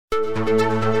Hello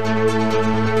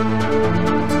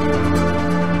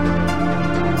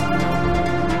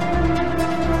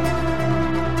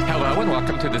and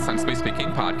welcome to the Sensibly Speaking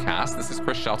podcast. This is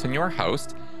Chris Shelton, your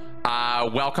host.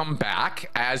 Welcome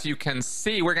back. As you can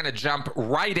see, we're going to jump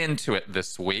right into it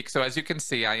this week. So as you can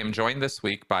see, I am joined this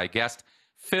week by guest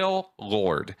Phil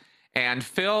Lord. And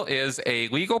Phil is a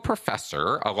legal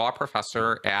professor, a law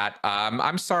professor at,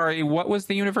 I'm sorry, what was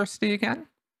the university again?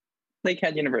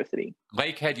 Lakehead University.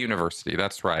 Lakehead University,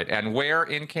 that's right. And where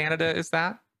in Canada is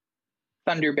that?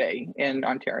 Thunder Bay in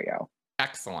Ontario.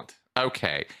 Excellent.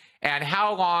 Okay. And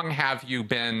how long have you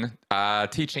been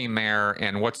teaching there,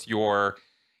 and what's your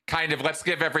kind of, let's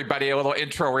give everybody a little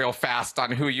intro real fast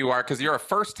on who you are, because you're a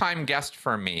first-time guest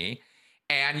for me,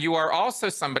 and you are also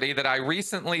somebody that I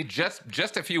recently, just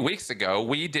a few weeks ago,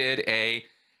 we did a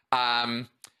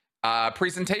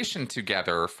presentation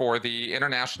together for the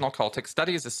International Cultic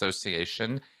Studies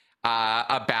Association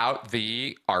about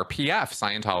the RPF,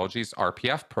 Scientology's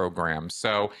RPF program.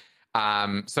 So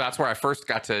that's where I first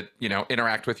got to,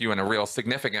 interact with you in a real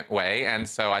significant way. And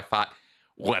so I thought,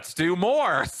 let's do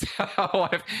more.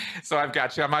 So I've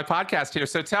got you on my podcast here.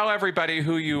 So tell everybody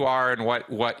who you are and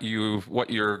what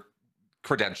your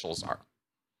credentials are.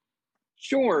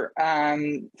 Sure.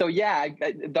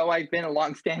 Though I've been a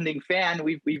longstanding fan,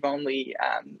 we've only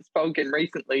spoken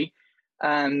recently.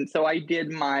 So I did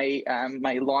my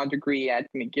my law degree at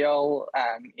McGill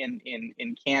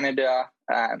in Canada.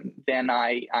 Then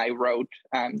I wrote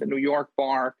the New York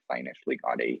bar. I initially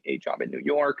got a job in New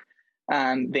York.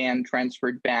 Then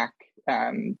transferred back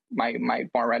my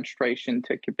bar registration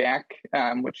to Quebec,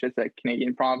 which is a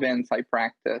Canadian province. I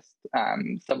practiced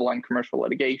civil and commercial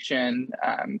litigation,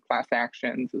 class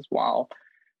actions as well,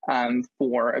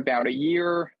 for about a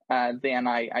year. Then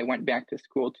I went back to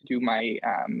school to do my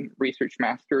research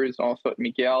master's also at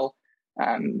McGill.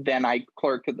 Then I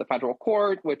clerked at the federal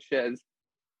court, which is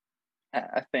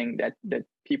a thing that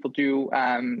people do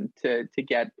to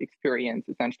get experience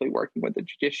essentially working with the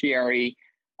judiciary.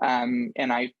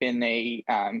 And I've been a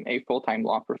full-time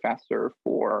law professor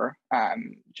for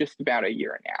just about a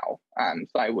year now.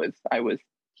 So I was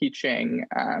teaching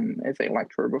as a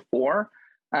lecturer before,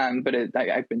 but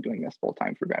I've been doing this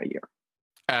full-time for about a year.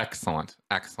 Excellent.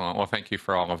 Well, thank you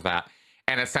for all of that.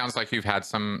 And it sounds like you've had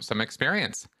some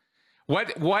experience.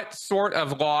 What sort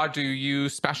of law do you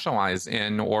specialize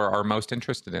in or are most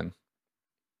interested in?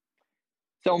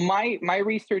 So my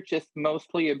research is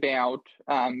mostly about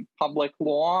public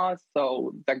law,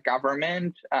 so the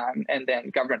government, and then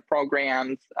government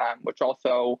programs, which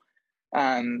also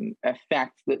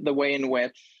affects the way in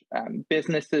which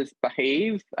businesses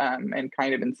behave, and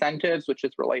kind of incentives, which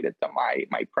is related to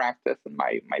my practice and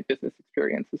my business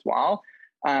experience as well.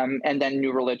 And then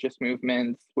new religious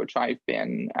movements, which I've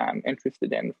been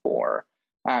interested in for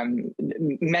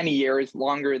many years,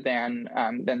 longer than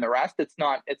the rest. It's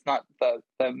not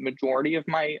the majority of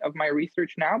my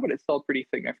research now, but it's still a pretty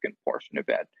significant portion of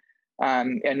it.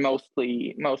 And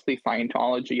mostly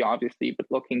Scientology, obviously, but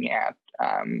looking at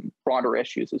broader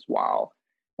issues as well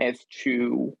as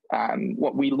to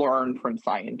what we learn from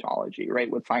Scientology, right?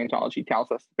 What Scientology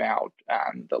tells us about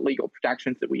the legal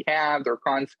protections that we have, their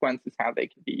consequences, how they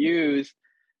can be used,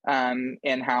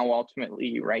 and how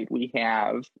ultimately, right, we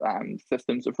have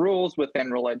systems of rules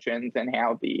within religions and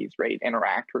how these, right,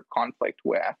 interact or conflict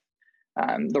with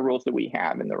the rules that we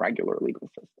have in the regular legal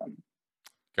system.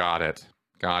 Got it.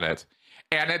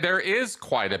 And there is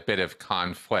quite a bit of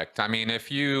conflict. I mean,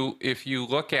 if you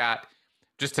look at,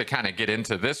 just to kind of get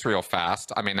into this real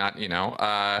fast, I mean,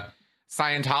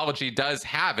 Scientology does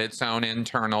have its own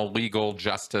internal legal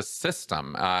justice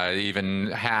system. It even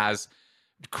has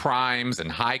crimes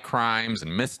and high crimes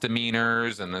and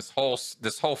misdemeanors and this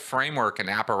whole framework and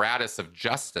apparatus of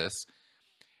justice.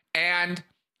 And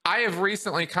I have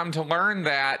recently come to learn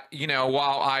that,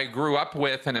 while I grew up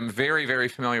with and am very, very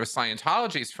familiar with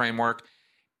Scientology's framework,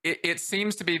 it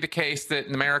seems to be the case that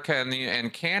in America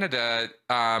and Canada,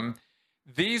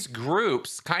 these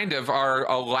groups kind of are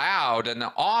allowed an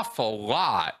awful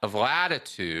lot of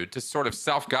latitude to sort of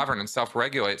self-govern and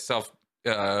self-regulate,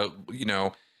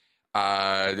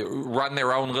 run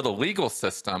their own little legal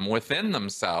system within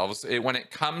themselves when it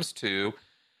comes to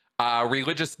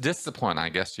religious discipline, I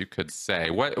guess you could say.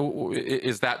 What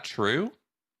is that true?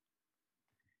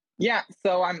 Yeah,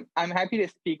 so I'm happy to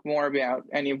speak more about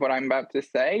any of what I'm about to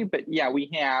say, but yeah, we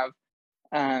have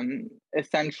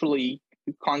essentially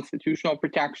constitutional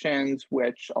protections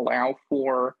which allow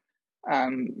for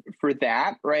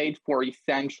that, right? For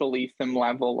essentially some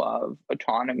level of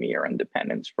autonomy or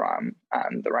independence from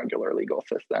the regular legal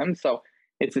system. So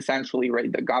it's essentially,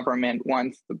 right, the government,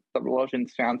 once the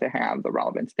religion's found to have the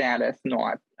relevant status,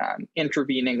 not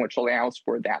intervening, which allows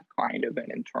for that kind of an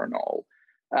internal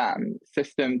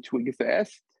system to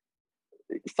exist.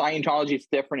 Scientology is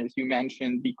different, as you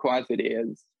mentioned, because it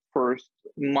is first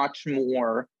much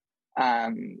more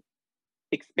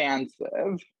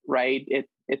expansive, right?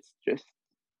 It's just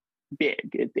big.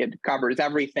 It covers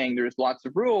everything. There's lots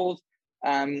of rules,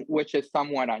 which is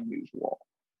somewhat unusual.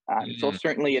 So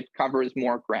certainly it covers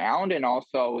more ground, and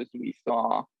also, as we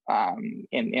saw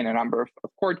in a number of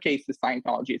court cases,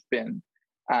 Scientology has been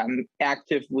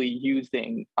actively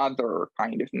using other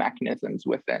kind of mechanisms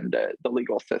within the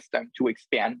legal system to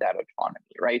expand that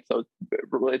autonomy, right? So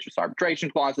religious arbitration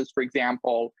clauses, for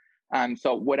example.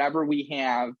 So whatever we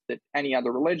have that any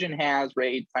other religion has,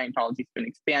 right? Scientology's been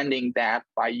expanding that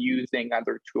by using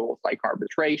other tools like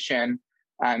arbitration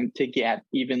to get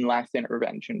even less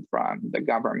intervention from the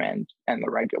government and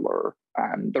the regular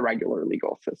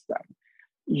legal system.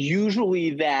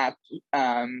 Usually that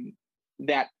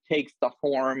takes the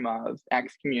form of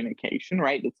excommunication,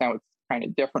 right? That's how it's kind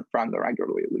of different from the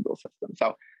regular legal system.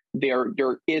 So there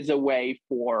is a way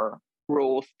for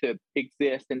rules to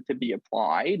exist and to be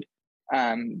applied.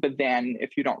 But then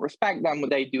if you don't respect them, what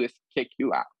they do is kick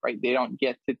you out, right? They don't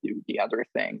get to do the other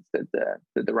things that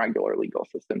the regular legal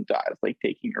system does, like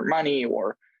taking your money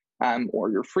or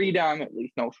your freedom, at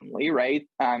least notionally, right?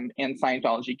 And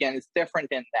Scientology, again, is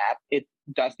different in that it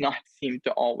does not seem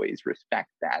to always respect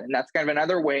that. And that's kind of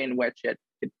another way in which it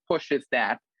pushes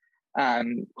that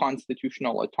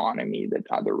constitutional autonomy that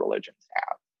other religions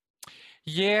have.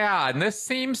 Yeah, and this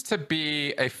seems to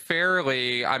be a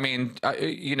fairly, I mean,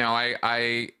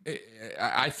 I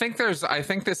think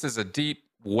this is a deep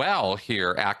well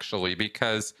here, actually,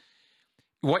 because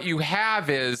what you have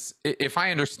is, if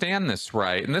I understand this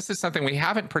right, and this is something we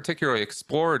haven't particularly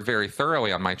explored very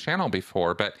thoroughly on my channel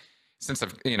before, but since I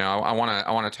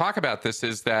want to talk about this,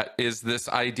 is this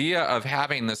idea of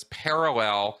having this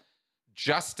parallel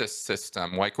justice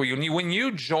system. Like when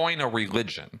you join a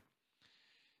religion,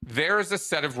 there's a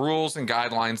set of rules and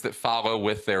guidelines that follow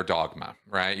with their dogma,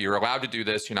 right? You're allowed to do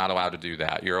this, you're not allowed to do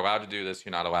that. You're allowed to do this,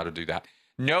 you're not allowed to do that.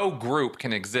 No group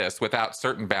can exist without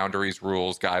certain boundaries,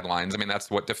 rules, guidelines. I mean, that's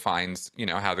what defines,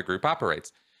 how the group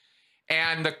operates.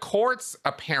 And the courts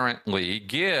apparently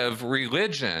give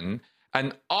religion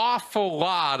an awful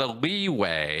lot of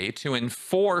leeway to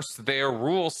enforce their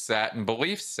rule set and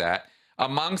belief set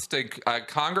amongst a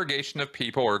congregation of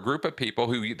people or a group of people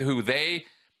who they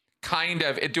kind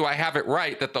of, do I have it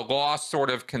right, that the law sort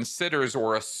of considers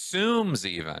or assumes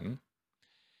even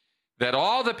that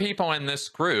all the people in this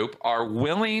group are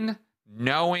willing,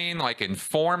 knowing, like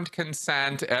informed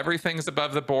consent, everything's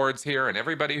above the boards here, and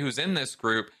everybody who's in this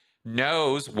group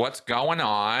knows what's going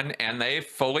on, and they've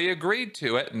fully agreed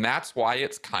to it, and that's why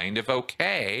it's kind of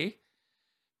okay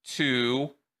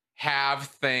to have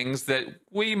things that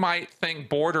we might think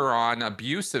border on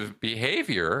abusive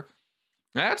behavior.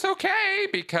 That's okay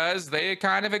because they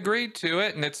kind of agreed to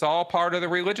it, and it's all part of the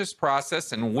religious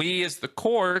process, and we as the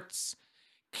courts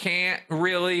can't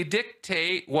really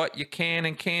dictate what you can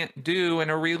and can't do in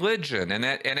a religion. And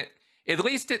at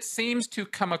least it seems to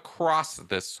come across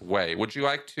this way. Would you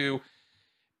like to,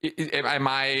 am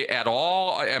I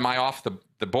off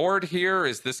the board here?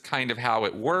 Is this kind of how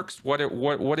it works? What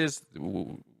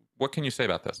can you say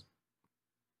about this?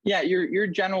 Yeah, you're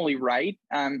generally right.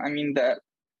 I mean,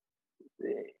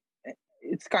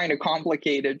 it's kind of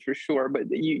complicated for sure, but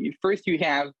first you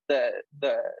have the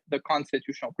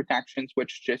constitutional protections,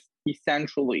 which just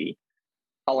essentially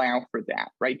allow for that,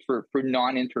 right? For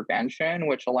non-intervention,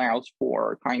 which allows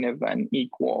for kind of an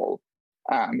equal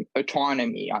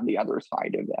autonomy on the other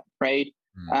side of it, right?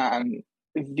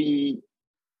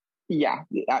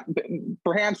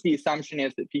 Perhaps the assumption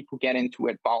is that people get into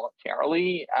it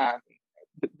voluntarily,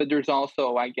 but there's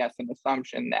also, I guess, an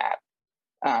assumption that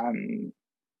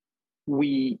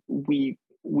we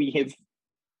have,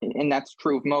 and that's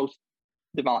true of most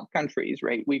developed countries,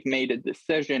 right? We've made a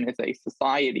decision as a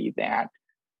society that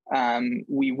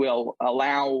we will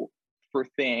allow for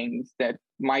things that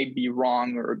might be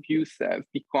wrong or abusive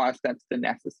because that's the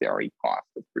necessary cost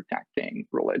of protecting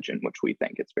religion, which we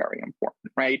think is very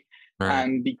important, right?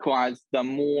 Because the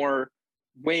more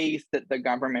ways that the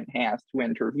government has to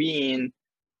intervene,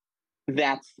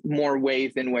 that's more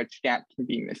ways in which that can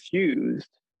be misused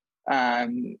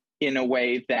in a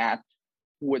way that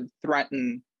would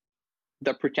threaten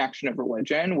the protection of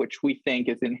religion, which we think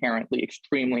is inherently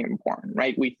extremely important,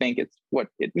 right? We think it's what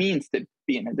it means to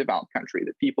be in a developed country,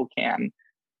 that people can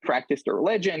practice their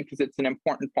religion because it's an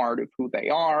important part of who they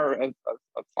are, of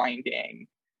finding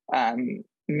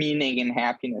meaning and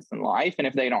happiness in life. And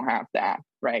if they don't have that,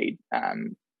 right,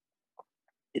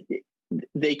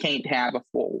 they can't have a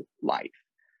full life.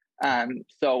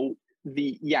 So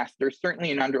yes, there's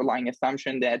certainly an underlying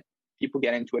assumption that people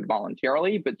get into it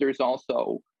voluntarily, but there's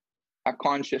also a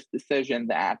conscious decision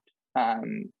that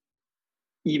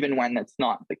even when that's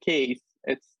not the case,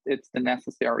 it's the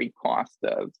necessary cost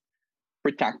of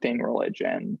protecting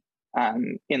religion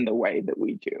in the way that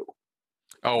we do.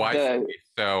 Oh, I see.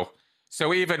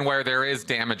 So even where there is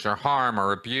damage or harm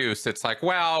or abuse, it's like,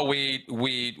 well,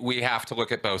 we have to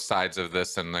look at both sides of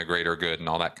this and the greater good and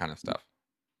all that kind of stuff.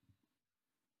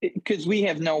 Because we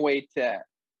have no way to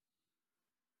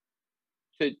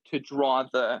draw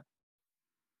the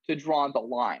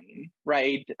line,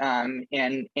 right? And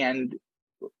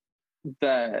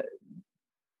the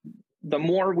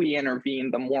more we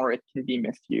intervene, the more it can be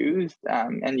misused.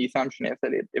 And the assumption is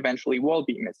that it eventually will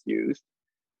be misused.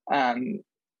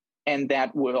 And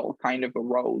that will kind of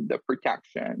erode the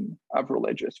protection of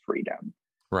religious freedom.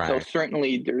 Right. So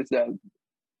certainly there's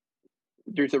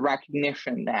a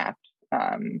recognition that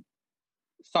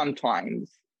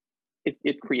sometimes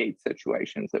it creates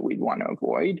situations that we'd want to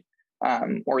avoid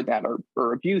or that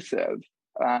are abusive,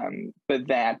 but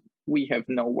that we have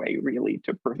no way really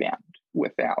to prevent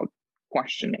without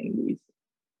questioning these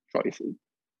choices.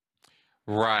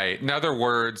 Right. In other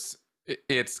words,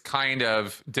 it's kind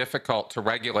of difficult to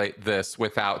regulate this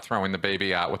without throwing the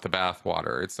baby out with the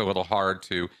bathwater. It's a little hard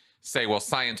to say, well,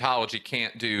 Scientology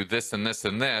can't do this and this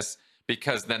and this,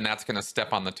 because then that's going to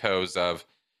step on the toes of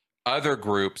other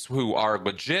groups who are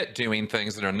legit doing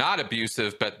things that are not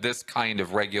abusive, but this kind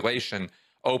of regulation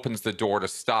opens the door to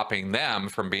stopping them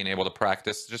from being able to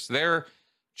practice just their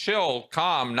chill,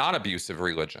 calm, non-abusive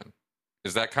religion.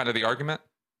 Is that kind of the argument?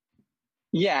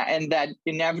 Yeah, and that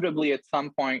inevitably at some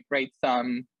point, right,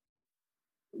 some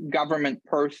government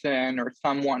person or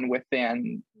someone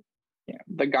within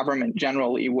the government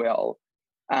generally will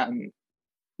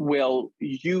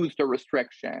use the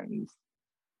restrictions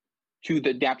to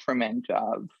the detriment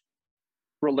of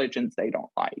religions they don't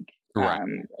like. Right.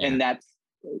 And that's,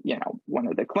 one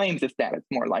of the claims is that it's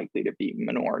more likely to be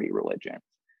minority religions.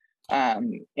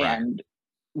 And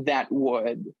that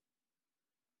would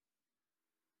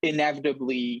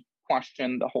inevitably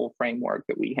question the whole framework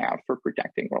that we have for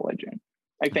protecting religion.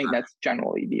 I think that's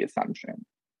generally the assumption.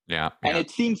 Yeah. And it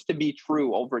seems to be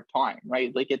true over time,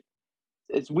 right? Like it's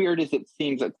as weird as it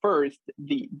seems at first,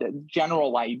 the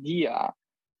general idea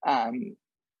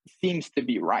seems to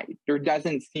be right. There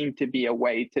doesn't seem to be a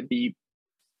way to be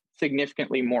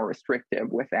significantly more restrictive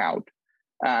without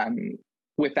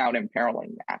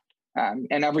imperiling that.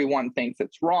 And everyone thinks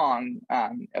it's wrong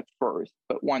at first,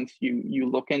 but once you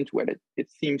look into it, it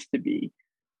seems to be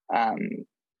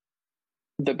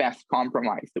the best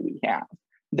compromise that we have.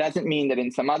 Doesn't mean that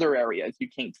in some other areas you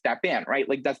can't step in, right?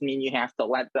 Like doesn't mean you have to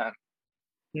let them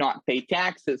not pay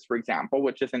taxes, for example,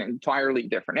 which is an entirely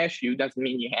different issue. Doesn't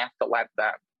mean you have to let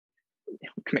them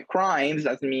commit crimes.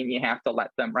 Doesn't mean you have to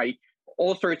let them, right?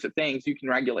 All sorts of things you can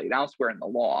regulate elsewhere in the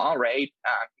law, right?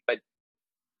 But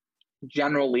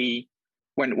generally,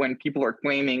 when people are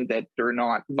claiming that they're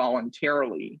not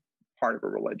voluntarily part of a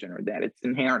religion or that it's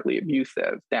inherently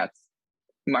abusive, that's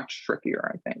much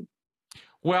trickier, I think.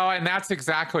 Well, and that's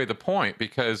exactly the point,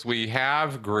 because we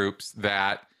have groups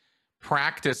that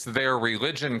practice their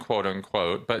religion, quote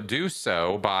unquote, but do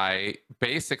so by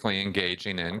basically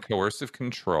engaging in coercive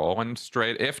control and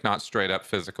if not straight up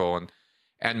physical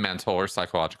and mental or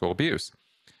psychological abuse.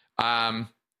 And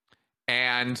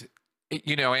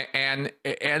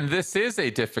this is a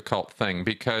difficult thing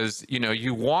because,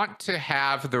 you want to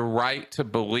have the right to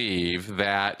believe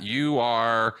that you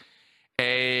are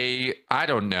a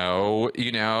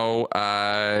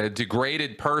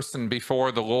degraded person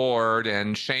before the Lord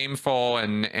and shameful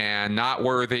and not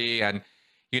worthy, and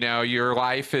your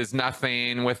life is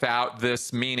nothing without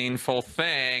this meaningful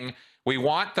thing. We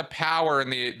want the power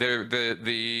and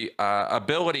the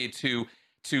ability to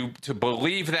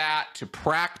believe that, to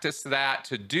practice that,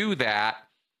 to do that.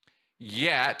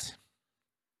 Yet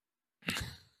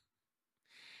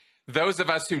those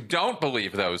of us who don't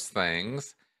believe those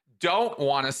things don't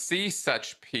want to see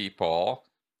such people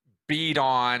beat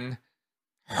on,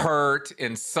 hurt,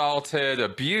 insulted,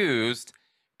 abused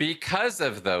because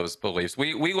of those beliefs.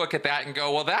 We look at that and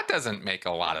go, well, that doesn't make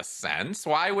a lot of sense.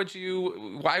 Why would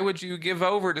you give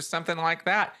over to something like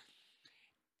that?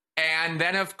 And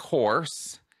then, of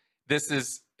course, this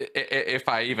is, if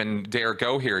I even dare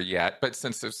go here yet, but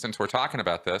since we're talking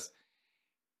about this,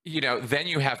 then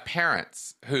you have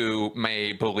parents who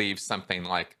may believe something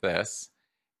like this.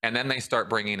 And then they start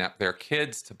bringing up their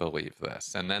kids to believe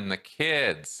this. And then the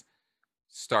kids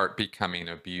start becoming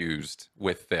abused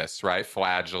with this, right?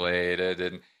 Flagellated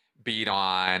and beat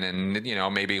on and,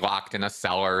 maybe locked in a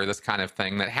cellar, this kind of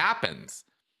thing that happens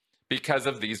because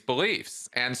of these beliefs.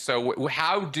 And so,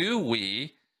 how do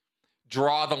we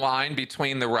draw the line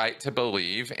between the right to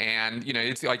believe and,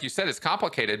 it's like you said, it's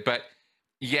complicated, but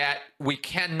yet we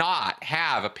cannot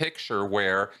have a picture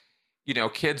where,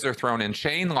 kids are thrown in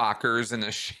chain lockers in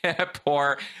a ship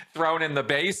or thrown in the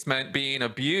basement being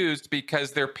abused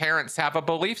because their parents have a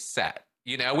belief set.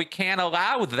 We can't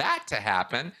allow that to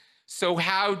happen. So,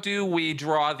 how do we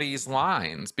draw these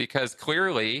lines? Because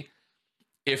clearly,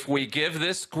 if we give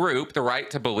this group the right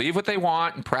to believe what they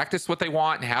want and practice what they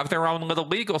want and have their own little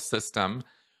legal system,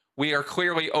 we are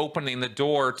clearly opening the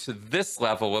door to this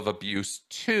level of abuse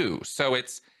too. So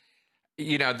it's,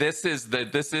 this is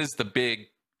the big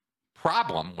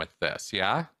problem with this.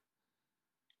 Yeah.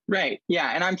 Right.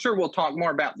 Yeah. And I'm sure we'll talk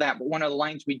more about that. But one of the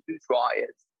lines we do draw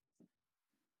is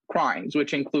crimes,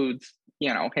 which includes,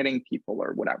 hitting people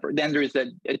or whatever. Then there's a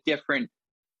different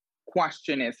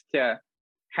question as to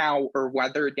how or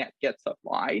whether that gets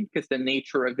applied, because the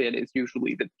nature of it is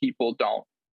usually that people don't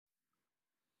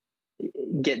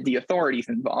get the authorities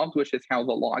involved, which is how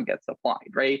the law gets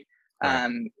applied, right?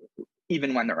 Right.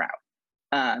 Even when they're out.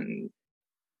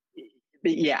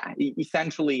 But yeah,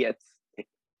 essentially,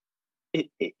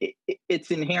 it's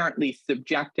inherently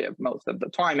subjective most of the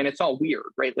time, and it's all weird,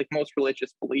 right? Like most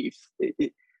religious beliefs,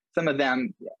 some of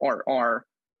them are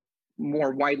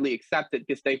more widely accepted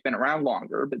because they've been around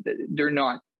longer, but they're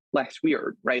not less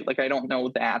weird, right? Like I don't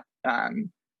know that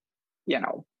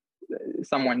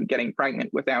someone getting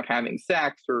pregnant without having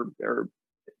sex or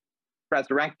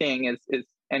resurrecting is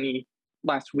any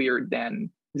less weird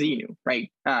than Xenu, right?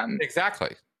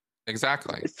 Exactly.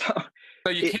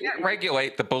 So So you can't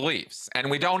regulate the beliefs, and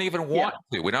we don't even want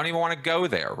to. We don't even want to go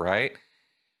there, right?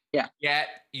 Yeah. Yet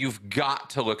you've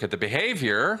got to look at the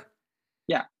behavior.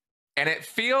 Yeah. And it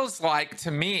feels like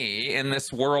to me, in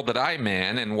this world that I'm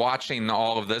in and watching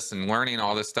all of this and learning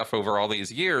all this stuff over all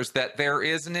these years, that there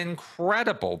is an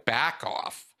incredible back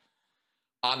off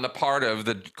on the part of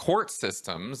the court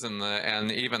systems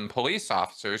and even police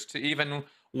officers to even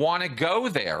want to go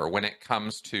there when it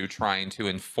comes to trying to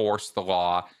enforce the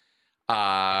law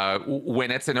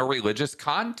when it's in a religious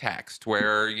context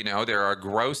where there are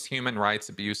gross human rights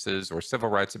abuses or civil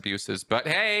rights abuses, but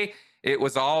hey, it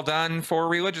was all done for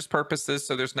religious purposes,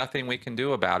 so there's nothing we can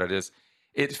do about it.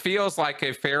 It feels like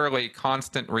a fairly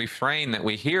constant refrain that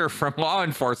we hear from law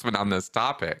enforcement on this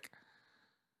topic.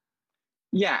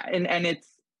 Yeah, and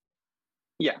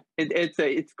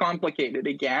it's complicated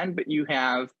again, but you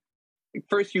have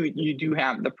first you do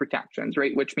have the protections,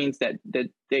 right, which means that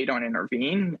they don't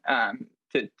intervene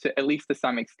to at least to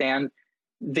some extent.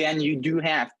 Then you do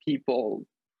have people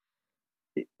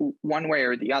one way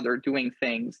or the other doing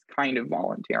things kind of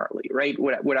voluntarily, right?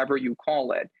 Whatever you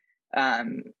call it,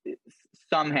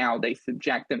 somehow they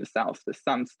subject themselves to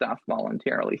some stuff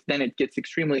voluntarily. Then it gets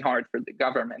extremely hard for the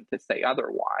government to say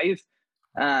otherwise.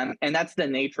 And that's the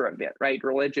nature of it, right?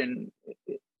 Religion,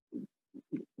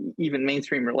 even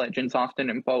mainstream religions, often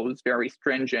impose very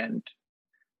stringent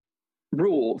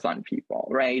rules on people,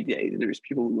 right? There's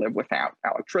people who live without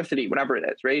electricity, whatever it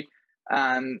is, right?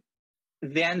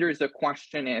 Then there's a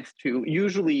question as to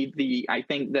usually I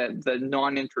think that the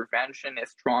non-intervention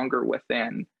is stronger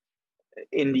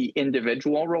in the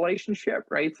individual relationship,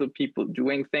 right? So people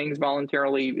doing things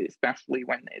voluntarily, especially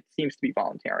when it seems to be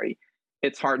voluntary,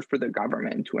 it's hard for the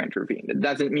government to intervene. It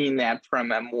doesn't mean that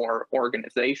from a more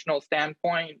organizational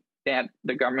standpoint that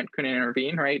the government couldn't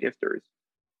intervene, right? If there's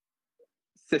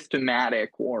systematic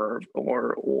or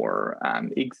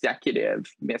executive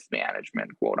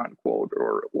mismanagement, quote unquote,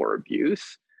 or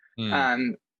abuse.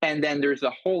 And then there's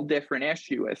a whole different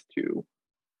issue as to,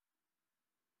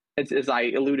 as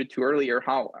I alluded to earlier,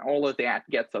 how all of that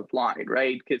gets applied,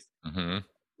 right? Because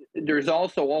there's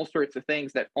also all sorts of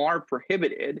things that are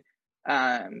prohibited,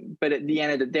 but at the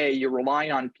end of the day, you rely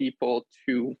on people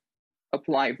to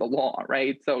apply the law,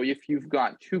 right? So if you've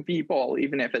got two people,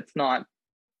 even if it's not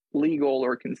legal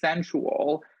or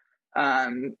consensual,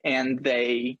 and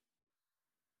they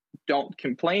don't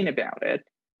complain about it,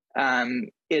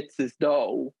 it's as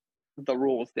though the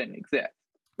rules didn't exist,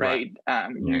 right?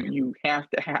 You have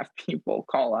to have people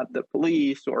call out the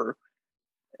police or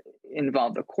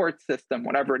involve the court system,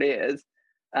 whatever it is,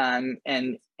 and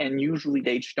usually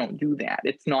they just don't do that.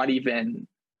 It's not even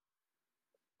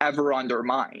ever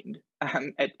undermined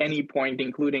at any point,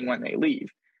 including when they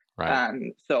leave.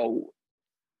 Right. So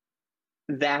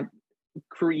that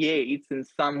creates in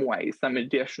some way some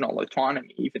additional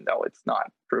autonomy, even though it's not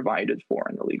provided for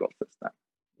in the legal system.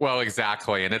 Well,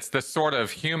 exactly. And it's the sort of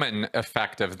human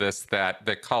effect of this that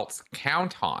the cults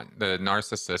count on, the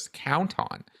narcissists count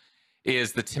on,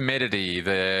 is the timidity,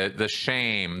 the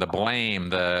shame, the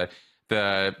blame, the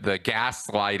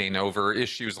gaslighting over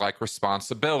issues like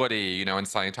responsibility. You know, in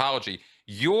Scientology,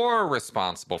 you're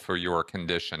responsible for your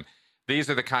condition. These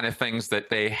are the kind of things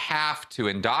that they have to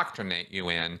indoctrinate you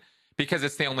in, because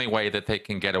it's the only way that they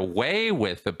can get away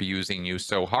with abusing you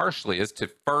so harshly, is to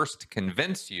first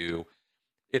convince you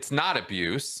it's not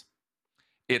abuse,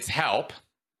 it's help,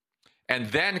 and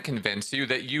then convince you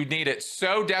that you need it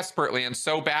so desperately and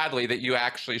so badly that you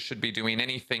actually should be doing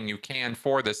anything you can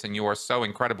for this, and you are so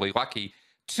incredibly lucky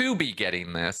to be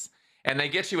getting this. And they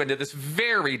get you into this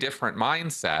very different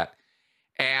mindset.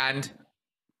 And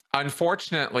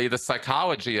unfortunately, the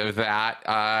psychology of that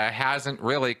hasn't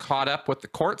really caught up with the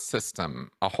court system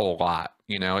a whole lot.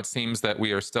 You know, it seems that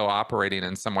we are still operating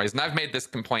in some ways. And I've made this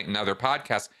complaint in other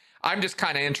podcasts. I'm just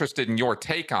kind of interested in your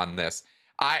take on this.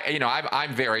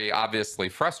 I'm very obviously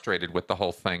frustrated with the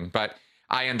whole thing, but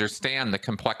I understand the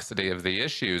complexity of the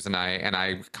issues, and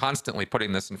I constantly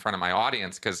putting this in front of my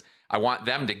audience because I want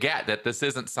them to get that this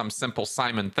isn't some simple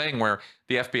Simon thing where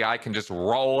the FBI can just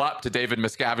roll up to David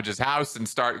Miscavige's house and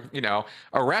start, you know,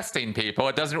 arresting people.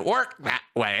 It doesn't work that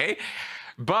way.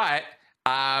 But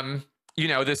you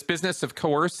know, this business of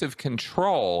coercive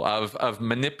control, of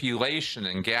manipulation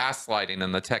and gaslighting,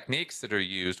 and the techniques that are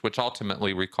used, which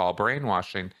ultimately we call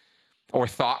brainwashing or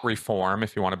thought reform,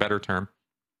 if you want a better term.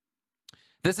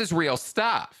 This is real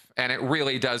stuff, and it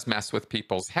really does mess with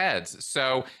people's heads.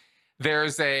 So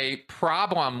there's a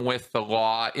problem with the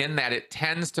law in that it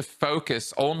tends to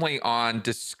focus only on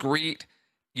discrete,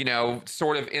 you know,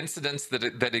 sort of incidents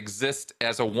that exist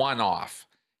as a one-off.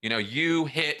 You know, you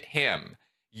hit him,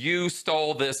 you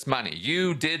stole this money,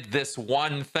 you did this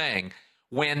one thing.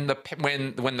 When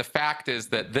the fact is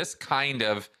that this kind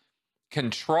of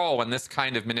control and this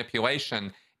kind of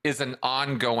manipulation is an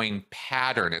ongoing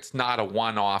pattern. It's not a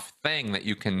one-off thing that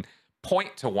you can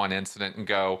point to one incident and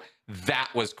go,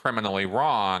 that was criminally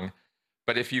wrong.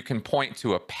 But if you can point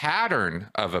to a pattern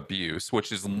of abuse,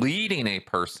 which is leading a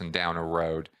person down a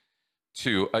road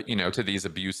to, you know, to these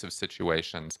abusive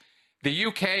situations. The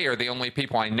UK are the only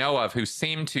people I know of who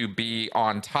seem to be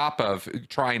on top of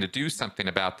trying to do something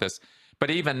about this. But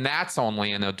even that's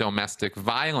only in a domestic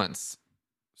violence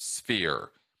sphere.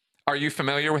 Are you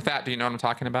familiar with that? Do you know what I'm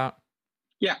talking about?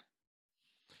 Yeah.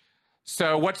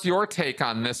 So what's your take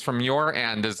on this from your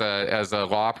end as a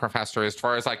law professor, as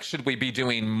far as like, should we be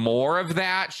doing more of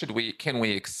that? Can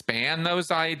we expand those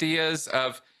ideas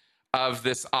of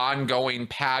this ongoing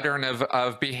pattern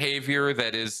of behavior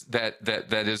that is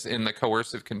in the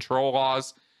coercive control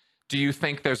laws? Do you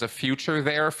think there's a future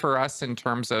there for us in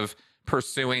terms of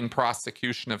pursuing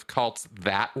prosecution of cults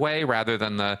that way rather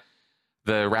than the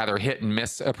rather hit and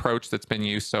miss approach that's been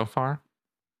used so far?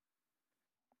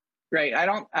 Right. I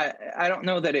don't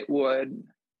know that it would.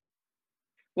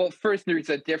 Well, first, there's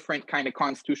a different kind of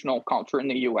constitutional culture in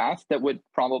the U.S. that would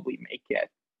probably make it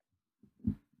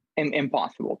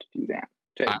impossible to do that.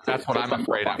 That's what I'm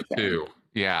afraid of too.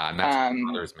 Yeah, and that's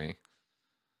what bothers me.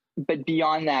 But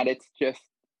beyond that, it's just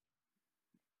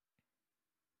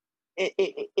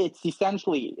it's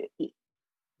essentially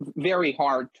very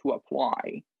hard to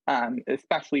apply,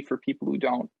 especially for people who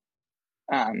don't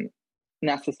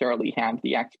necessarily have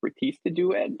the expertise to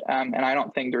do it. And I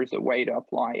don't think there's a way to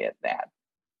apply it that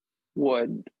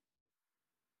wouldn't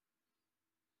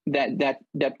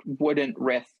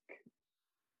risk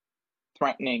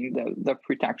threatening the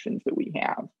protections that we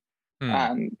have.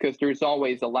 Because there's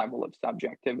always a level of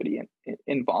subjectivity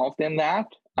involved in that,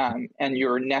 and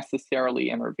you're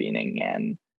necessarily intervening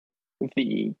in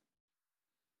the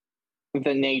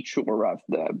nature of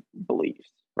the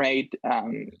beliefs, right?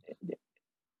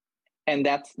 And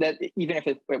that even if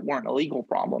it weren't a legal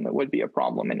problem, it would be a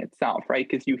problem in itself, right?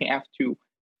 Because you have to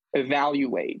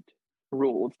evaluate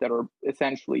rules that are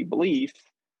essentially beliefs,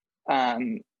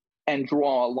 and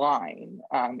draw a line,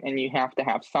 and you have to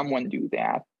have someone do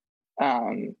that.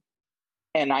 And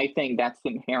I think that's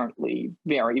inherently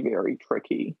very, very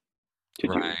tricky to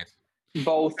do,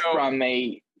 both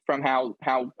from how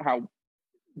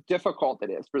difficult it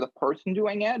is for the person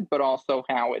doing it, but also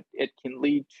how it can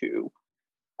lead to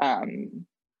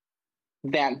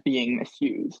that being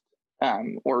misused,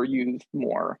 or used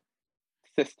more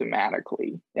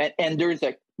systematically. And there's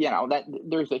a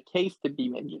there's a case to be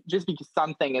made. Just because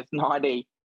something is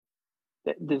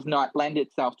that does not lend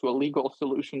itself to a legal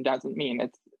solution doesn't mean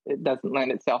it doesn't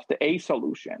lend itself to a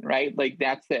solution, right? Like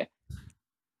that's a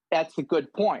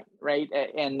good point, right?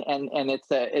 And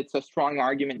it's a strong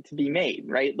argument to be made,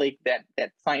 right? Like that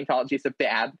Scientology is a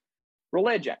bad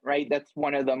religion, right? That's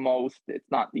one of the most, it's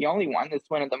not the only one, it's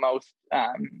one of the most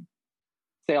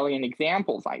salient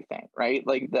examples, I think, right?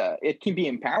 Like it can be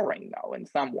empowering though in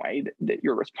some way that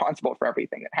you're responsible for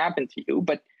everything that happened to you,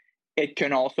 but it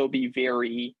can also be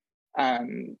very,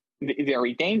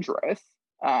 very dangerous.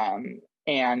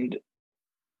 And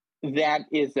that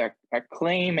is a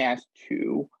claim as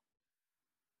to,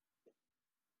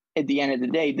 at the end of the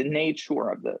day, the nature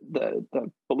of the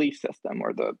belief system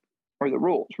or the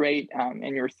rules, right?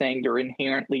 And you're saying they're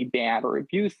inherently bad or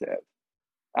abusive.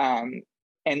 Um,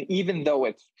 and even though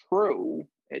it's true,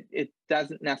 it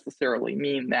doesn't necessarily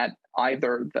mean that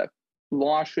either the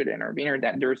law should intervene or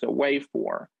that there's a way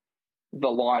for the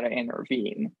law to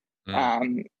intervene.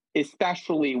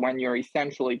 Especially when you're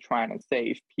essentially trying to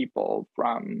save people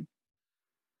from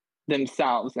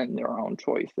themselves and their own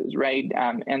choices, right?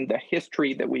 And the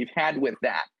history that we've had with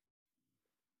that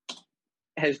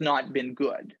has not been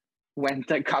good when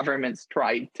the government's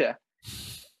tried to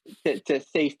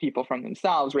save people from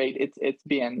themselves, right? It's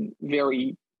been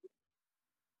very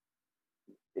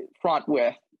fraught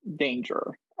with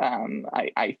danger,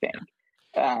 I think.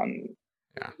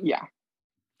 Yeah.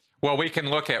 Well, we can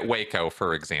look at Waco,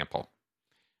 for example,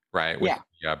 right? With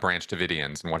the Branch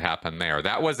Davidians and what happened there.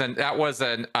 That was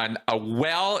a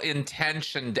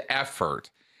well-intentioned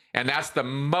effort. And that's the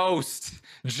most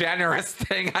generous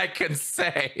thing I can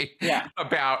say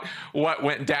about what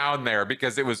went down there,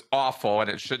 because it was awful and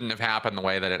it shouldn't have happened the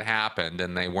way that it happened.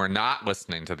 And they were not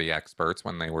listening to the experts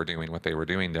when they were doing what they were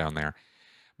doing down there.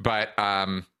 But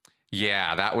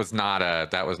that was not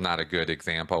a good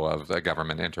example of a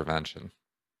government intervention.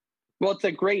 Well, it's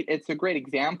a great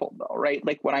example though, right?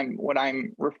 Like what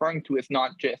I'm referring to is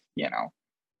not just,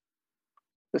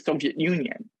 the Soviet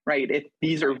Union, right?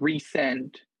 These are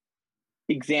recent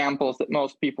examples that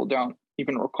most people don't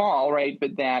even recall, right?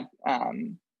 But that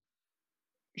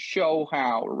show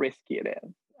how risky it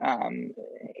is. And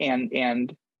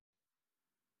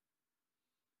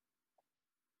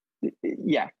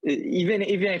even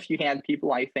if you had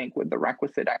people, I think, with the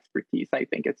requisite expertise, I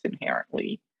think it's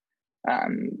inherently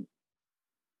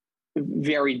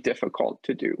very difficult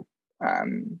to do.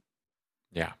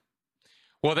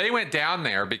 Well, they went down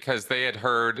there because they had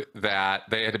heard that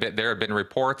there had been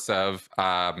reports of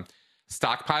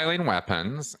stockpiling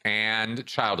weapons and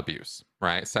child abuse,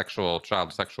 right?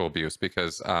 Child sexual abuse.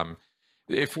 Because to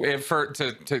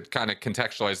kind of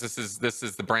contextualize, this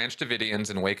is the Branch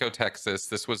Davidians in Waco, Texas.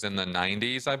 This was in the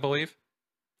 90s, I believe.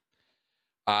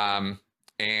 And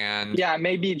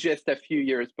maybe just a few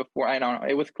years before. I don't know.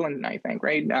 It was Clinton, I think,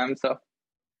 right? So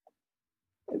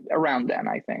around then,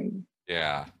 I think.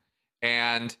 Yeah.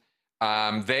 And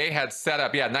they had set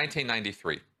up,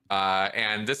 1993.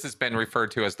 And this has been referred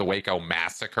to as the Waco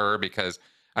Massacre because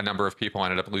a number of people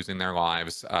ended up losing their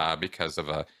lives because of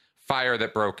a fire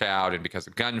that broke out and because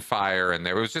of gunfire. And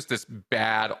there was just this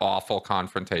bad, awful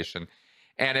confrontation.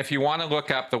 And if you want to look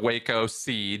up the Waco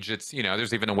siege, it's,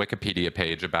 there's even a Wikipedia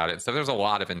page about it. So there's a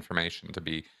lot of information to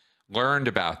be learned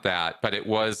about that. But it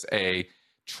was a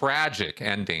tragic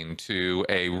ending to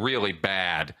a really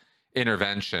bad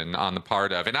intervention on the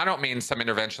part of, and I don't mean some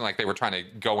intervention like they were trying to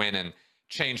go in and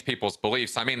change people's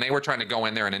beliefs. I mean, they were trying to go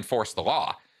in there and enforce the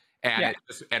law. And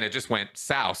it just went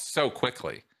south so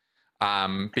quickly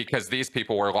because these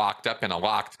people were locked up in a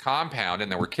locked compound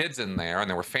and there were kids in there and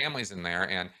there were families in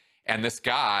there. And this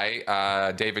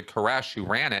guy, David Koresh, who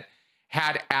ran it,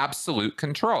 had absolute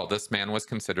control. This man was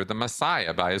considered the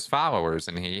Messiah by his followers,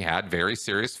 and he had very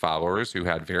serious followers who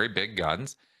had very big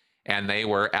guns, and they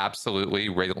were absolutely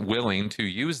willing to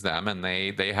use them, and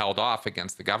they held off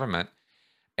against the government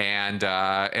and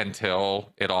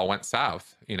until it all went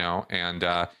south, and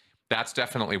that's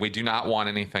definitely, we do not want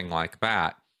anything like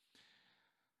that.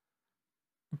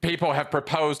 People have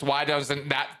proposed, why doesn't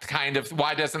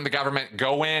the government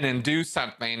go in and do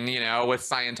something, with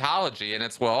Scientology? And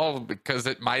it's, well, because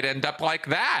it might end up like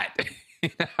that,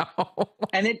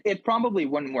 And it probably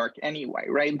wouldn't work anyway,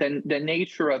 right? The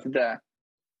nature of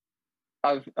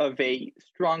a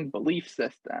strong belief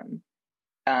system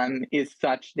is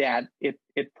such that it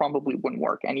probably wouldn't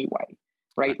work anyway,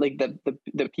 right? Like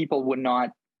the people would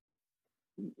not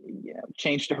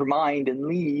change their mind and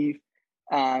leave.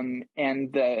 And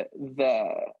the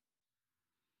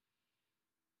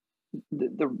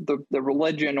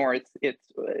religion or its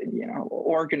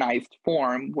organized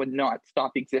form would not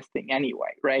stop existing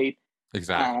anyway, right?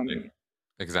 Exactly.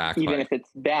 Even if it's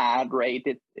bad, right?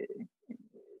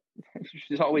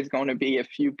 There's always going to be a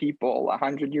few people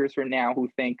 100 years from now who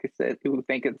think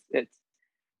it's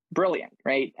brilliant,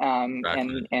 right?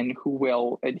 Exactly. And who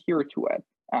will adhere to it.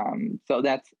 So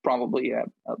that's probably a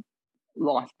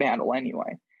lost battle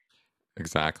anyway.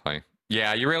 Exactly.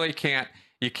 Yeah, you really can't.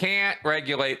 You can't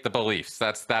regulate the beliefs.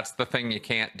 That's the thing you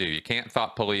can't do. You can't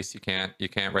thought police. You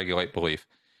can't regulate belief.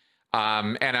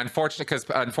 And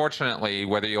unfortunately,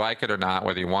 whether you like it or not,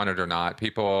 whether you want it or not,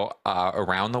 people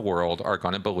around the world are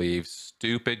going to believe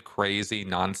stupid, crazy,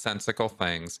 nonsensical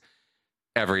things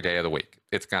every day of the week.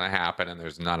 It's going to happen, and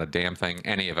there's not a damn thing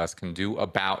any of us can do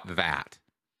about that.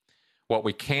 What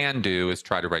we can do is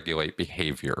try to regulate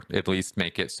behavior, at least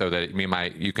make it so that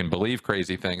you can believe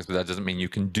crazy things, but that doesn't mean you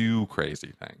can do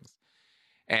crazy things.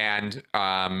 And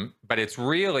but it's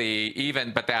really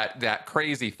but that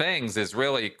crazy things is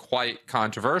really quite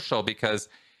controversial because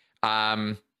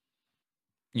one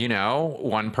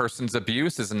person's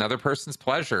abuse is another person's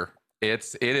pleasure.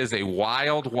 It is a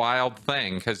wild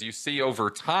thing, because you see over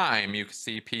time, you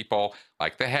see people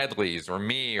like the Headleys or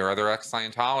me or other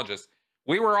ex-Scientologists.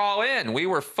 We were all in. We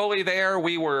were fully there.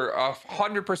 We were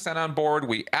 100% on board.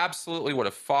 We absolutely would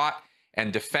have fought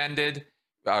and defended,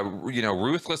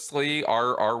 ruthlessly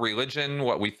our religion,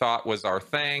 what we thought was our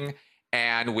thing.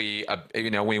 And we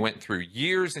went through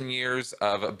years and years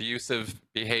of abusive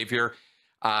behavior,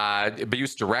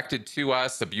 abuse directed to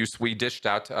us, abuse we dished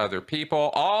out to other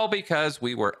people, all because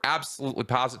we were absolutely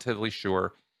positively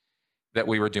sure that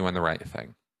we were doing the right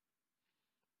thing.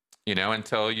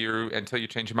 Until you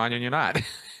change your mind and you're not.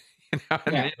 And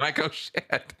then Yeah. you might go,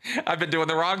 shit, I've been doing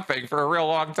the wrong thing for a real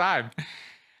long time.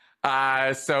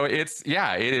 So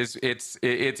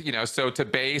so to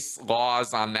base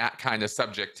laws on that kind of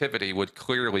subjectivity would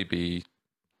clearly be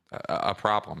a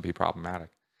problem, be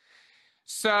problematic.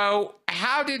 So,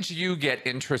 how did you get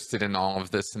interested in all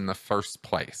of this in the first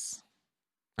place?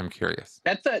 I'm curious.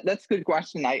 That's a good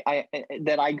question. I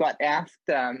that I got asked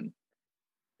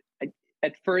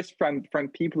at first from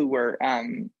people who were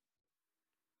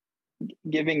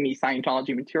giving me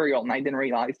Scientology material, and I didn't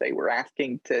realize they were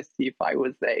asking to see if I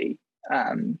was a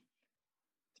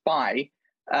spy,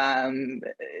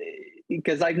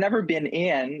 because I've never been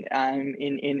in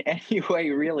any way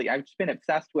really. I've just been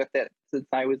obsessed with it since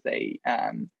I was a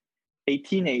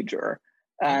teenager,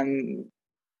 and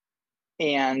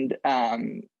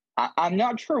I'm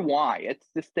not sure why. It's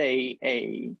just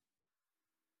a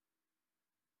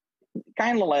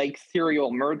kind of like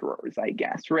serial murderers, I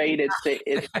guess, right?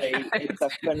 It's a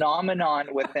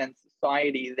phenomenon within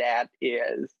society that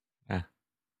is Yeah.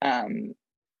 um,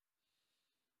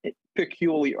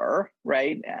 peculiar,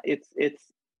 right?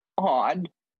 It's odd,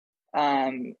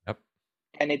 Yep.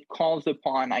 and it calls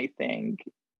upon, I think,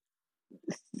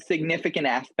 significant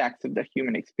aspects of the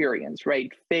human experience,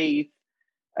 right? Faith,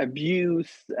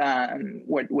 abuse,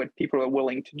 what people are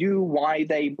willing to do, why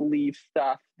they believe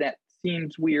stuff that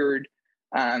seems weird,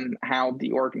 how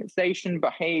the organization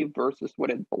behaved versus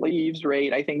what it believes,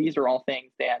 right? I think these are all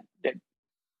things that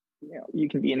you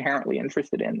can be inherently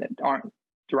interested in that aren't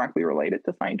directly related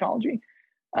to Scientology.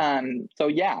 So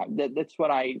yeah, that's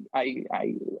what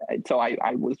so I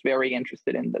was very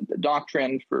interested in the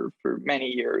doctrine for many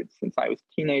years since I was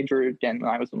a teenager. Then when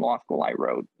I was in law school, I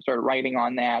started writing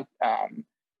on that,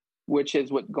 which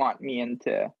is what got me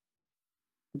into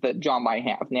the job I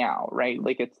have now, right?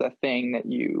 Like it's a thing that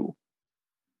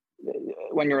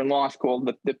when you're in law school,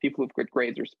 the people with good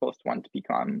grades are supposed to want to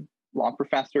become law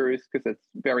professors because it's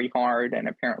very hard, and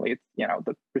apparently it's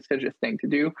the prestigious thing to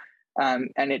do. And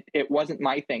it wasn't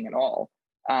my thing at all,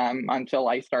 until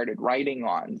I started writing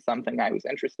on something I was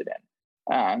interested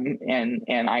in.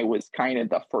 And I was kind of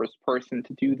the first person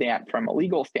to do that from a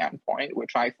legal standpoint,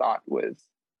 which I thought was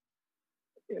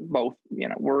both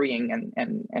worrying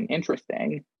and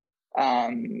interesting,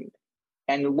 and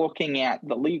looking at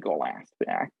the legal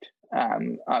aspect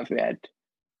of it,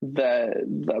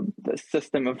 the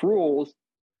system of rules.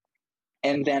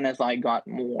 And then as I got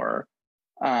more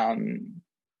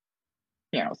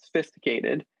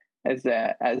sophisticated as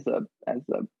a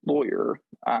lawyer,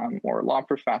 or law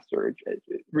professor,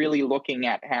 really looking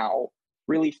at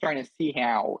really starting to see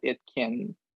how it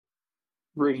can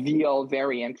reveal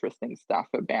very interesting stuff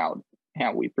about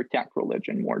how we protect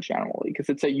religion more generally, because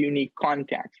it's a unique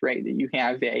context, right? That you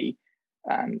have a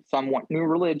somewhat new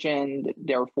religion that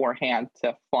therefore had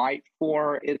to fight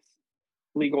for its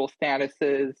legal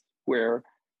statuses, where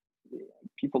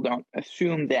people don't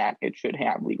assume that it should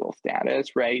have legal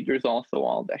status, right? There's also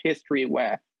all the history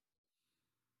with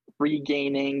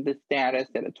regaining the status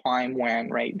at a time when,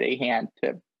 right, they had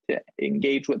to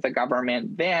engage with the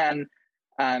government then,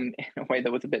 in a way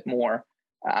that was a bit more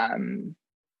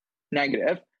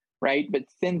negative, right? But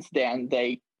since then,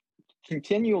 they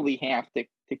continually have to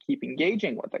keep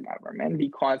engaging with the government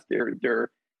because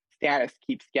their status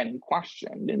keeps getting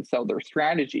questioned, and so their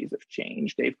strategies have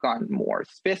changed. They've gotten more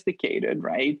sophisticated,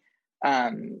 right?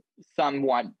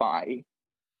 somewhat by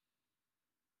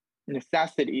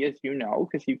necessity, as you know,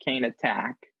 because you can't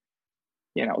attack,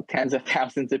 tens of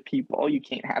thousands of people. You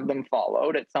can't have them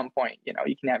followed. At some point, you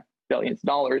can have billions of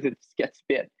dollars. It just gets a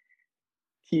bit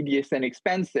tedious and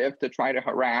expensive to try to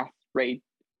harass, rate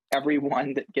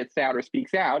everyone that gets out or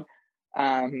speaks out.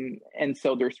 And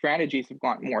so their strategies have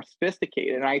gotten more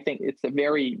sophisticated. And I think it's a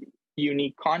very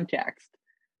unique context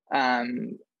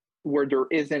where there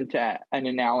isn't an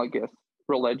analogous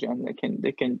religion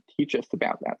that can teach us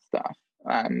about that stuff.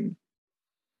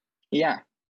 Yeah.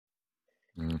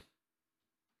 Mm.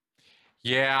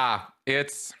 Yeah,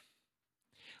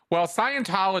 well,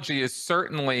 Scientology is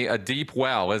certainly a deep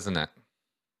well, isn't it?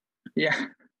 Yeah.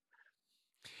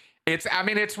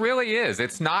 It really is.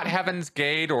 It's not Heaven's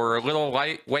Gate or a little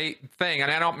lightweight thing.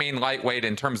 And I don't mean lightweight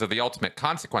in terms of the ultimate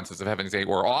consequences of Heaven's Gate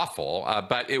were awful,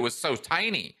 but it was so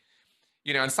tiny.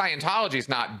 And Scientology is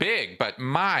not big, but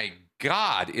my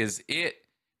God, is it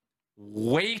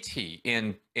weighty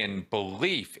in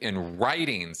belief, in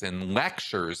writings, in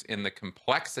lectures, in the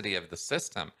complexity of the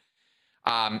system.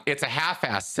 It's a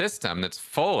half-assed system that's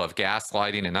full of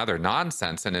gaslighting and other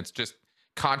nonsense, and it's just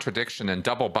contradiction and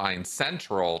double bind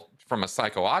central from a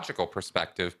psychological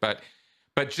perspective, but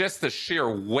just the sheer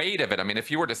weight of it. I mean, if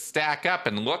you were to stack up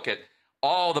and look at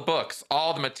all the books,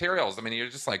 all the materials, I mean, you're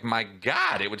just like, my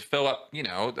God, it would fill up,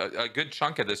 a good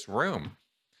chunk of this room.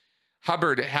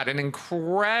 Hubbard had an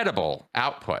incredible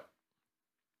output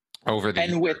over the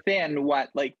and within what,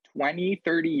 like 20,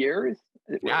 30 years,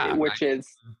 which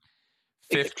is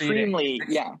 50 extremely,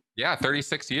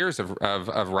 36 years of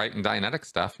right and Dianetic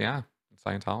stuff. Yeah.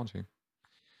 Scientology.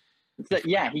 So,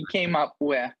 he came up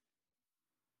with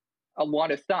a lot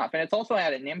of stuff, and it's also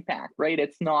had an impact, right?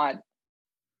 It's not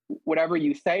whatever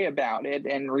you say about it,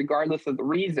 and regardless of the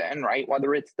reason, right?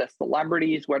 Whether it's the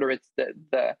celebrities, whether it's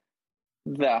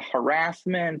the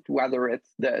harassment, whether it's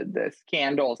the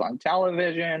scandals on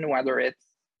television, whether it's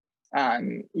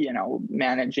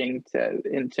managing to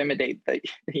intimidate the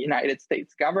United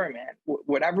States government,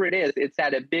 whatever it is, it's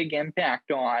had a big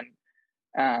impact on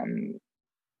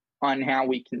how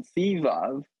we conceive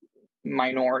of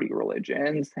minority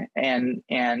religions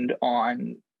and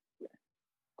on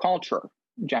culture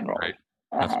generally.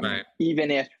 Right. That's right.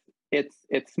 Even if it's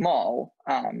small,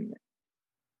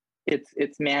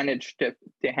 it's managed to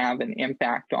have an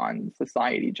impact on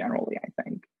society generally, I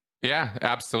think. Yeah,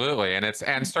 absolutely.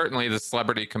 And certainly the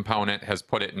celebrity component has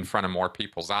put it in front of more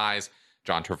people's eyes.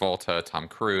 John Travolta, Tom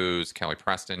Cruise, Kelly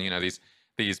Preston,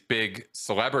 these big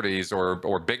celebrities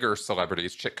or bigger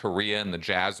celebrities, Chick Corea in the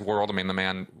jazz world. I mean, the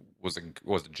man was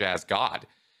a jazz god,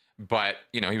 but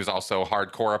he was also a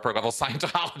hardcore upper level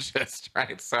Scientologist,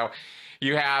 right? So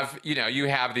you have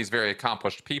these very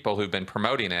accomplished people who've been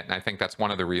promoting it, and I think that's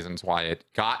one of the reasons why it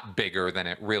got bigger than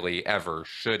it really ever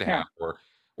should have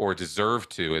or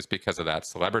deserved to, is because of that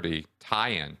celebrity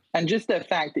tie-in. And just the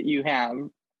fact that you have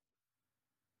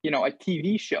a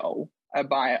TV show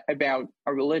about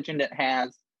a religion that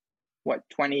has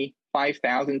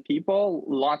 25,000 people,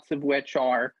 lots of which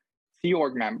are Sea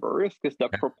Org members, because the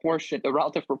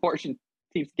relative proportion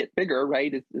seems to get bigger,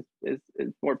 right? As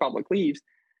more public leaves,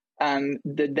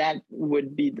 that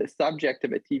would be the subject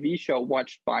of a TV show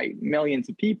watched by millions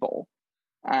of people.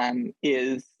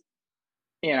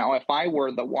 If I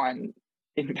were the one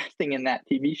investing in that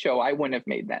TV show, I wouldn't have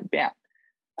made that bet.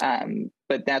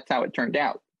 But that's how it turned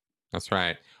out. That's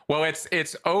right. Well,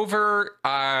 it's over.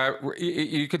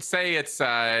 You could say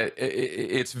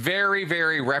it's very,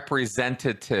 very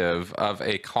representative of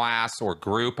a class or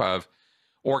group of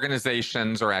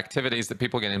organizations or activities that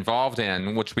people get involved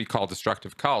in, which we call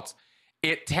destructive cults.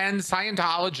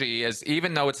 Scientology is,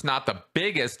 even though it's not the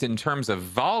biggest in terms of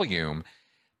volume,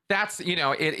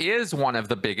 it is one of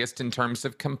the biggest in terms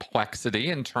of complexity,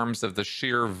 in terms of the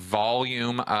sheer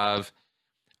volume of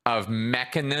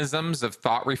mechanisms, of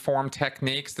thought reform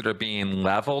techniques that are being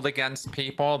leveled against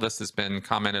people. This has been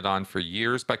commented on for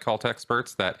years by cult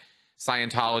experts, that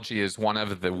Scientology is one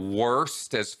of the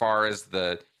worst as far as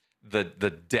the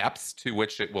depths to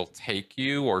which it will take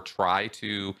you or try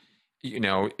to,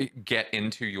 get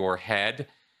into your head.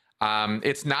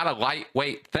 It's not a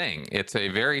lightweight thing. It's a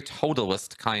very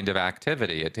totalist kind of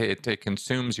activity. It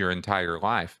consumes your entire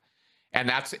life.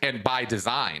 And by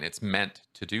design, it's meant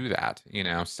to do that,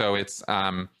 So it's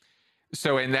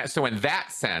so in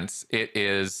that sense, it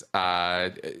is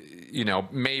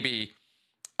maybe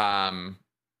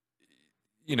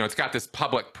it's got this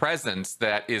public presence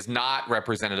that is not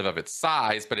representative of its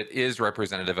size, but it is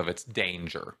representative of its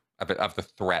danger, of the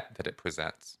threat that it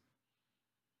presents.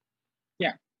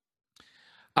 Yeah.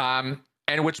 And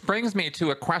which brings me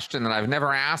to a question that I've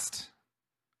never asked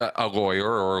a lawyer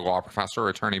or a law professor or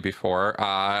attorney before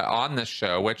on this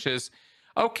show, which is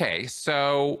okay.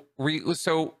 So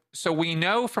we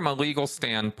know from a legal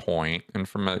standpoint and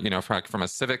from a from a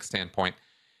civic standpoint,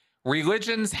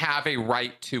 religions have a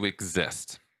right to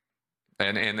exist.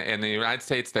 And in the United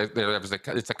States,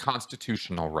 it's a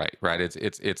constitutional right, right?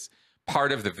 It's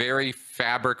part of the very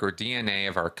fabric or DNA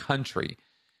of our country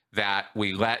that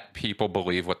we let people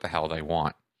believe what the hell they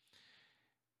want.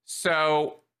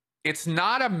 So it's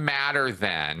not a matter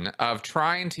then of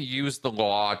trying to use the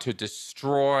law to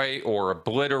destroy or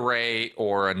obliterate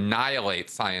or annihilate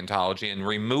Scientology and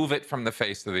remove it from the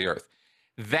face of the earth.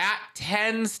 That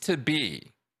tends to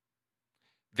be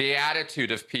the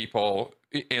attitude of people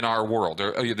in our world,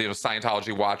 or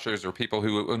Scientology watchers or people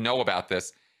who know about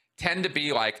this tend to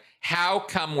be like, how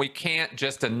come we can't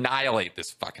just annihilate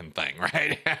this fucking thing,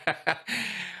 right?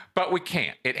 But we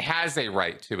can't. It has a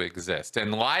right to exist.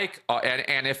 And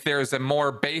and if there's a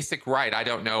more basic right, I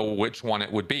don't know which one it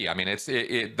would be. I mean,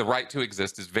 the right to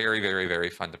exist is very, very, very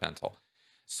fundamental.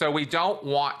 So we don't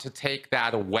want to take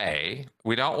that away.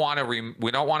 We don't want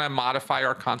to modify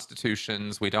our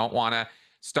constitutions. We don't want to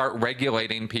start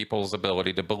regulating people's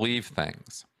ability to believe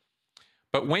things.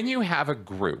 But when you have a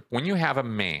group, when you have a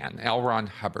man, L. Ron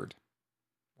Hubbard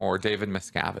or David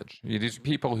Miscavige, these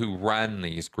people who run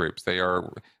these groups, they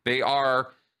are the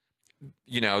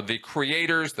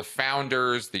creators, the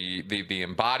founders, the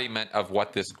embodiment of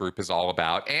what this group is all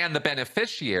about, and the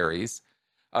beneficiaries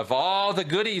of all the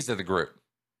goodies of the group.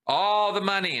 All the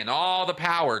money and all the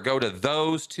power go to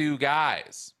those two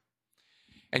guys.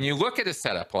 And you look at a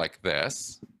setup like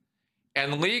this,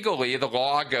 and legally the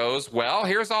law goes, well,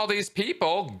 here's all these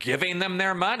people giving them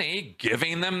their money,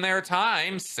 giving them their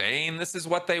time, saying this is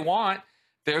what they want.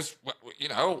 There's,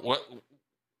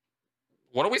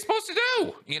 what are we supposed to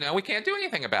do? We can't do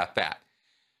anything about that.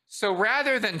 So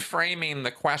rather than framing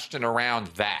the question around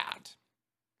that,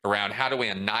 around how do we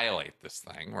annihilate this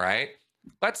thing, right?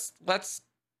 Let's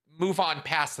move on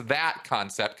past that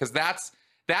concept, because that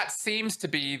seems to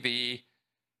be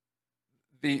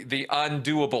the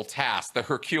undoable task, the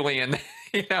Herculean,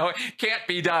 it can't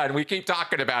be done. We keep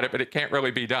talking about it, but it can't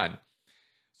really be done.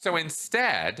 So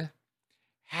instead,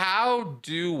 how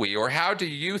do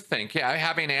you think,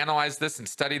 having analyzed this and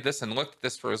studied this and looked at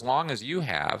this for as long as you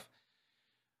have,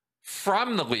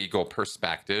 from the legal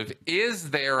perspective, is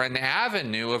there an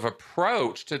avenue of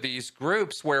approach to these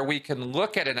groups where we can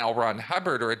look at an L. Ron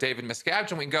Hubbard or a David Miscavige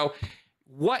and we can go,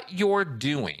 what you're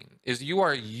doing is you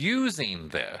are using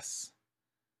this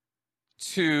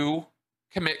to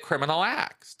commit criminal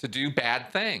acts, to do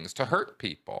bad things, to hurt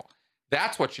people.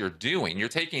 That's what you're doing. You're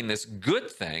taking this good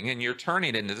thing and you're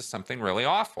turning it into something really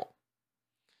awful.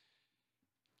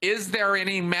 Is there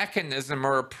any mechanism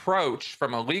or approach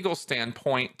from a legal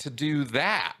standpoint to do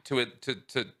that, to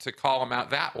call them out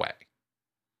that way?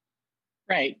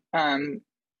 Right.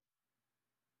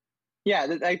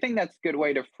 Yeah, I think that's a good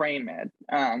way to frame it.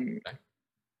 Okay.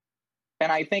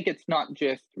 And I think it's not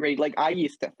just, right, like I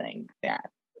used to think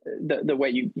that the way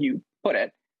you put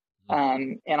it.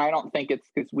 And I don't think it's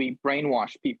because we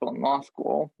brainwash people in law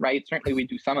school, right? Certainly we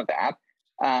do some of that.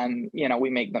 We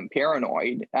make them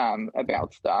paranoid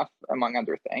about stuff, among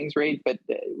other things, right? But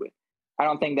I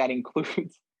don't think that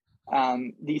includes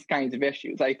these kinds of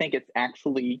issues. I think it's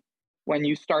actually when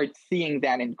you start seeing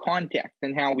that in context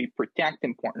and how we protect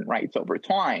important rights over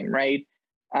time, right?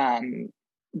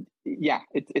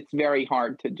 It's very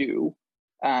hard to do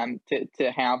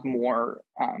to have more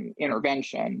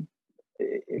intervention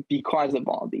because of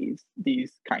all these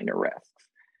kind of risks.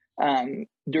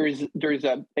 There's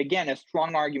a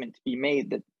strong argument to be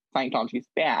made that Scientology is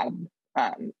bad,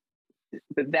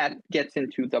 but that gets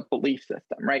into the belief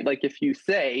system, right? Like if you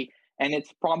say, and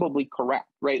it's probably correct,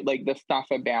 right? Like the stuff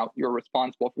about you're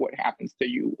responsible for what happens to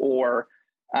you, or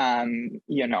the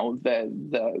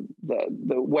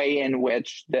way in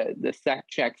which the sec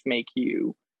checks make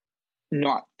you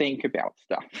not think about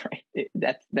stuff, right?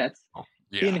 That's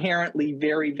inherently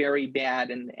very, very bad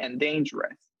and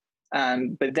dangerous.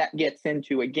 But that gets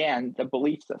into, again, the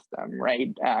belief system,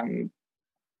 right?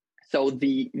 So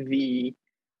the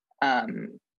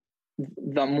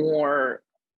more,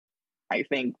 I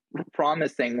think,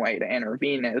 promising way to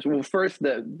intervene is, well, first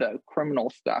the criminal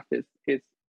stuff is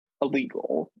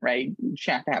illegal, right? You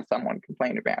have to have someone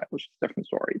complain about it, which is a different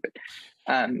story. But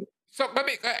so let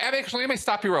me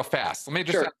stop you real fast. Let me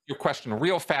just ask you a question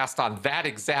real fast on that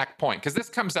exact point, because this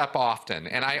comes up often,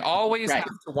 and I always have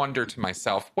to wonder to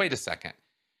myself, wait a second.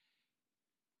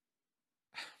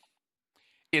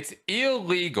 It's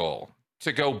illegal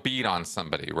to go beat on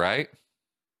somebody, right?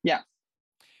 Yeah.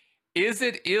 Is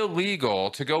it illegal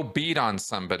to go beat on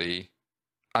somebody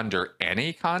Under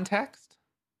any context?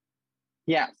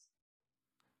 Yes.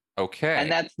 Okay.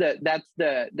 And that's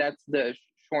the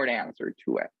short answer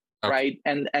to it, Okay. right?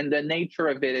 And the nature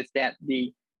of it is that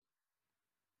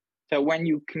so when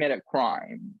you commit a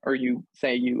crime, or you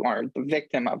say you are the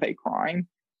victim of a crime,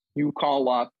 you call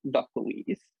up the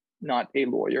police, not a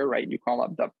lawyer, right? You call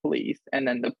up the police, and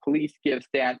then the police gives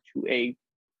that to a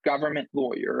government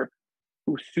lawyer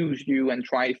who sues you and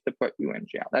tries to put you in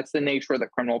jail. That's the nature of the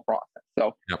criminal process.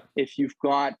 So Yep. if you've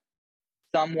got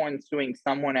someone suing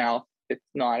someone else, it's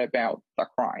not about the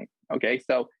crime. Okay,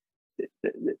 so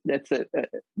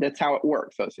that's how it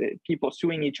works. So people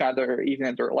suing each other, even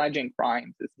if they're alleging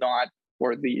crimes, is not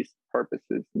for these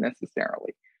purposes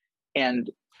necessarily. And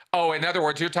Oh, in other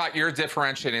words, you're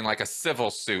differentiating like a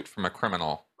civil suit from a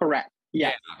criminal. correct, Yeah,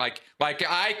 yes, like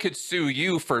I could sue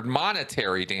you for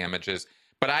monetary damages,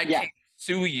 but I yes, can't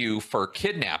sue you for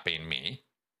kidnapping me.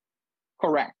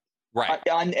 correct. Right.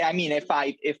 I mean, if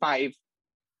I've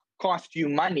cost you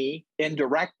money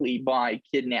indirectly by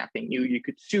kidnapping you, you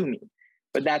could sue me.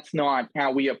 But that's not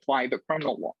how we apply the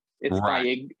criminal law. It's by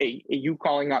Right. you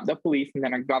calling up the police, and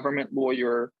then a government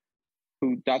lawyer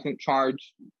who doesn't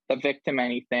charge the victim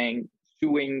anything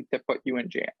suing to put you in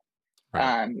jail.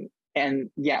 Right.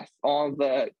 And yes, all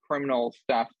the criminal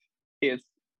stuff is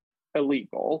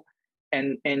illegal,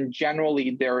 and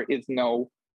generally there is no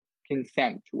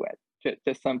consent to it,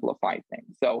 to simplify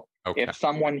things. So Okay. if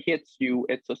someone hits you,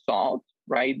 it's assault,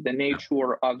 right? The Yeah.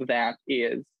 nature of that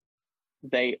is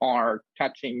they are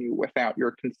touching you without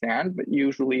your consent, but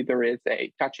usually there is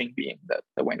a touching being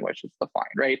the way in which it's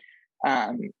defined, right?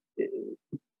 Um,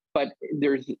 but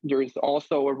there's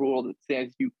also a rule that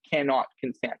says you cannot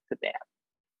consent to that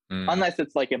Mm, unless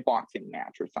it's like a boxing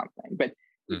match or something. But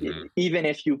hmm. even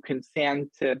if you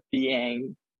consent to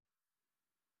being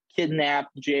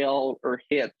kidnapped, jailed, or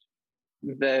hit,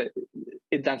 the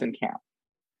it doesn't count,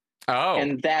 Oh,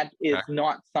 and that is okay.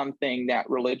 not something that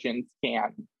religions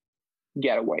can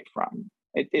get away from.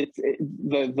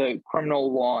 The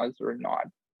criminal laws are not.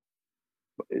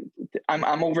 I'm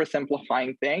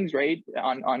oversimplifying things, right,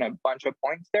 on a bunch of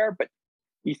points there, but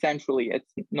essentially,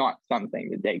 it's not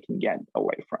something that they can get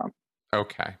away from.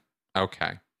 Okay.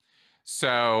 Okay.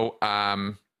 So,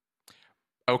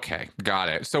 okay, got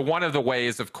it. So one of the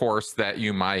ways, of course, that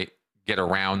you might get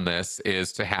around this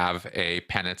is to have a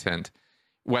penitent,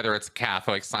 whether it's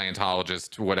Catholic,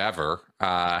 Scientologist, whatever,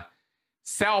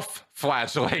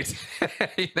 self-flagellate.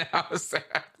 you know, so,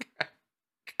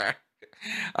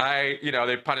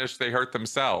 they hurt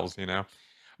themselves.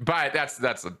 But that's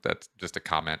just a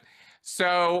comment.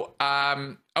 So,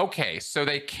 okay, so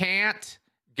they can't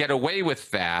get away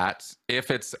with that if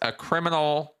it's a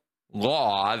criminal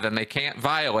law, then they can't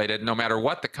violate it no matter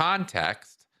what the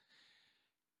context.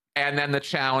 And then the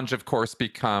challenge, of course,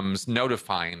 becomes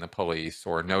notifying the police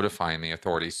or notifying the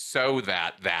authorities so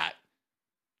that that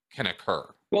can occur.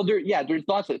 Well, there's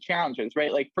lots of challenges,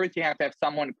 right? Like first, you have to have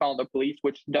someone call the police,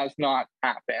 which does not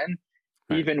happen,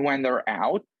 Right. even when they're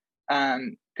out,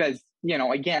 because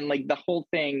again, like the whole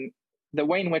thing, the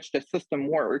way in which the system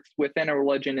works within a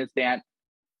religion is that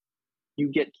you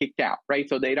get kicked out, right?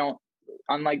 So they don't,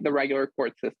 unlike the regular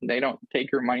court system, they don't take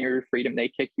your money or your freedom; they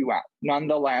kick you out.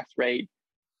 Nonetheless, right,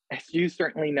 as you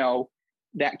certainly know,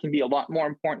 that can be a lot more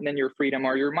important than your freedom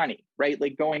or your money, right?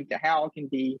 Like going to hell can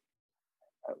be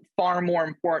far more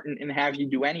important and have you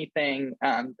do anything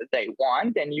that they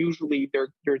want. And usually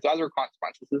there's other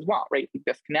consequences as well, right? Like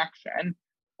disconnection,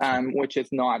 Sure. which is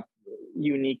not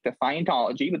unique to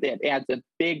Scientology, but it adds a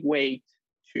big weight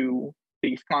to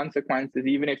these consequences,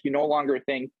 even if you no longer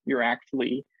think you're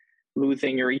actually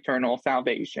losing your eternal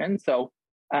salvation. So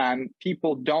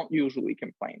people don't usually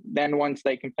complain. Then once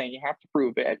they complain, you have to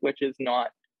prove it, which is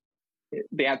not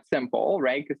that simple,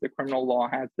 right? Because the criminal law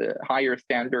has a higher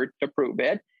standard to prove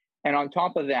it. And on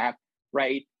top of that,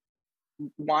 right,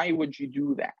 why would you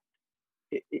do that?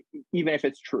 Even if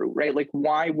it's true, right? Like,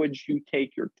 why would you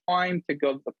take your time to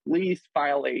go to the police,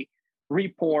 file a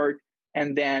report,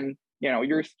 and then,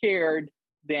 you're scared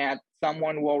that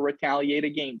someone will retaliate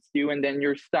against you, and then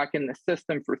you're stuck in the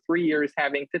system for 3 years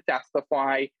having to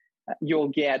testify. You'll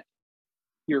get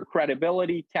your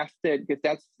credibility tested because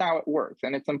that's how it works,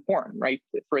 and it's important, right,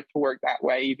 for it to work that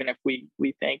way, even if we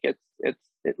think it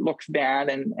looks bad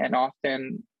and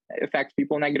often affects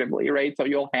people negatively, right? So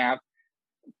you'll have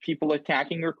people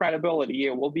attacking your credibility.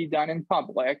 It will be done in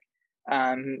public,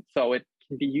 so it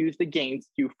can be used against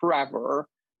you forever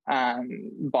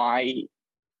by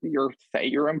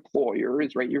your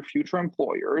employers, right, your future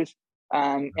employers,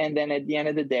 and then at the end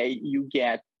of the day, you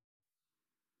get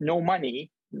no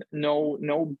money,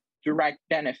 no direct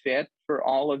benefit for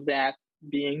all of that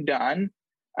being done.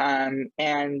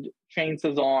 And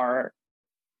chances are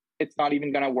it's not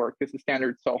even going to work because the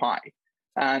standard's so high.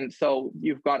 So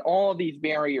you've got all these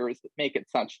barriers that make it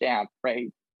such that,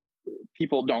 right,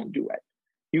 people don't do it.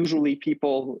 Usually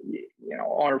people,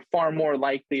 are far more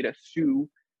likely to sue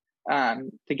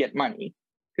to get money,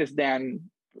 because then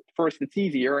first it's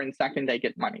easier, and second they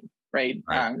get money, right?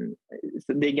 Right.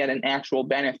 So they get an actual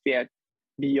benefit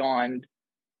beyond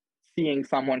seeing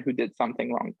someone who did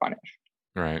something wrong punished.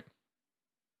 Right.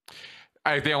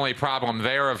 The only problem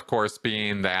there, of course,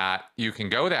 being that you can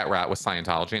go that route with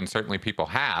Scientology, and certainly people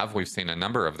have. We've seen a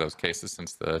number of those cases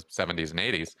since the 70s and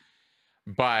 80s.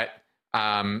 But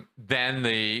then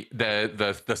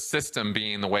the system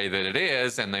being the way that it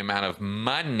is, and the amount of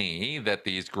money that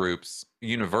these groups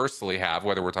universally have,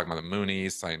 whether we're talking about the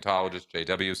Moonies, Scientologists,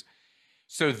 JWs,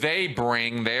 so they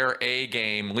bring their A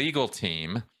game legal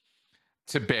team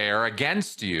to bear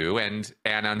against you, and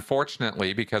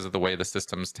unfortunately, because of the way the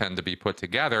systems tend to be put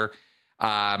together,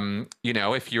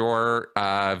 if you're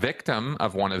a victim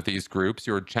of one of these groups,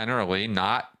 you're generally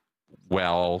not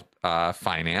well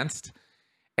financed,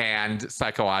 and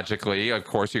psychologically, of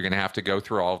course, you're going to have to go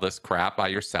through all this crap by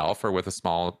yourself or with a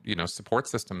small support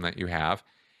system that you have.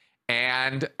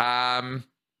 And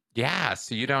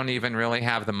so you don't even really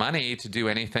have the money to do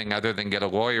anything other than get a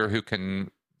lawyer who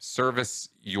can service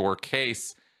your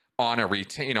case on a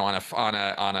retain, on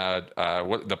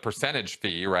the percentage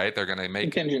fee, right? They're going to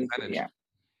make a percentage. Yeah.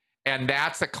 And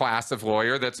that's a class of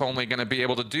lawyer that's only going to be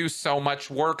able to do so much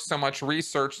work, so much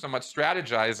research, so much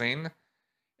strategizing.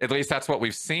 At least that's what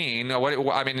we've seen.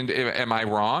 I mean, am I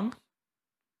wrong?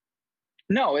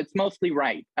 No, it's mostly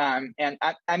right. And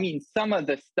I mean, some of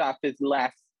the stuff is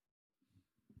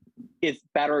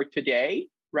better today,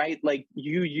 right? Like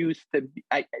you used to,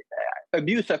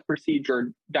 abuse of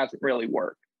procedure doesn't really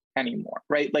work anymore,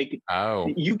 right? Like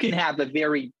you can have a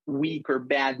very weak or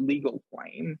bad legal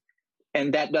claim,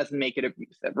 and that doesn't make it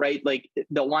abusive, right? Like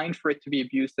the line for it to be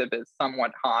abusive is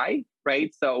somewhat high,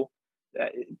 right? So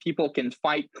people can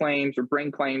fight claims or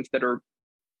bring claims that are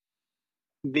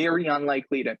very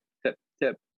unlikely to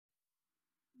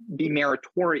be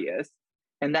meritorious,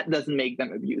 and that doesn't make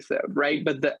them abusive, right?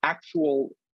 But the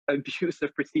actual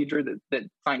abusive procedure that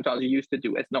Scientology used to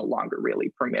do is no longer really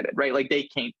permitted, right? Like they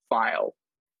can't file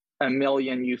a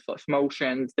million useless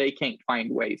motions. They can't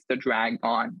find ways to drag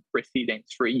on proceedings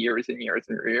for years and years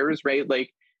and years, right?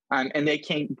 Like, and they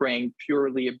can't bring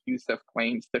purely abusive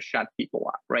claims to shut people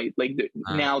up, right? Like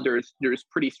now there's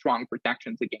pretty strong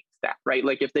protections against that, right?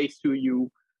 Like if they sue you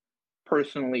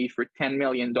personally for $10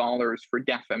 million for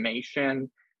defamation,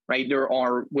 right?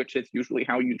 Which is usually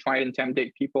how you try to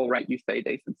intimidate people, right? You say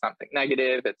they said something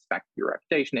negative, it's affected your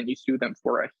reputation, and you sue them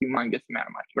for a humongous amount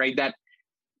of money, right? That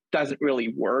doesn't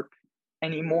really work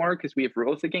anymore because we have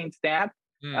rules against that.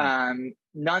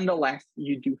 Nonetheless,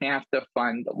 you do have to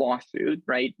fund the lawsuit,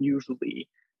 right? Usually,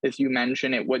 as you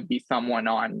mentioned, it would be someone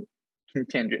on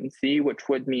contingency, which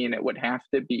would mean it would have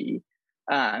to be,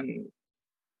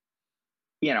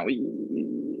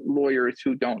 lawyers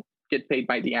who don't get paid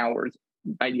by the hour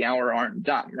aren't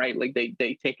done, right? Like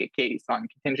they take a case on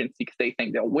contingency because they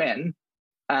think they'll win.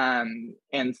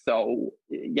 And so,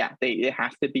 it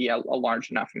has to be a large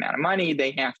enough amount of money.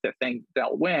 They have to think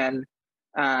they'll win.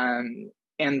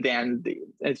 And then,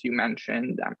 as you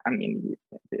mentioned, I mean,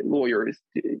 the lawyers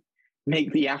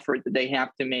make the effort that they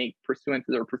have to make pursuant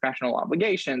to their professional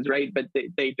obligations, right? But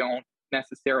they don't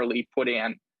necessarily put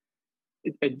in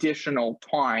additional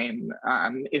time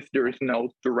if there's no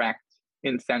direct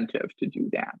incentive to do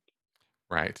that.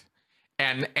 Right.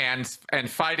 And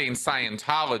fighting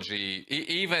Scientology,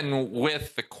 even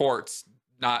with the courts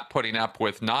not putting up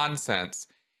with nonsense,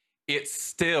 it's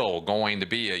still going to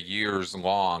be a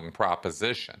years-long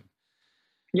proposition.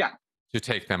 Yeah. To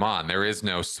take them on. There is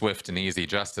no swift and easy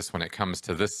justice when it comes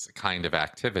to this kind of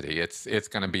activity. It's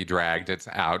going to be dragged, it's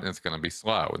out, and it's going to be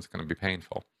slow. It's going to be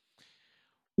painful.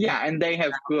 Yeah, and they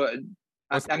have good.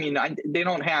 I mean, they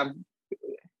don't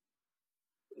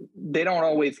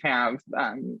always have.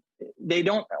 They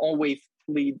don't always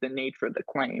plead the nature of the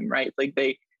claim, right? Like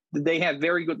they have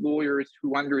very good lawyers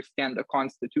who understand the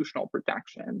constitutional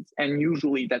protections, and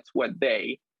usually that's what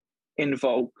they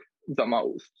invoke the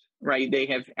most, right? They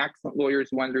have excellent lawyers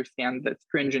who understand the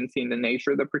stringency and the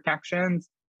nature of the protections,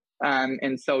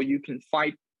 and so you can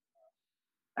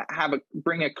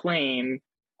bring a claim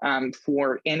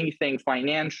for anything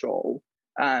financial,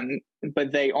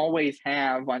 but they always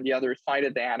have on the other side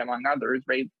of that, among others,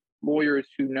 right, lawyers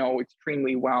who know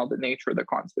extremely well the nature of the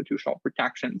constitutional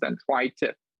protections and try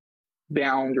to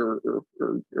bound or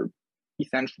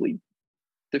essentially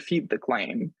defeat the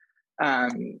claim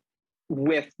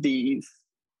with these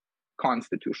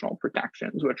constitutional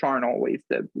protections, which aren't always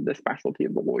the specialty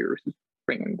of the lawyers who's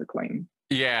bringing the claim.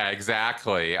 Yeah,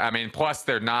 exactly. I mean, plus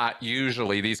they're not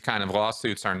usually, these kind of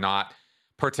lawsuits are not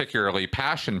particularly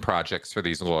passion projects for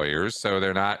these lawyers, so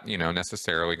they're not,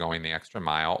 necessarily going the extra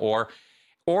mile, or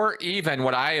even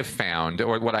what I have found,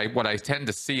 or what I tend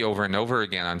to see over and over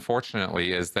again,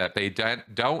 unfortunately, is that they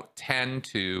don't tend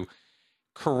to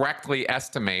correctly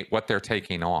estimate what they're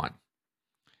taking on.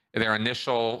 Their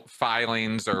initial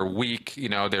filings are weak.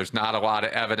 There's not a lot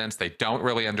of evidence. They don't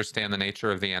really understand the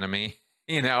nature of the enemy.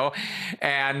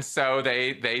 And so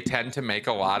they tend to make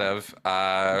a lot of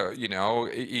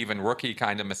even rookie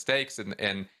kind of mistakes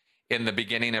in the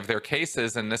beginning of their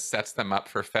cases, and this sets them up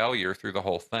for failure through the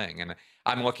whole thing. And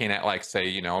I'm looking at, like,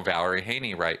 say, Valerie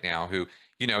Haney right now, who,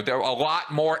 there a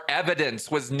lot more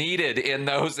evidence was needed in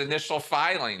those initial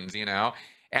filings,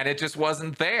 and it just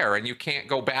wasn't there, and you can't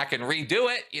go back and redo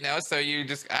it, so you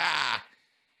just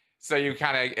so you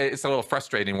kind of, it's a little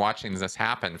frustrating watching this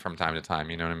happen from time to time.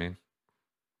 You know what I mean?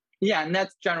 Yeah, and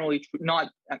that's generally true.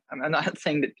 I'm not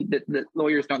saying that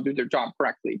lawyers don't do their job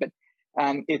correctly, but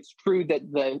it's true that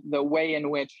the way in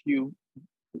which you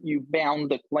bound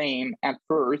the claim at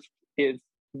first is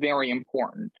very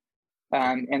important,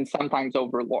 and sometimes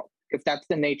overlooked, because that's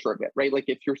the nature of it, right? Like,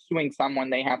 if you're suing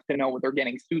someone, they have to know what they're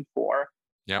getting sued for,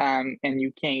 and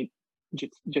you can't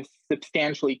just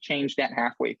substantially change that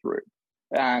halfway through.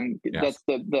 That's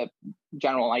the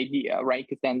general idea, right?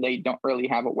 Because then they don't really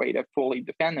have a way to fully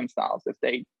defend themselves if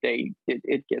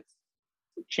it gets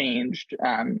changed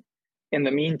in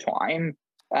the meantime.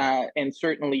 And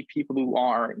certainly people who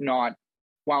are not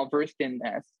well versed in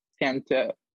this tend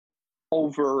to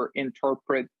over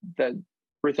interpret the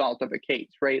result of a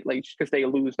case, right? Like, just because they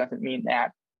lose doesn't mean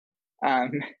that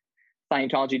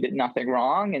Scientology did nothing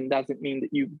wrong, and doesn't mean that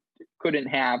you couldn't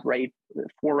have, right,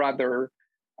 4 other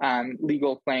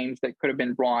legal claims that could have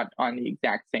been brought on the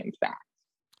exact same facts.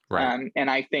 Right. And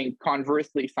I think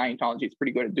conversely, Scientology is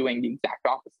pretty good at doing the exact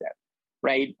opposite,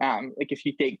 right? Like, if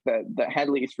you take the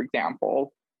Headleys, for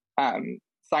example,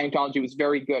 Scientology was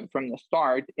very good from the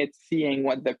start at seeing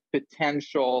what the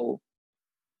potential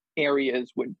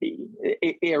areas would be,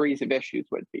 areas of issues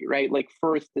would be, right? Like,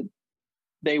 first,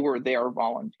 they were there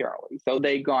voluntarily. So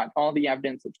they got all the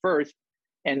evidence at first,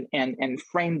 and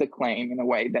framed the claim in a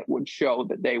way that would show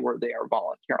that they were there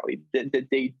voluntarily, that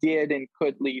they did and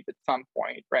could leave at some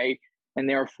point, right? And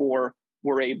therefore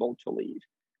were able to leave.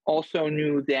 Also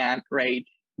knew that, right,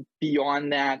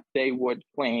 beyond that, they would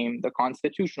claim the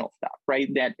constitutional stuff,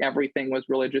 right? That everything was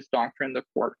religious doctrine, the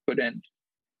court couldn't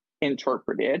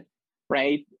interpret it,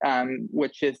 right?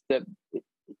 Which is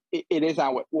it is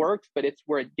how it works, but it's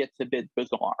where it gets a bit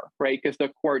bizarre, right? Because the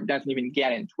court doesn't even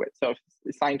get into it. So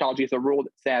Scientology is a rule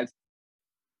that says,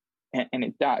 and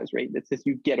it does, right? That says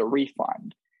you get a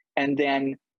refund. And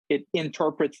then it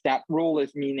interprets that rule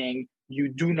as meaning you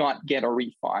do not get a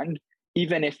refund,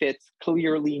 even if it's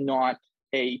clearly not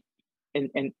an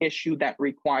issue that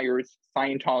requires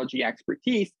Scientology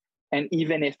expertise. And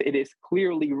even if it is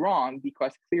clearly wrong,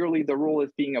 because clearly the rule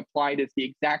is being applied as the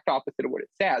exact opposite of what it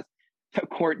says, the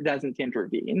court doesn't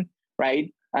intervene,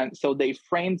 right? So they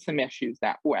framed some issues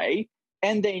that way,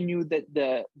 and they knew that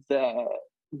the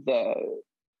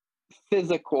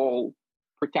physical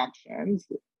protections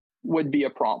would be a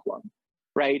problem,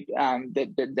 right?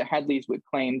 That the Headleys would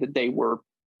claim that they were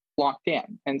locked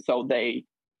in, and so they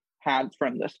had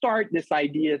from the start this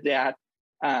idea that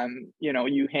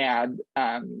you had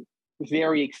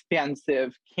very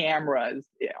expensive cameras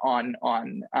on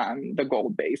the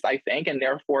gold base, I think, and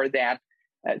therefore that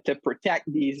to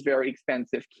protect these very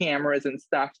expensive cameras and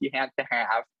stuff, you had to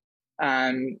have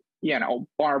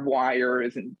barbed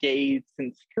wires and gates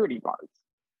and security guards,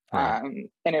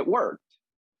 and it worked,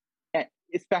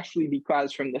 especially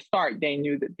because from the start they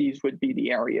knew that these would be the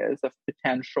areas of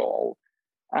potential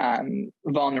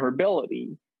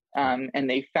vulnerability. And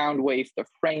they found ways to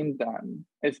frame them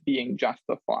as being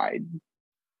justified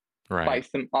by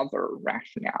some other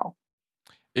rationale.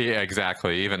 Yeah,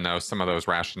 exactly. Even though some of those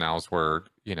rationales were,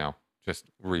 just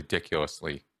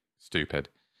ridiculously stupid.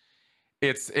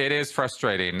 It is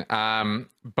frustrating,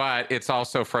 but it's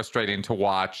also frustrating to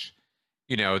watch,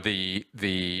 the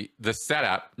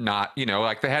setup not,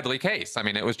 like the Headley case. I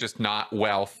mean, it was just not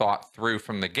well thought through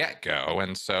from the get-go,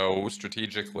 and so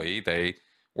strategically they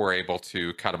were able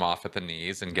to cut him off at the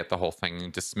knees and get the whole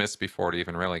thing dismissed before it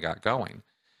even really got going.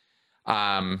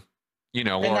 And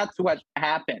that's what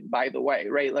happened, by the way,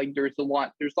 right? Like, there's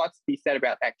lots to be said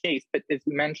about that case, but as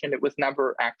you mentioned, it was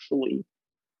never actually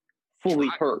fully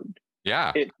heard.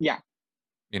 Yeah.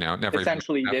 Never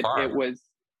essentially even it was,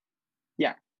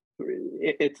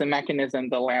 it's a mechanism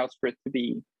that allows for it to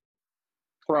be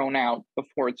thrown out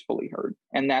before it's fully heard.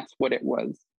 And that's what it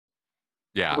was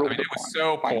Yeah, I mean, ruled it was upon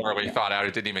so finally. poorly Yeah. thought out,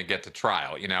 it didn't even get to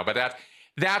trial, but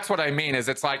that's what I mean, is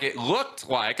it's like it looked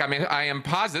like, I mean, I am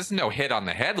positive this is no hit on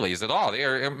the Headleys at all. They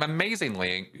are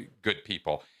amazingly good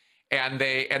people. And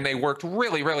they worked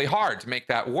really, really hard to make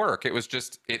that work. It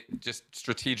just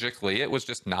strategically, it was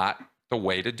just not the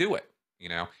way to do it.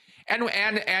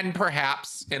 And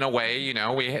perhaps in a way,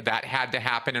 we that had to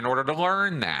happen in order to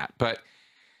learn that. But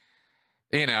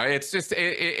it's just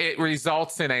it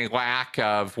results in a lack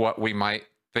of what we might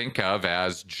think of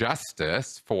as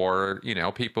justice for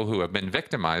people who have been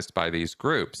victimized by these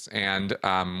groups. And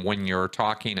when you're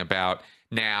talking about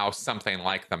now something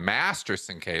like the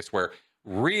Masterson case, where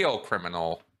real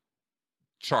criminal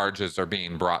charges are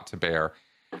being brought to bear,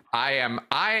 I'm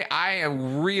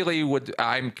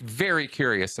very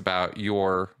curious about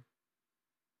your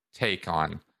take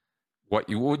on what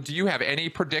do you have any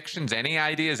predictions, any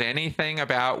ideas, anything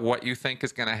about what you think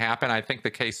is going to happen? I think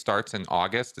the case starts in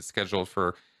August. It's scheduled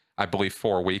for, I believe,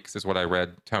 4 weeks is what I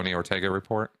read Tony Ortega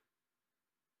report.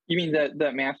 You mean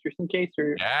the Masterson case,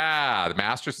 or? Yeah, the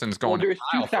Masterson's Well, going to there's two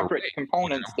trial for separate rape,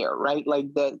 components there, right?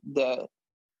 Like the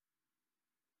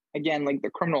again, like the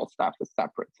criminal stuff is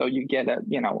separate. So you get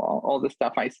all the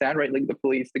stuff I said, right? Like the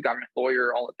police, the government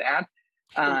lawyer, all of that.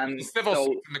 The civil So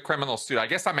suit and the criminal suit. I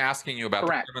guess I'm asking you about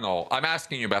correct. the criminal. I'm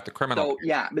asking you about the criminal. So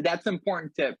yeah, but that's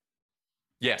important to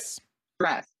Yes.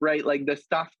 stress, right? Like the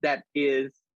stuff that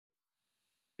is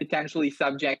potentially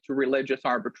subject to religious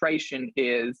arbitration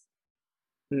is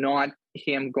not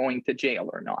him going to jail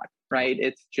or not, right?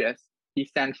 It's just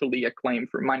essentially a claim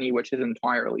for money, which is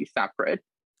entirely separate.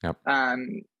 Yep.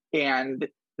 And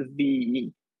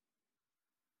the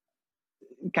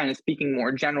kind of speaking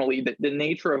more generally, the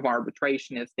nature of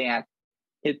arbitration is that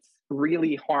it's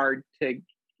really hard to.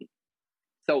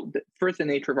 So first, the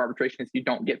nature of arbitration is you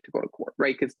don't get to go to court,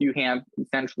 right? Because you have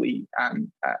essentially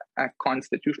a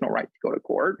constitutional right to go to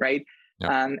court, right?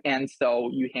 Yep. And so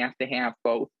you have to have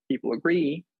both people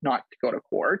agree not to go to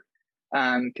court,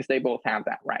 because they both have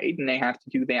that right, and they have to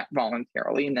do that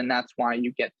voluntarily. And then that's why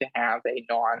you get to have a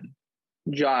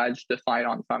non-judge decide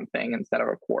on something instead of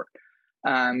a court,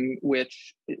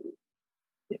 which,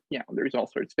 there's all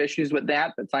sorts of issues with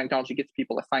that. But Scientology gets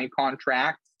people to sign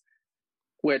contracts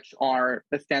which are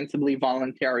ostensibly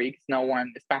voluntary, because no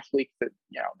one, especially because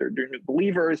they're new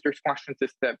believers, there's questions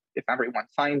as to if everyone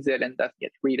signs it and doesn't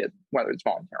get treated, whether it's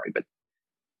voluntary. But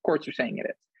courts are saying it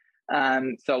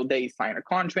is. So they sign a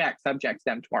contract, subjects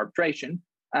them to arbitration.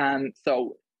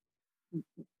 So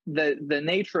the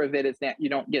nature of it is that you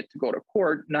don't get to go to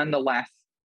court. Nonetheless,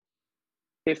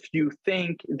 if you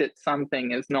think that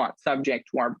something is not subject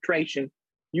to arbitration,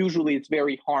 usually it's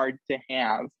very hard to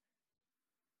have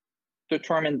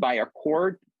determined by a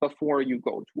court before you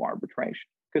go to arbitration,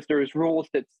 because there's rules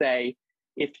that say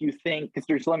if you think, because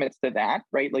there's limits to that,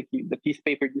 right? Like the piece of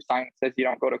paper you sign says you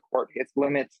don't go to court. It's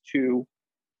limits to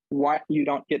what you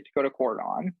don't get to go to court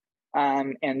on.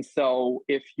 And so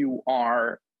if you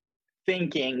are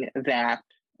thinking that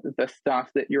the stuff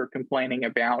that you're complaining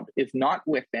about is not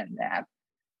within that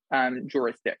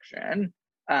jurisdiction,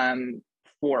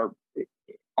 for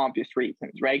obvious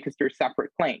reasons, right? Because they're separate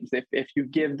claims. If you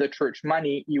give the church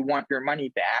money, you want your money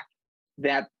back.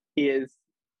 That is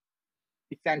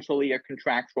essentially a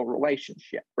contractual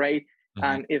relationship, right?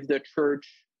 Mm-hmm. If the church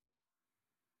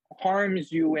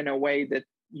harms you in a way that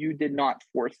you did not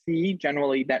foresee,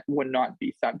 generally that would not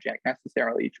be subject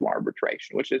necessarily to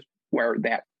arbitration, which is where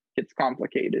that gets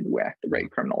complicated with the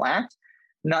Great Criminal Act.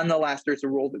 Nonetheless, there's a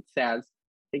rule that says,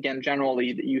 again,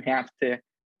 generally that you have to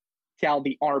tell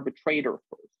the arbitrator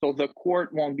first. So the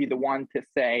court won't be the one to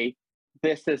say,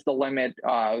 this is the limit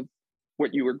of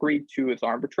what you agreed to as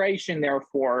arbitration,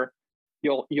 therefore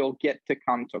you'll get to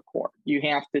come to court. You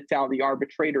have to tell the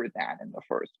arbitrator that in the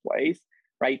first place,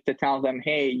 right? To tell them,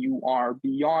 hey, you are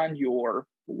beyond your,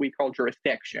 what we call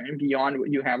jurisdiction, beyond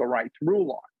what you have a right to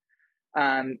rule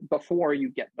on, before you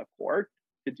get the court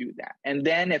to do that. And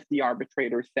then if the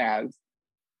arbitrator says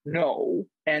no,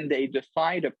 and they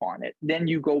decide upon it, then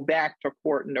you go back to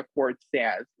court and the court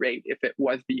says, right, if it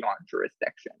was beyond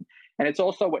jurisdiction. And it's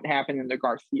also what happened in the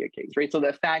Garcia case, right? So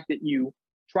the fact that you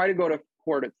try to go to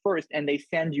court at first and they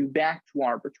send you back to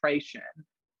arbitration,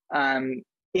 in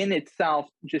itself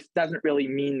just doesn't really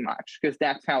mean much, because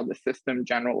that's how the system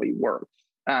generally works.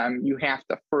 You have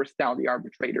to first tell the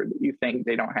arbitrator that you think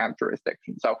they don't have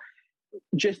jurisdiction. So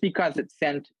just because it's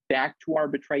sent back to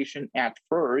arbitration at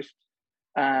first,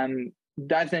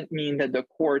 doesn't mean that the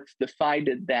courts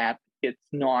decided that it's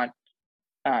not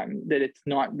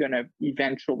going to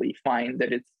eventually find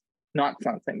that it's not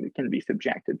something that can be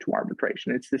subjected to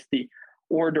arbitration. It's just the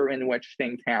order in which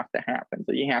things have to happen.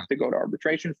 So you have to go to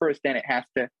arbitration first, then it has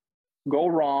to go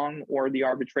wrong, or the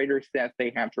arbitrator says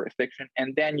they have jurisdiction,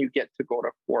 and then you get to go to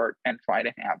court and try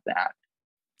to have that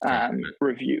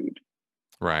reviewed.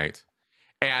 Right.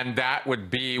 And that would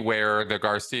be where the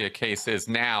Garcia case is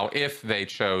now if they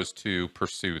chose to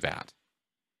pursue that.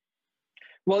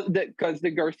 Well, because the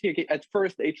Garcia case, at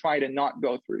first they try to not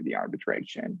go through the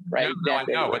arbitration, right? No, that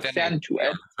I know, but then send to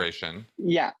it. arbitration.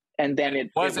 Yeah, and then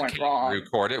it went wrong.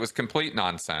 Court. It was complete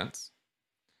nonsense.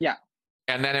 Yeah.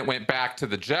 And then it went back to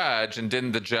the judge, and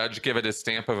didn't the judge give it his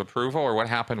stamp of approval, or what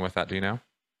happened with that? Do you know?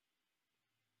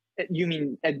 You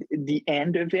mean at the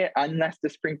end of it, unless the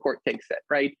Supreme Court takes it,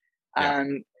 right? Yeah.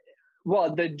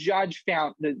 Well, the judge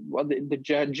found the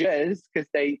judges, because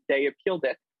they appealed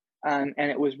it, and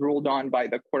it was ruled on by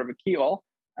the Court of Appeal.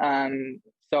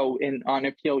 So on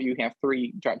appeal, you have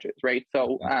 3 judges, right?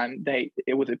 So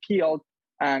it was appealed,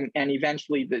 and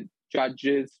eventually the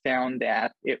judges found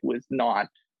that it was not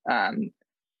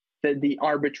the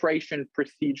arbitration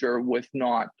procedure was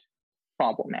not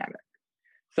problematic.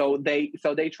 So they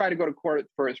try to go to court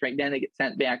first, right? Then they get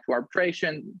sent back to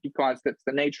arbitration because that's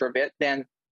the nature of it. Then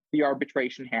the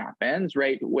arbitration happens,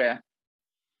 right? With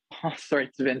all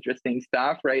sorts of interesting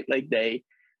stuff, right? Like they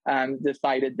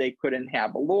decided they couldn't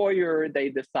have a lawyer. They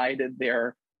decided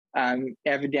their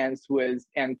evidence was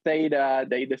n theta.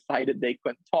 They decided they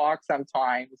couldn't talk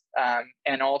sometimes.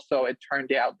 And also it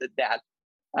turned out that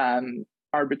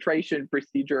arbitration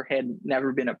procedure had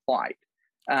never been applied.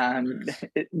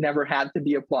 It never had to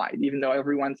be applied, even though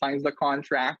everyone signs the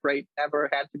contract, right? Never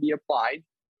had to be applied.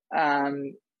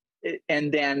 And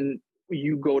then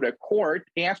you go to court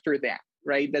after that,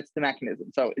 right? That's the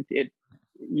mechanism. So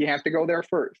you have to go there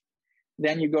first.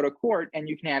 Then you go to court and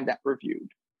you can have that reviewed.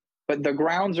 But the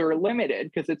grounds are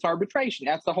limited because it's arbitration.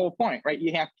 That's the whole point, right?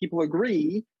 You have people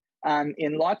agree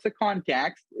in lots of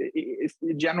contexts.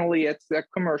 Generally, it's a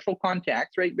commercial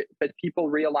context, right? But people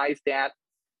realize that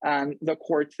the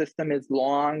court system is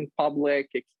long, public,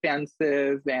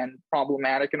 expensive, and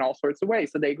problematic in all sorts of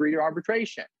ways. So they agree to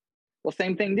arbitration. Well,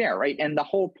 same thing there, right? And the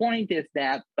whole point is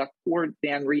that the court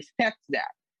then respects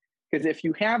that. Because if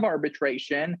you have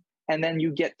arbitration and then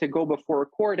you get to go before a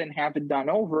court and have it done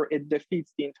over, it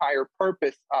defeats the entire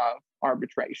purpose of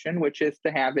arbitration, which is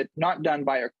to have it not done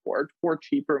by a court for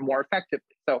cheaper, more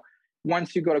effectively. So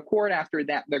once you go to court after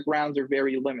that, the grounds are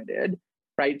very limited,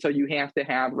 right? So you have to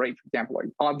have, right, for example,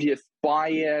 like obvious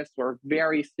bias or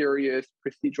very serious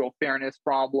procedural fairness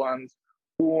problems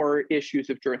or issues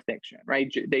of jurisdiction,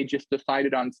 right? They just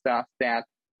decided on stuff that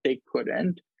they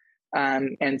couldn't.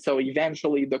 And so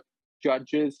eventually the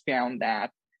judges found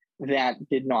that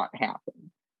did not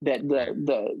happen, that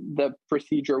the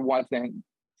procedure wasn't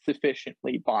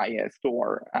sufficiently biased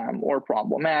or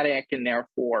problematic, and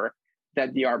therefore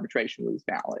that the arbitration was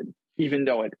valid, even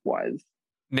though it was.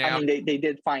 Now, I mean, they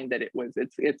did find that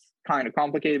it's kind of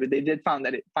complicated, but they did find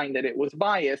that it was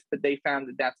biased, but they found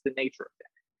that that's the nature of it,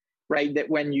 right? That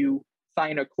when you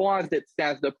sign a clause that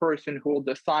says the person who will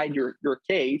decide your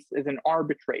case is an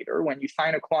arbitrator, when you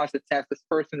sign a clause that says this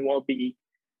person will be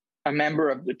a member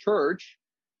of the church,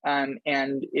 and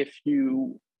if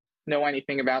you know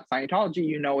anything about Scientology,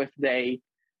 you know if they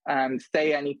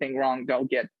say anything wrong, they'll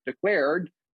get declared.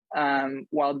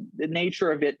 Well, the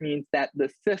nature of it means that the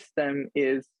system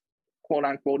is, quote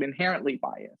unquote, inherently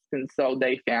biased. And so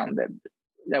they found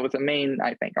that was a main,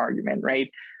 I think, argument,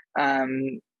 right?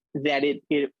 That it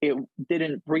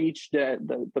didn't breach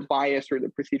the bias or the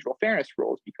procedural fairness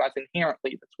rules because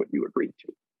inherently that's what you agreed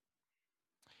to.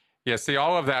 Yeah, see,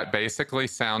 all of that basically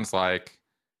sounds like,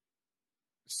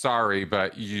 sorry,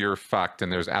 but you're fucked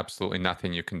and there's absolutely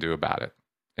nothing you can do about it.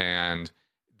 And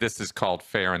this is called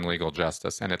fair and legal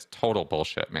justice, and it's total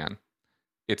bullshit, man.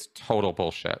 It's total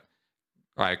bullshit.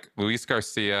 Like, Luis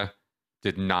Garcia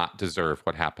did not deserve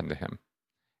what happened to him.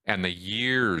 And the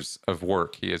years of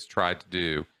work he has tried to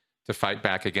do to fight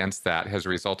back against that has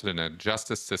resulted in a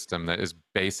justice system that is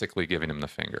basically giving him the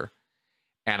finger.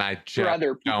 And I just for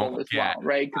other people as well,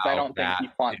 right? Because I don't think he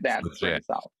fought that for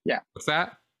himself. Yeah. What's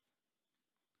that?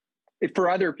 For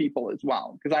other people as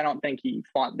well, because I don't think he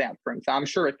fought that for himself. I'm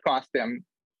sure it cost him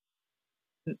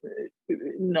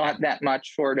not that much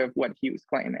short of what he was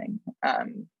claiming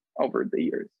over the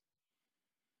years.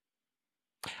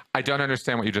 I don't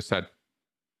understand what you just said.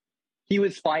 He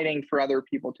was fighting for other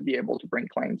people to be able to bring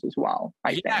claims as well,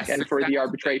 I think, and exactly. For the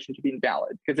arbitration to be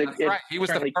invalid, because it right. He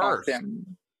was the first.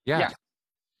 Him, yeah.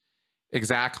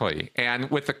 Exactly.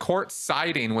 And with the court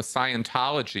siding with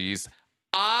Scientology's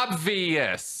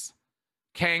obvious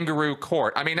kangaroo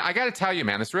court. I mean, I got to tell you,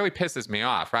 man, this really pisses me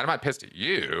off, right? I'm not pissed at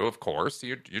you, of course.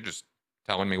 You're just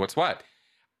telling me what's what.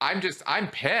 I'm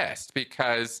pissed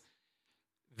because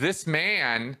this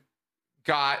man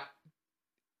got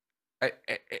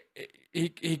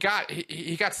he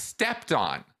got stepped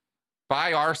on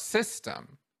by our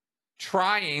system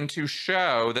trying to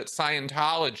show that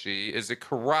Scientology is a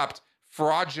corrupt,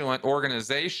 fraudulent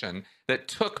organization that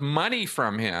took money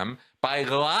from him by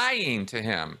lying to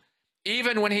him.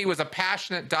 Even when he was a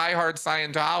passionate, diehard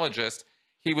Scientologist,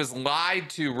 he was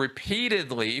lied to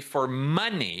repeatedly for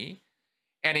money.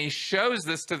 And he shows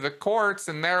this to the courts,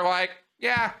 and they're like,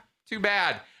 yeah, too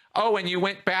bad. Oh, and you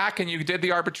went back and you did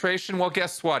the arbitration? Well,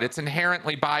 guess what? It's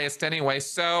inherently biased anyway.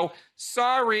 So,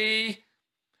 sorry.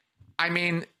 I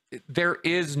mean, there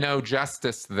is no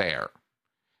justice there.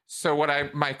 So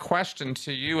my question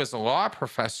to you as a law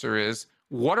professor is,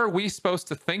 what are we supposed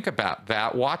to think about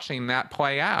that, watching that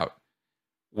play out?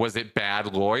 Was it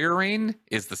bad lawyering?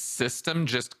 Is the system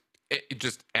just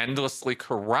endlessly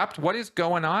corrupt? What is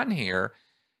going on here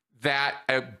that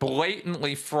a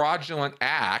blatantly fraudulent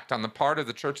act on the part of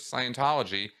the Church of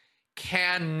Scientology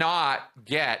cannot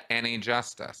get any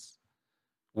justice?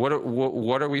 What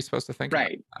are we supposed to think about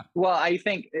that? Well, I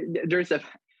think there's a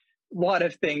lot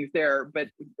of things there, but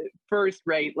first,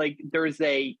 right, like there's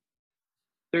an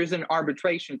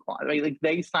arbitration clause, right? Like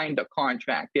they signed a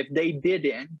contract. If they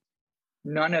didn't,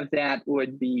 none of that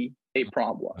would be a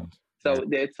problem. So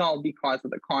it's all because of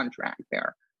the contract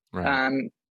there. Right.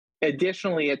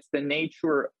 Additionally, it's the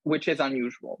nature, which is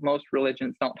unusual. Most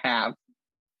religions don't have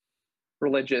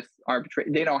religious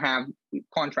arbitration. They don't have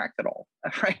contracts at all,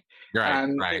 right?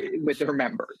 Right. With their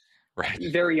members. Right.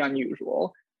 Very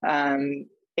unusual.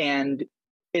 And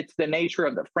it's the nature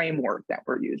of the framework that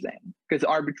we're using, because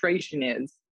arbitration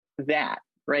is that,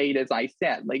 right? As I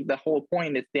said, like the whole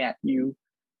point is that you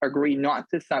agree not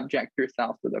to subject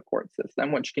yourself to the court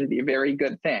system, which can be a very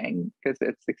good thing because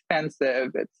it's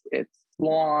expensive, it's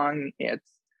long,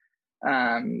 it's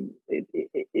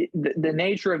the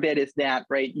nature of it is that,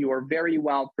 right, you are very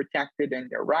well protected in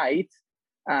your rights,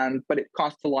 but it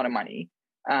costs a lot of money.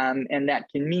 And that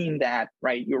can mean that,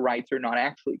 right, your rights are not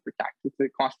actually protected, so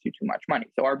it costs you too much money.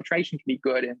 So arbitration can be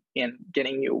good in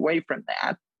getting you away from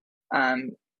that.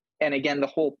 And again, the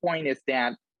whole point is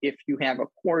that if you have a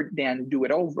court then do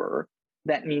it over,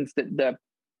 that means that the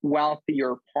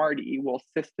wealthier party will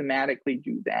systematically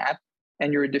do that,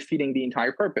 and you're defeating the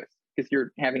entire purpose because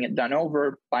you're having it done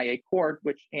over by a court,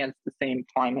 which adds the same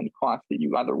time and cost that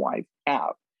you otherwise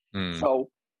have. So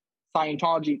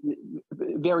Scientology,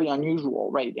 very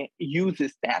unusual, right? It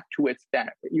uses that to its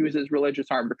benefit. It uses religious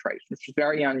arbitration, which is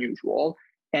very unusual.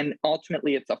 And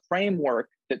ultimately, it's a framework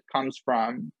that comes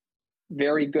from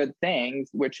very good things,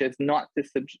 which is not to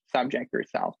subject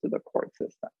yourself to the court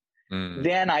system.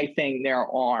 Then I think there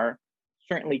are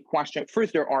certainly questions.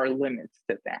 First, there are limits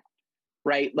to that,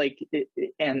 right? Like,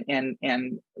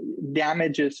 and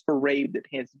damages for rape that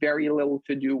has very little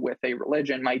to do with a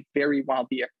religion might very well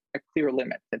be a clear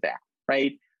limit to that,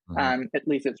 right? At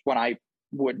least it's what I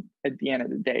would, at the end of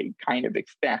the day, kind of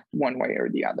expect one way or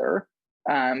the other,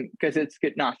 because it's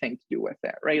got nothing to do with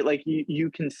it, right? Like you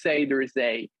can say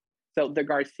so the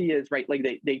Garcias, right? Like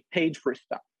they paid for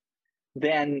stuff.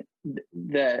 Then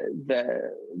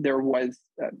there was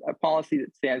a policy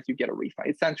that says you get a refund.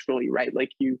 Essentially, right?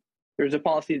 Like there's a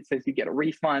policy that says you get a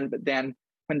refund, but then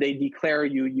when they declare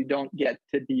you don't get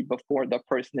to be before the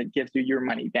person that gives you your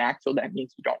money back. So that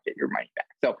means you don't get your money back.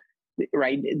 So,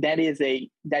 right,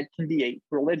 that can be a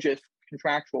religious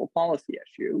contractual policy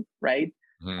issue, right?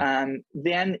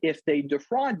 Then if they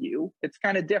defraud you, it's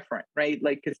kind of different, right?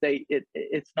 Like, because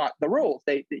it's not the rules.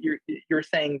 You're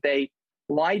saying they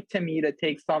lied to me to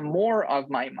take some more of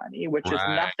my money, which has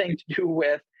nothing to do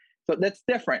with. So that's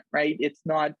different, right? It's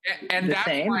not and the that's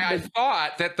same. Why I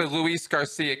thought that the Luis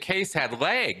Garcia case had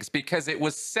legs, because it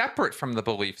was separate from the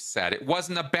belief set. It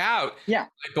wasn't about, I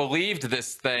believed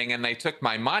this thing and they took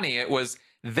my money. It was,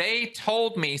 they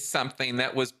told me something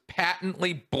that was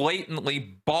patently,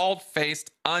 blatantly,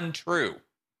 bald-faced untrue.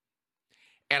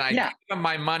 And I gave them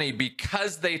my money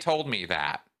because they told me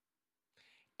that.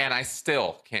 And I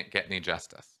still can't get any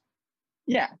justice.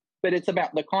 Yeah, but it's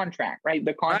about the contract, right?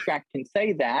 The contract can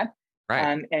say that,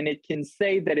 and it can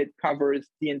say that it covers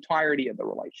the entirety of the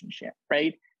relationship,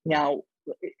 right? Now,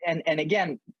 and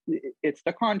again, it's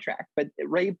the contract, but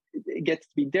rape gets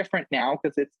to be different now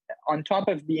because it's on top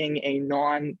of being a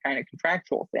non kind of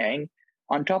contractual thing.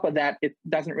 On top of that, it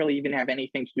doesn't really even have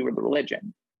anything to do with the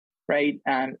religion, right?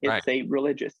 It's a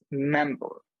religious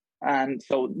member.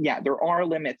 So yeah, there are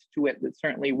limits to it that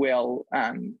certainly will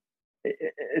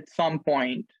at some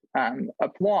point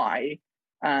apply.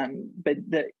 But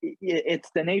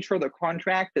it's the nature of the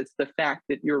contract. It's the fact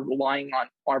that you're relying on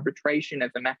arbitration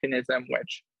as a mechanism,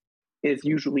 which is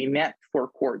usually meant for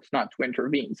courts not to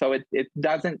intervene. So it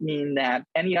doesn't mean that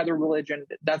any other religion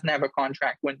that doesn't have a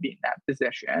contract wouldn't be in that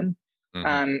position.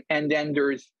 Mm-hmm. And then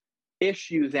there's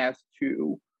issues as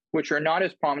to, which are not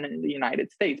as prominent in the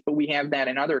United States, but we have that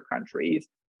in other countries.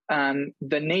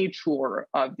 The nature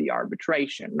of the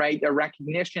arbitration, right? A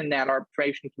recognition that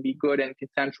arbitration can be good and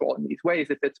consensual in these ways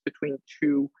if it's between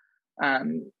two,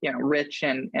 rich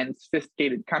and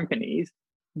sophisticated companies,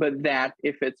 but that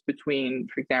if it's between,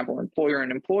 for example, employer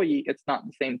and employee, it's not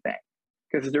the same thing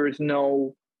because there is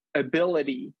no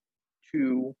ability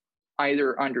to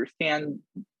either understand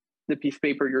the piece of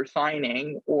paper you're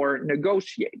signing or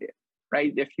negotiate it,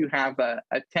 right? If you have a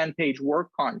 10-page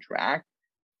work contract,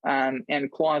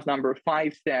 and clause number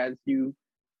 5 says you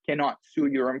cannot sue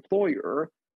your employer,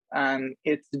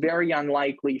 it's very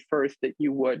unlikely first that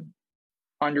you would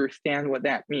understand what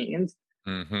that means,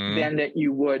 Mm-hmm. then that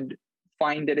you would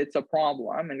find that it's a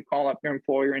problem and call up your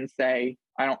employer and say,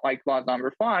 I don't like clause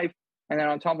number 5. And then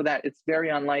on top of that, it's very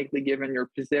unlikely, given your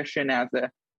position as a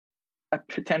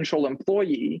potential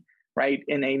employee, right,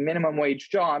 in a minimum wage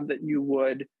job, that you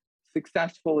would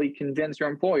successfully convince your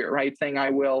employer, right, saying, I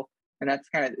will, and that's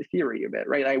kind of the theory of it,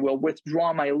 right, I will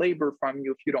withdraw my labor from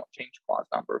you if you don't change clause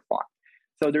number 5.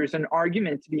 So there's an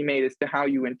argument to be made as to how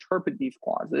you interpret these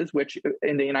clauses, which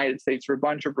in the United States, for a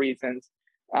bunch of reasons,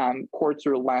 courts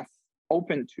are less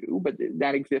open to, but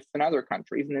that exists in other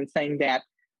countries. And then saying that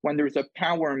when there's a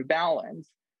power imbalance,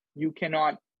 you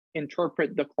cannot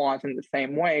interpret the clause in the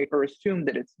same way or assume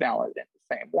that it's valid in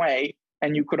the same way.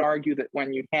 And you could argue that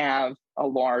when you have a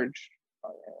large,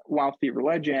 wealthy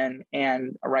religion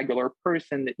and a regular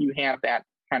person, that you have that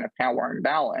kind of power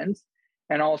imbalance,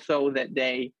 and also that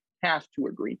they have to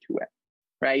agree to it,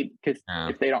 right? Because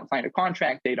if they don't sign a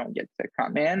contract, they don't get to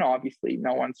come in. Obviously,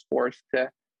 no one's forced to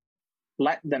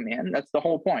let them in. That's the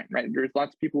whole point, right? There's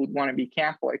lots of people who want to be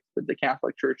Catholics, but the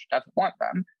Catholic Church doesn't want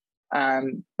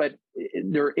them. But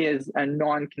there is a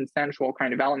non-consensual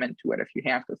kind of element to it if you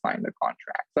have to sign the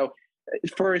contract. So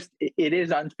first, it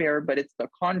is unfair, but it's the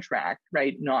contract,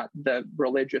 right? Not the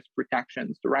religious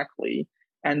protections directly.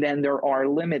 And then there are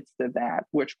limits to that,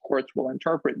 which courts will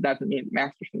interpret. Doesn't mean the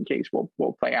Masterson case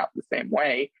will play out the same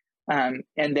way. And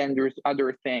then there's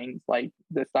other things like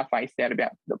the stuff I said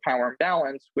about the power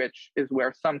imbalance, which is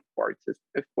where some courts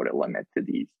have put a limit to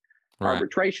these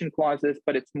arbitration clauses,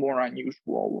 but it's more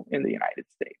unusual in the United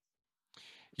States.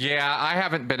 Yeah, I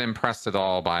haven't been impressed at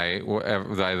all by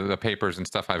the papers and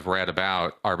stuff I've read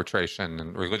about arbitration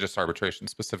and religious arbitration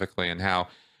specifically, and how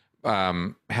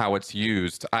it's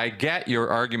used. I get your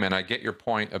argument. I get your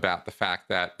point about the fact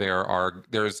that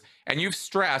there's, and you've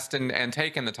stressed and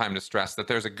taken the time to stress that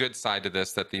there's a good side to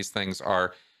this, that these things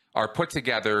are put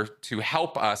together to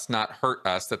help us, not hurt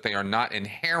us, that they are not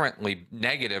inherently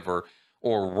negative or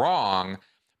wrong,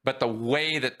 but the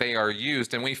way that they are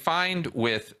used. And we find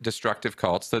with destructive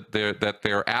cults that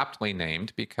they're aptly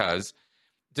named because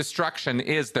destruction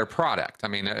is their product. I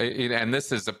mean, and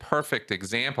this is a perfect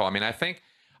example. I mean, I think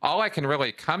all I can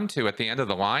really come to at the end of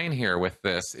the line here with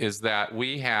this is that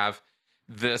we have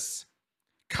this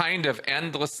kind of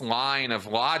endless line of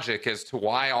logic as to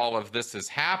why all of this is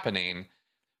happening.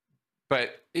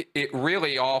 But it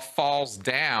really all falls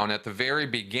down at the very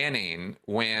beginning,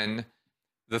 when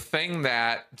the thing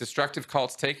that destructive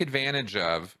cults take advantage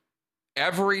of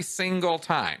every single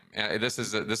time, this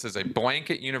is a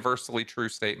blanket, universally true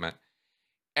statement,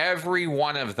 every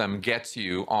one of them gets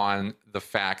you on the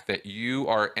fact that you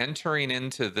are entering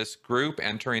into this group,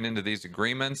 entering into these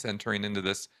agreements, entering into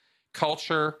this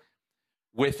culture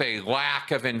with a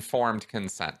lack of informed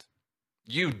consent.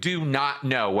 You do not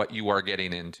know what you are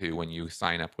getting into when you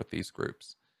sign up with these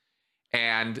groups.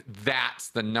 And that's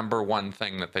the number one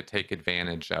thing that they take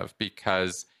advantage of,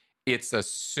 because it's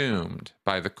assumed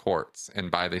by the courts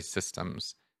and by the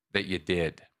systems that you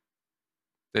did.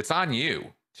 It's on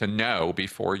you to know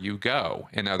before you go,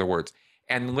 in other words.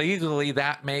 And legally,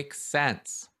 that makes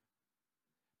sense.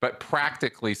 But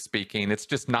practically speaking, it's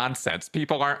just nonsense.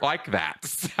 People aren't like that.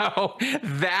 So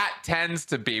that tends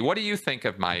to be, what do you think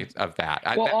of that?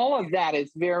 Well, all of that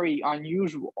is very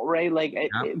unusual, right? Like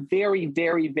very,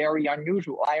 very, very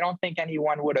unusual. I don't think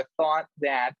anyone would have thought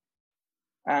that,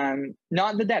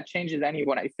 not that that changes any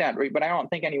what I said, right? But I don't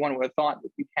think anyone would have thought that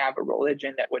you'd have a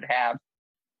religion that would have,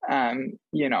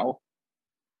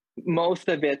 most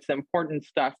of its important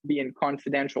stuff being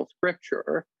confidential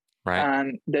scripture,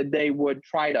 right? That they would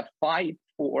try to fight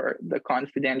for the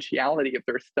confidentiality of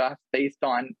their stuff based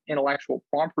on intellectual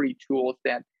property tools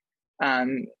that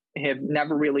have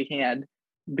never really had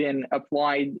been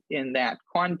applied in that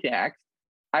context.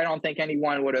 I don't think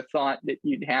anyone would have thought that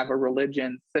you'd have a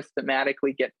religion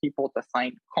systematically get people to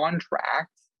sign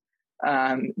contracts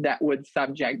that would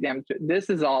subject them to. This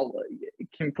is all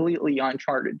completely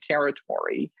uncharted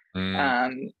territory, Mm,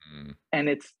 um, mm, and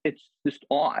it's just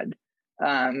odd,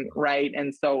 right?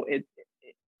 And so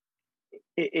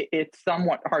it's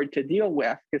somewhat hard to deal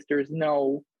with because there's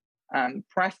no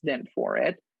precedent for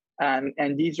it.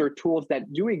 And these are tools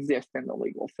that do exist in the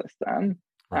legal system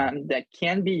right. that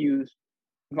can be used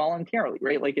voluntarily,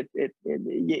 right? Like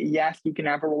yes, you can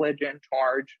have a religion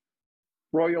charge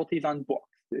royalties on books,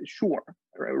 sure,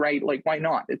 right? Like why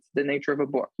not? It's the nature of a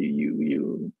book.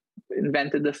 You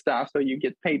invented the stuff, so you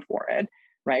get paid for it,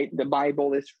 right? The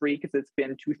Bible is free because it's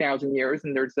been 2,000 years,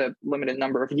 and there's a limited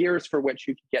number of years for which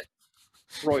you can get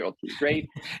royalties, right?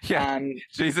 Yeah, Um,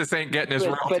 Jesus ain't getting his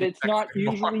but royalty it's checks not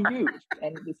anymore. usually used,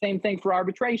 and the same thing for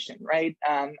arbitration, right?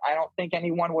 I don't think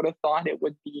anyone would have thought it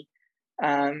would be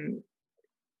um,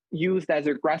 used as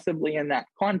aggressively in that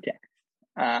context.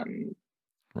 Um,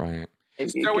 Right. So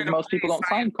because in a most people way, don't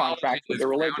sign Scientology contracts with is their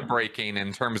religion, groundbreaking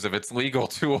in terms of its legal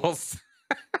tools.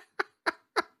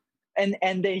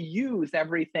 and they use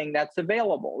everything that's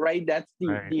available, right? That's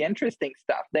Right. the interesting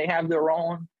stuff. They have their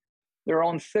own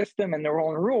system and their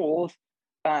own rules,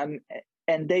 um,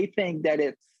 and they think that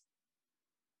it's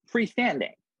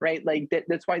freestanding, right? Like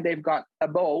that's why they've got a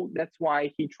boat. That's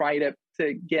why he tried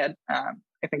to get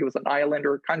I think it was an island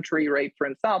or a country, right, for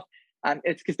himself.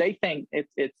 It's because they think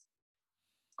it's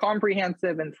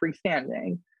comprehensive and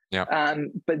freestanding, Yeah.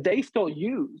 but they still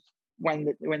use when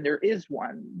there is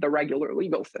one the regular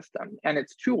legal system and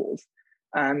its tools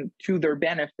to their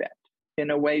benefit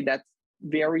in a way that's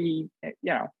very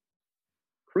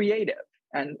creative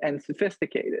and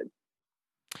sophisticated.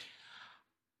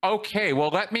 Okay, well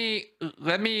let me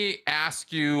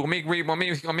ask you.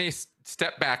 Let me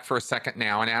step back for a second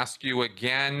now and ask you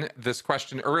again this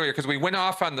question earlier because we went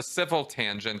off on the civil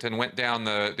tangent and went down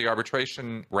the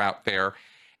arbitration route there,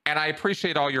 and I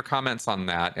appreciate all your comments on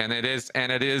that. And it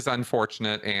is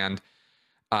unfortunate and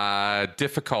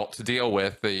difficult to deal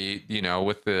with the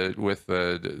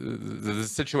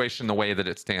situation the way that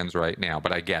it stands right now.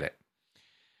 But I get it.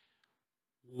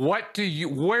 What do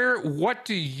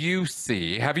you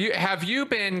see? Have you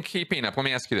been keeping up? Let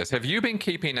me ask you this. Have you been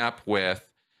keeping up with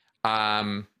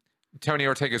um, Tony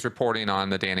Ortega's reporting on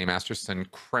the Danny Masterson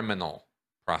criminal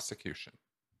prosecution?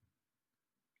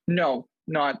 No,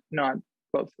 not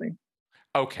closely.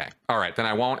 Okay. All right. Then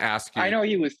I won't ask I you. know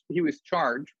he was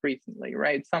charged recently,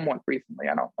 right? Somewhat recently.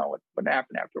 I don't know what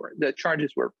happened afterward. The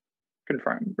charges were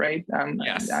confirmed, right?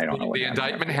 Yes, I don't know what the happened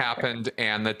indictment afterward. happened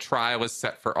and the trial is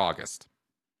set for August.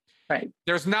 Right.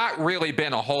 There's not really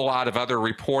been a whole lot of other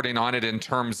reporting on it in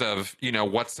terms of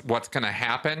what's going to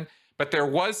happen, but there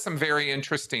was some very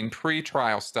interesting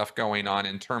pre-trial stuff going on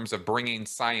in terms of bringing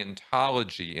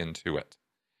Scientology into it,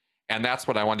 and that's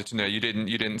what I wanted to know. You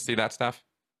didn't see that stuff?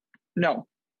 No.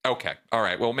 Okay, all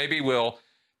right. Well, maybe we'll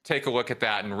take a look at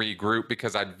that and regroup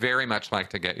because I'd very much like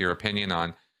to get your opinion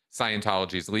on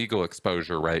Scientology's legal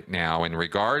exposure right now in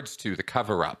regards to the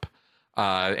cover-up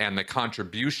and the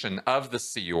contribution of the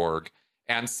Sea Org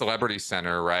and Celebrity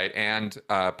Center, right? And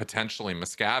potentially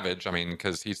Miscavige. I mean,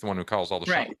 because he's the one who calls all the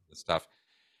shots Right. and stuff.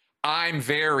 I'm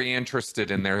very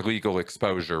interested in their legal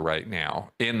exposure right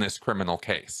now in this criminal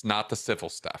case, not the civil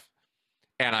stuff.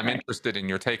 And I'm Right. interested in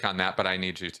your take on that, but I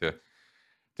need you to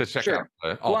check out Sure.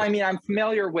 all Well, the. I mean, I'm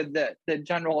familiar with the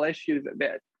general issues of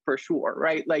it for sure,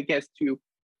 right? Like as to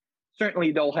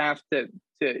certainly they'll have to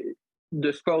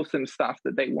disclose some stuff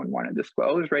that they wouldn't want to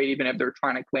disclose, right? Even if they're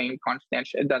trying to claim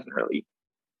confidential, it doesn't really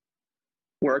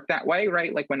work that way,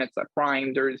 right? Like when it's a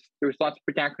crime, there's lots of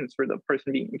protections for the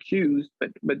person being accused,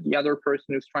 but the other person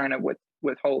who's trying to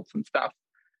withhold some stuff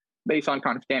based on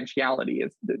confidentiality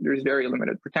is there's very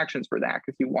limited protections for that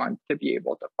because you want to be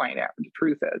able to find out what the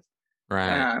truth is.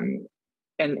 Right.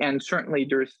 And certainly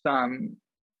there's some,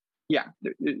 yeah,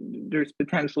 there's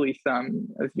potentially some,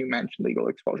 as you mentioned, legal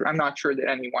exposure. I'm not sure that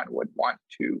anyone would want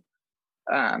to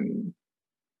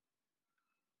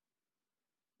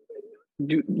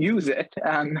use it,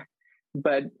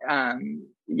 but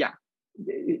yeah,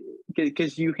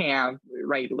 because you have,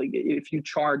 right, like if you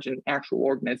charge an actual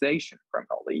organization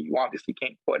criminally, you obviously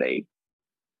can't put a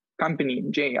company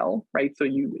in jail, right? So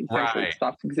you essentially it Right.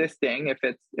 stops existing if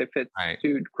it's Right.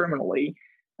 sued criminally.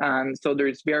 So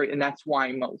there's and that's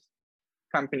why most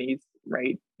companies,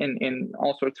 right, in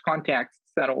all sorts of contexts,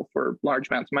 settle for large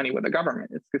amounts of money with the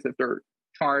government. It's because if they're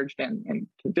charged and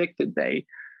convicted, they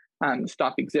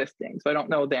stop existing. So I don't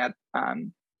know that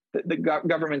the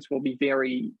governments will be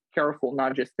very careful,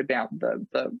 not just about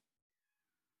the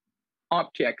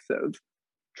optics of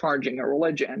charging a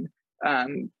religion,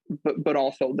 but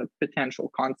also the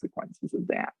potential consequences of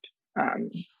that.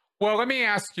 Well, let me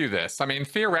ask you this. I mean,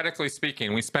 theoretically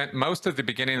speaking, we spent most of the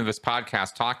beginning of this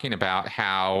podcast talking about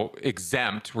how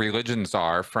exempt religions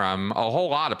are from a whole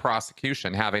lot of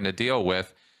prosecution having to deal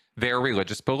with their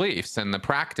religious beliefs and the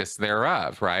practice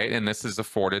thereof, right? And this has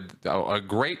afforded a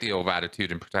great deal of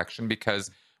attitude and protection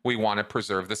because we want to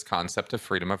preserve this concept of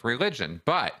freedom of religion.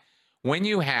 But when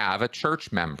you have a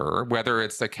church member, whether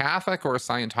it's a Catholic or a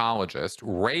Scientologist,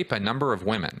 rape a number of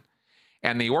women,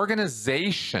 and the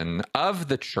organization of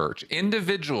the church,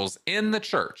 individuals in the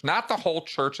church, not the whole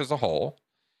church as a whole,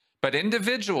 but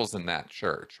individuals in that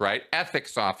church, right?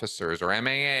 Ethics officers or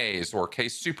MAAs or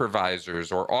case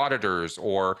supervisors or auditors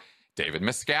or David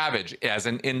Miscavige as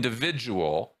an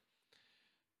individual,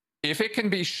 if it can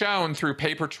be shown through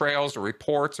paper trails or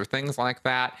reports or things like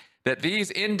that, that these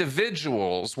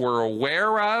individuals were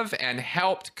aware of and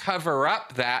helped cover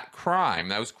up that crime,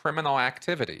 those criminal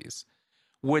activities,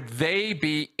 would they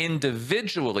be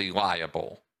individually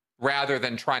liable rather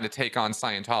than trying to take on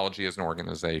Scientology as an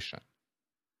organization?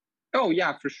 Oh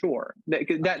yeah, for sure.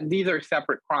 These are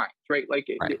separate crimes, right? Like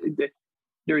Right.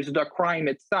 there's the crime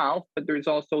itself, but there's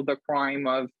also the crime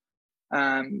of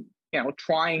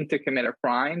trying to commit a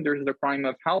crime. There's the crime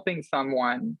of helping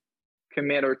someone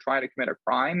commit or try to commit a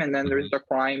crime, and then there's the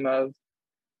crime of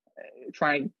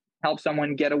trying to help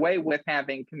someone get away with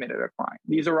having committed a crime.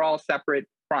 These are all separate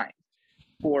crimes.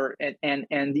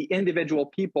 And the individual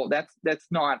people, that's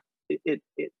not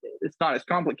it's not as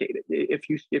complicated. If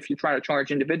you try to charge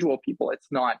individual people,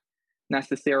 it's not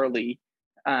necessarily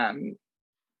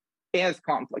as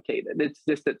complicated. It's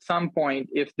just at some point,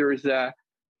 if there's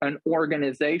an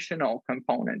organizational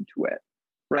component to it,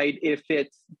 right? If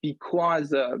it's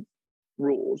because of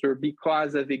rules or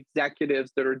because of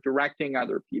executives that are directing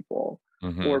other people,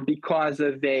 or because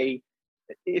of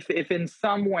if in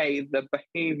some way the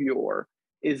behavior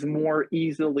is more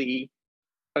easily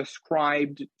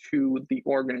ascribed to the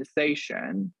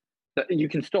organization, that you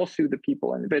can still sue the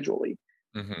people individually,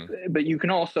 but you can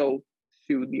also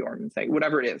sue the organization,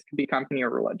 whatever it is, could be company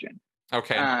or religion.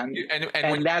 Okay.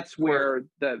 And that's where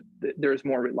there's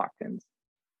more reluctance.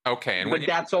 Okay. But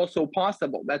that's also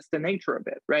possible. That's the nature of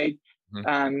it, right?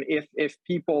 If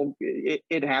people,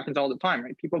 it happens all the time,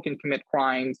 right? People can commit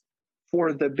crimes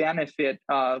for the benefit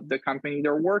of the company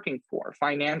they're working for,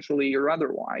 financially or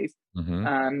otherwise.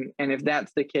 And if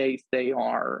that's the case, they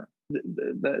are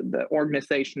the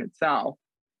organization itself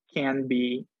can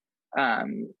be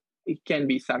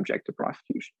subject to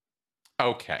prosecution.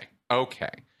 Okay.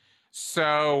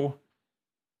 So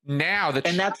now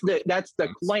and that's the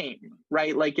claim,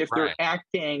 right? Like if they're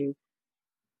acting,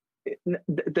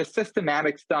 the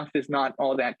systematic stuff is not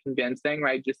all that convincing,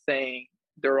 right? Just saying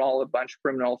they're all a bunch of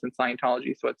criminals in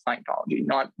Scientology, so it's Scientology,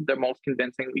 not the most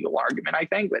convincing legal argument, I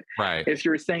think. But if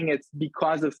you're saying it's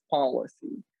because of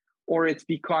policy, or it's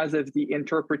because of the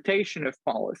interpretation of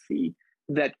policy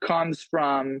that comes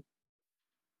from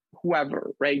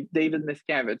whoever, right? David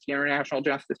Miscavige, the International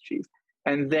Justice Chief,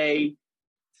 and they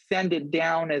send it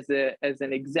down as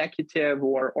an executive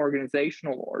or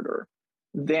organizational order,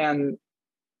 then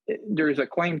there's a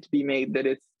claim to be made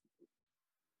that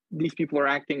these people are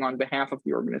acting on behalf of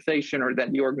the organization, or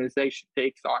that the organization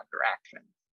takes on their actions.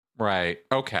 Right.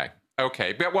 Okay.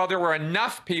 But well, there were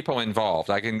enough people involved.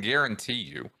 I can guarantee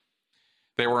you,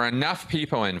 there were enough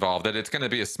people involved that it's going to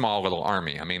be a small little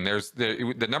army. I mean, there's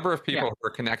the number of people who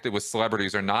are connected with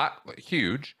celebrities are not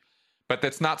huge, but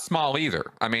that's not small either.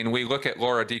 I mean, we look at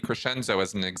Laura DiCrescenzo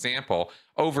as an example.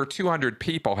 Over 200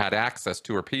 people had access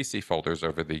to her PC folders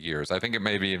over the years. I think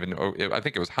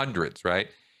it was hundreds, right?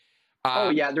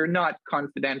 They're not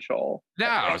confidential.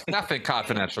 No, there's nothing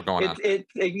confidential going on.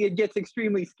 It gets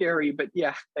extremely scary, but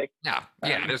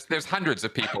there's hundreds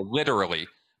of people literally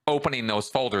opening those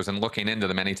folders and looking into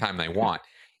them anytime they want.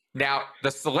 Now, the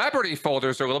celebrity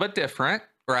folders are a little bit different,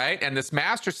 right? And this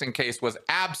Masterson case was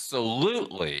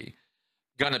absolutely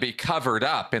going to be covered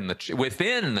up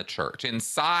within the church,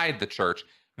 inside the church.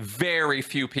 Very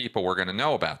few people were going to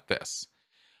know about this.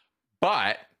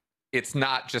 But it's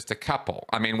not just a couple.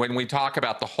 I mean, when we talk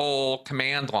about the whole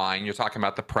command line, you're talking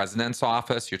about the president's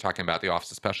office, you're talking about the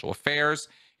Office of Special Affairs,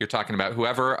 you're talking about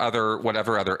whatever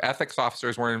other ethics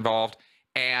officers were involved,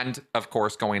 and of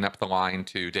course, going up the line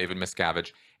to David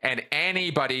Miscavige and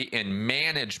anybody in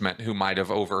management who might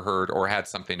have overheard or had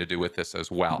something to do with this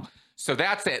as well. So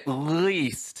that's at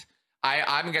least,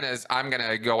 I'm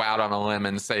gonna go out on a limb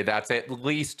and say that's at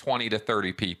least 20 to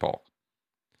 30 people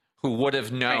who would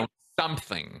have known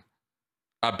something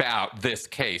about this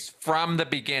case from the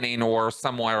beginning or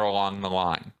somewhere along the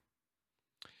line.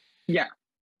 Yeah.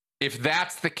 if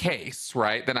that's the case,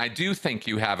 right, then I do think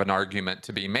you have an argument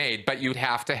to be made, but you'd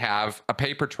have to have a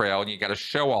paper trail and you got to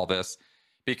show all this,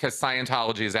 because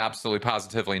Scientology is absolutely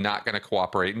positively not going to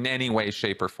cooperate in any way,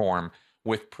 shape, or form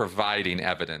with providing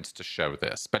evidence to show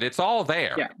this. But it's all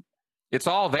there. Yeah. It's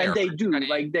all there. And they do.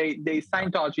 Like they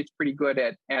Scientology is pretty good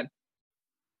at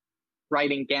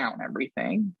writing down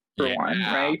everything, for one,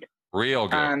 right? Real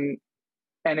good.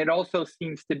 And it also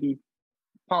seems to be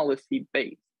policy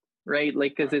based, right?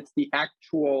 Like, because it's the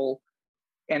actual,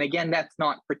 and again, that's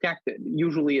not protected.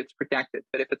 Usually it's protected,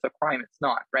 but if it's a crime, it's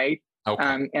not, right?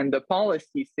 Okay. And the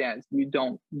policy says you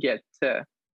don't get to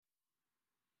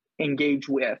engage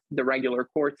with the regular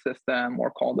court system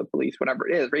or call the police, whatever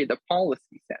it is, right? The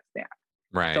policy says that.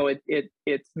 Right. So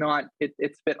it's not, it's a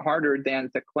bit harder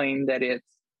than to claim that it's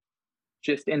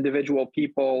just individual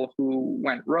people who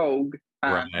went rogue.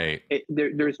 Right.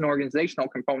 There's an organizational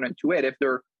component to it. If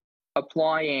they're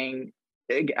applying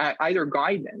either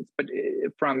guidance, but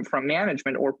from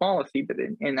management or policy, but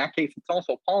in that case, it's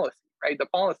also policy, right? The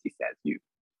policy says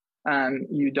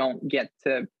you don't get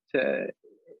to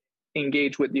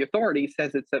engage with the authority.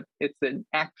 Says it's an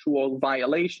actual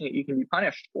violation that you can be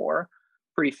punished for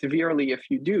pretty severely if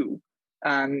you do.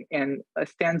 And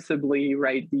ostensibly,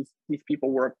 right, these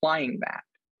people were applying that.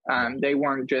 They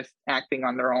weren't just acting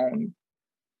on their own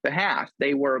behalf.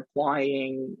 They were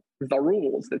applying the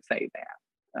rules that say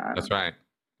that. That's right.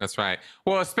 That's right.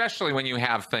 Well, especially when you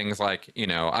have things like,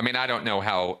 I mean, I don't know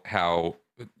how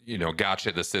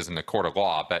gotcha this is in the court of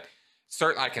law, but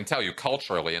certainly I can tell you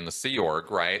culturally in the Sea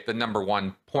Org, right? The number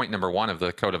one of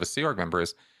the code of a Sea Org member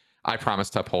is, I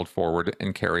promise to uphold, forward,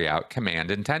 and carry out command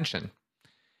intention.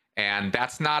 And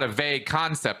that's not a vague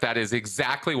concept. That is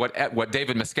exactly what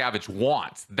David Miscavige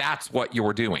wants. That's what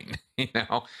you're doing.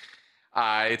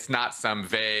 It's not some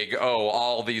vague,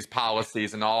 all these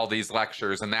policies and all these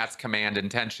lectures, and that's command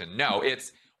intention. No,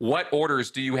 it's what orders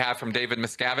do you have from David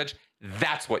Miscavige?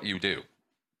 That's what you do,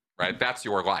 right? That's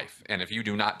your life. And if you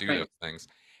do not do those things.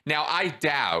 Now, I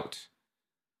doubt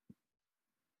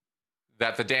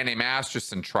that the Danny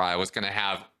Masterson trial is going to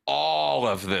have all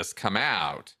of this come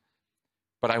out.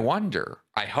 But I wonder,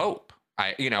 I hope,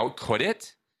 could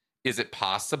it? Is it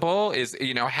possible?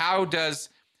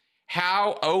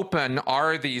 How open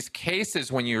are these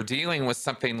cases when you're dealing with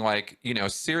something like,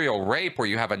 serial rape, where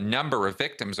you have a number of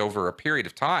victims over a period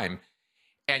of time,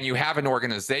 and you have an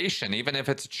organization, even if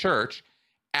it's a church,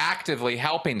 actively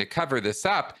helping to cover this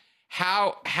up?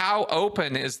 How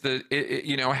open is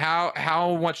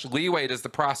how much leeway does the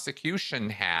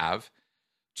prosecution have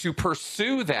to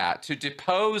pursue that, to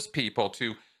depose people,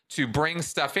 to bring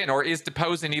stuff in? Or is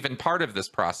deposing even part of this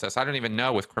process? I don't even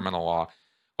know with criminal law.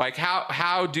 Like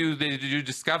how do they do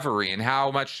discovery, and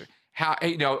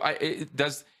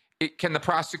can the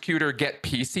prosecutor get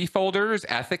PC folders,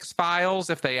 ethics files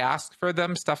if they ask for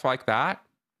them, stuff like that?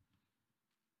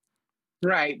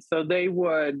 Right. So they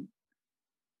would.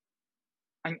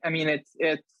 I mean,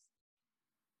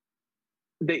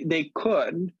 they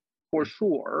could, for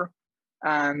sure.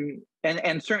 And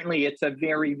certainly it's a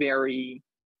very, very,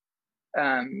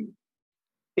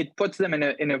 it puts them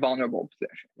in a vulnerable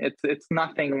position. It's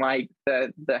nothing like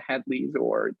the Headleys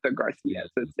or the Garcias.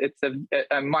 It's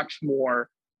a much more,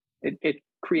 it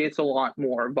creates a lot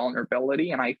more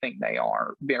vulnerability, and I think they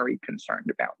are very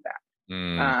concerned about that.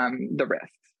 The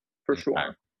risks, for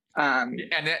sure. But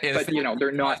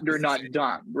they're not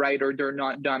dumb, right? Or they're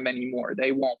not dumb anymore.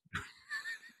 They won't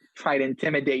try to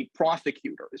intimidate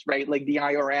prosecutors, right? Like the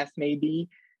IRS maybe,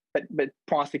 but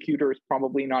prosecutors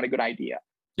probably not a good idea,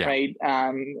 right?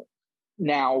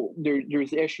 Now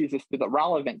there's issues as to the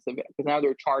relevance of it, because now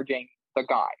they're charging the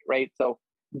guy, right? So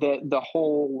the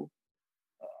whole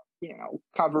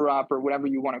cover up or whatever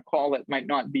you want to call it might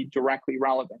not be directly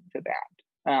relevant to that.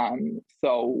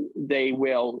 So they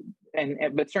will,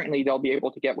 but certainly they'll be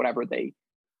able to get whatever they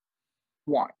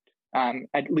want.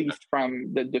 At least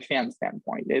from the defense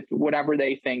standpoint. If whatever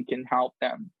they think can help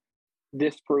them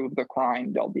disprove the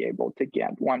crime, they'll be able to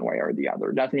get one way or the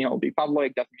other. Doesn't mean it'll be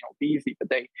public, doesn't mean it'll be easy, but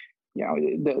they,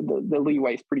 the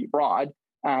leeway is pretty broad.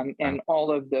 And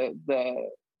all of the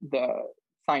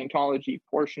Scientology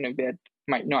portion of it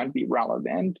might not be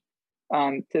relevant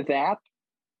to that.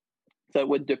 So it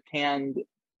would depend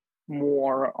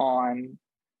more on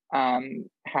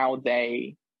how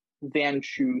they then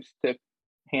choose to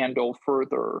handle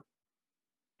further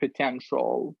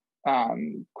potential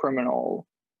criminal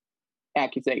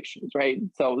accusations, right?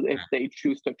 So if they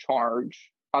choose to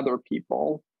charge other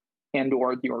people and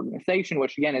or the organization,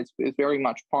 which again is very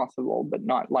much possible, but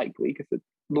not likely, because it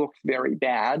looks very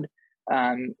bad,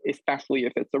 especially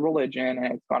if it's a religion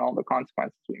and it's got all the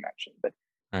consequences we mentioned. But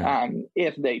Right.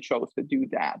 If they chose to do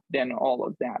that, then all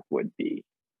of that would be,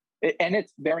 and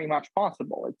it's very much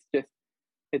possible.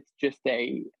 It's just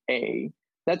a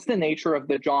that's the nature of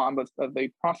the job of a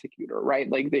prosecutor, right?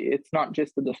 Like it's not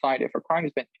just to decide if a crime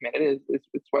has been committed;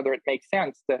 it's whether it makes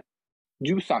sense to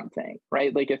do something,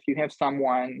 right? Like if you have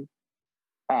someone,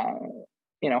 uh,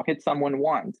 hit someone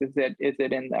once, is it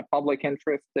in the public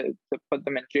interest to put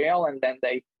them in jail and then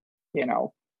they, you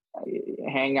know,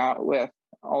 hang out with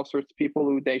all sorts of people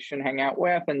who they shouldn't hang out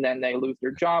with, and then they lose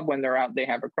their job when they're out. They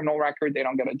have a criminal record, they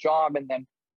don't get a job, and then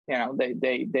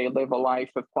they live a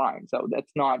life of crime. So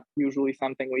that's not usually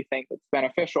something we think that's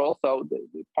beneficial. So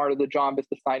the part of the job is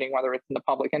deciding whether it's in the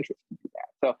public interest to do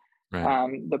that. So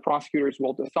Right. the prosecutors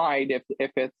will decide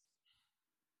if it's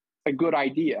a good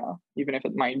idea, even if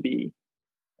it might be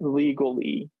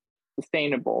legally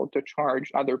sustainable to charge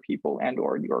other people and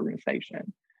or the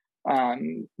organization.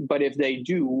 But if they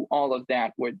do, all of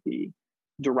that would be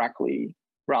directly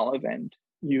relevant,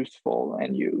 useful,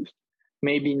 and used.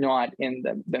 Maybe not in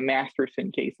the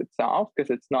Masterson case itself, because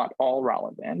it's not all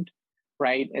relevant,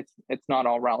 right? It's not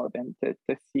all relevant to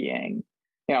seeing,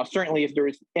 certainly if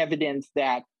there's evidence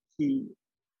that he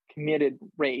committed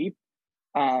rape,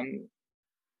 um,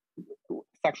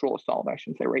 sexual assault, I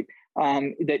shouldn't say rape,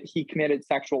 that he committed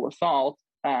sexual assault,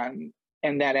 and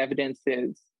that evidence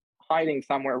is hiding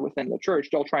somewhere within the church,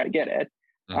 they'll try to get it.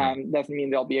 Mhm. Doesn't mean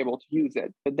they'll be able to use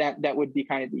it, but that would be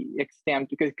kind of the extent,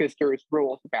 because there's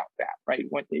rules about that, right?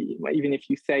 Even if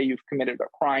you say you've committed a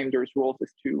crime, there's rules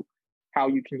as to how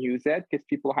you can use it, because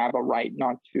people have a right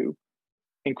not to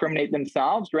incriminate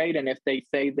themselves, right? And if they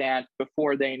say that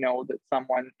before they know that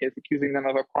someone is accusing them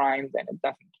of a crime, then it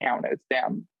doesn't count as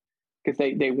them, because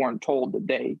they weren't told that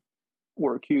they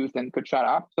were accused and could shut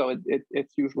up. So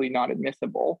it's usually not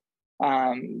admissible.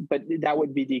 But that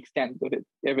would be the extent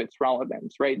of its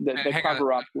relevance, right? The Hang on.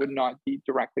 cover up would not be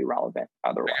directly relevant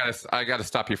otherwise. I gotta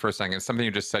stop you for a second. Something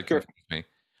you just said Sure. confused me.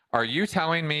 Are you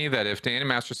telling me that if Danny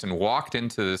Masterson walked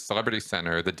into the Celebrity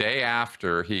Center the day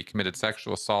after he committed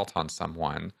sexual assault on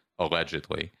someone,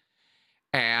 allegedly,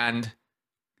 and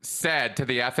said to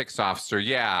the ethics officer,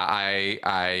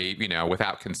 "Yeah,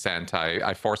 without consent,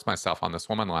 I forced myself on this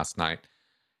woman last night,"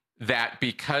 that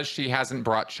because she hasn't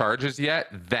brought charges yet,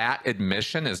 that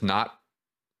admission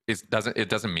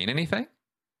doesn't mean anything?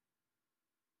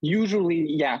 Usually,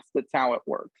 yes, that's how it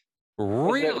works.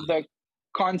 Really? The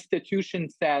Constitution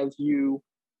says you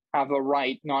have a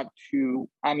right not to.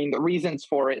 I mean, the reasons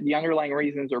for it, the underlying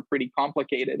reasons are pretty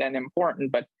complicated and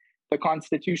important, but the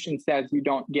Constitution says you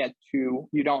don't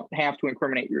have to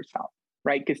incriminate yourself,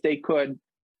 right? Because they could,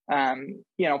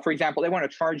 for example, they want to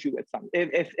charge you with something.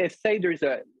 If say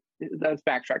let's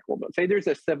backtrack a little bit. Say there's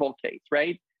a civil case,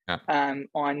 right? Yeah.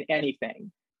 On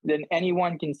anything, then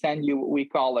anyone can send you what we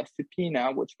call a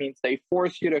subpoena, which means they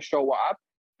force you to show up,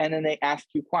 and then they ask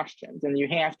you questions and you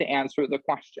have to answer the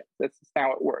questions. This is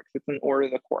how it works. It's an order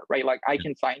of the court, right? Like I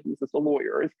can sign these as a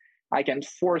lawyer. I can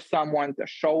force someone to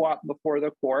show up before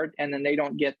the court, and then they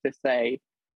don't get to say,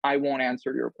 I won't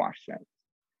answer your questions,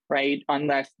 right?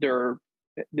 Unless there's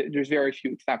very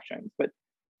few exceptions, but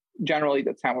generally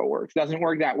that's how it works. It doesn't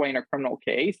work that way in a criminal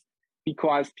case,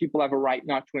 because people have a right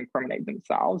not to incriminate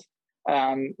themselves,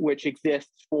 which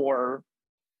exists for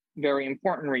very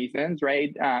important reasons,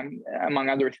 right? Among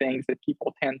other things, that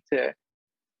people tend to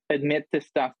admit to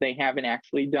stuff they haven't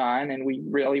actually done. And we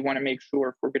really want to make sure,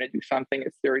 if we're going to do something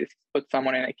as serious as put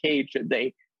someone in a cage, that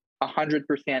they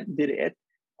 100% did it,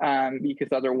 because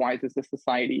otherwise, as a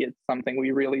society, it's something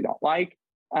we really don't like.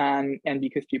 And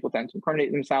because people tend to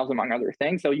incriminate themselves, among other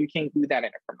things. So you can't do that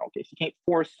in a criminal case. You can't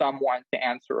force someone to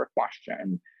answer a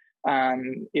question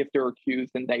if they're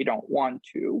accused and they don't want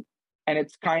to. And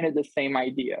it's kind of the same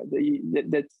idea.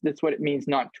 That's what it means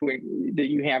that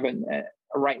you have a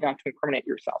right not to incriminate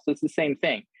yourself. So it's the same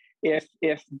thing. If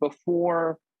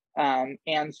before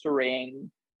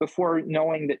before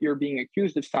knowing that you're being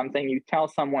accused of something, you tell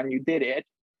someone you did it,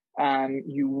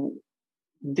 you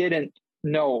didn't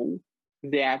know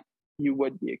that you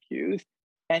would be accused,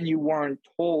 and you weren't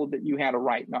told that you had a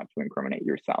right not to incriminate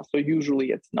yourself. So usually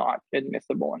it's not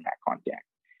admissible in that context.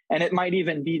 And it might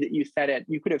even be that you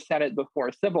could have said it before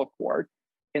a civil court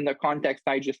in the context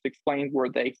I just explained, where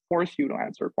they force you to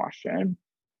answer a question.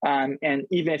 And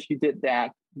even if you did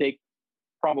that, they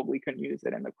probably couldn't use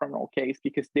it in the criminal case,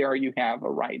 because there you have a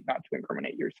right not to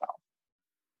incriminate yourself.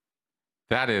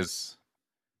 That is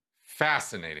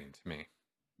fascinating to me.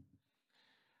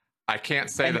 I can't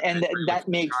say that I And agree with that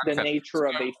the makes the concept. nature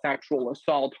of a sexual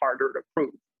assault harder to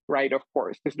prove, right? Of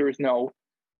course, because Well,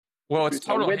 it's there's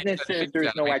no total hint and witnesses, hints there's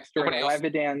at. I no mean, nobody external else.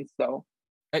 evidence. So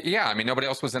Yeah, I mean, nobody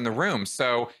else was in the room.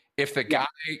 So if the yeah,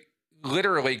 guy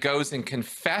literally goes and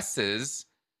confesses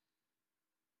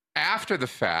after the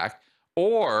fact,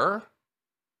 or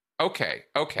okay,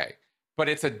 but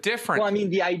it's a different. Well, I mean,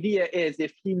 the idea is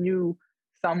if he knew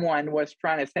someone was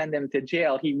trying to send him to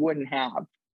jail, he wouldn't have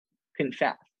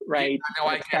confessed, Yeah, right? no,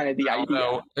 I That's get kind of the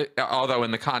that. idea. Although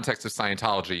in the context of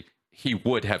Scientology, he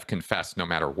would have confessed no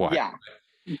matter what. Yeah,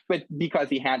 but because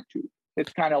he had to.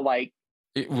 It's kind of like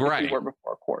if he Right. were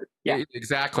before court. Yeah.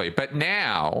 Exactly. But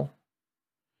now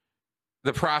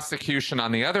the prosecution,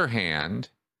 on the other hand,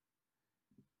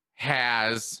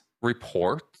 has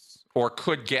reports or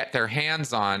could get their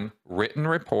hands on written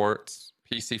reports,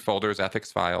 PC folders,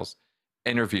 ethics files,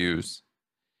 interviews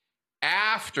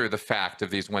after the fact of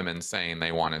these women saying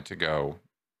they wanted to go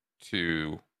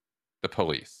to the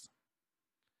police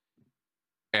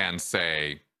and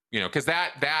say, because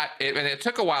and it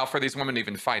took a while for these women to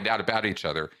even find out about each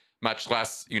other, much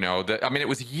less, it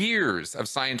was years of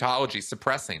Scientology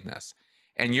suppressing this.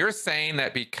 And you're saying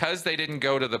that because they didn't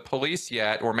go to the police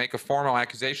yet or make a formal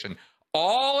accusation,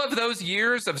 all of those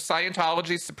years of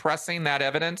Scientology suppressing that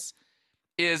evidence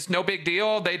is no big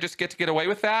deal. They just get to get away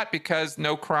with that because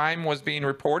no crime was being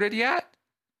reported yet?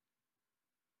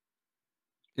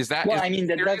 That doesn't mean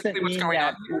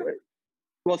that.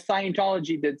 Well,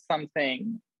 Scientology did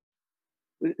something.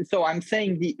 So I'm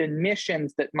saying the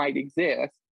admissions that might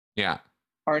exist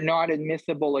are not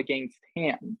admissible against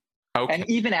him. Okay. And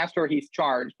even after he's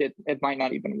charged, it might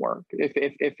not even work if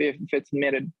it's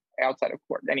admitted outside of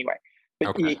court anyway.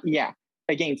 But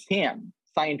against him,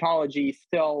 Scientology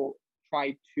still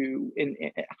tried to,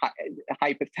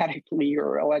 hypothetically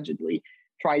or allegedly,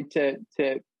 tried to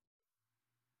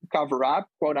cover up,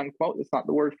 quote unquote, that's not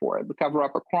the word for it, but cover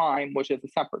up a crime, which is a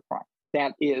separate crime.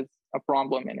 That is a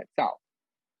problem in itself,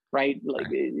 right? Like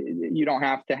you don't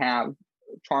have to have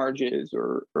charges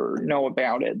or know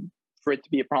about it for it to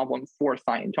be a problem for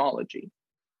Scientology.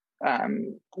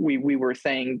 We were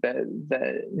saying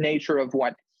the nature of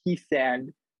what he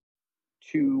said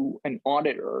to an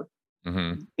auditor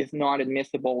is not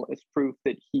admissible as proof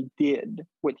that he did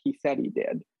what he said he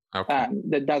did. Okay.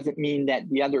 That doesn't mean that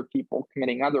the other people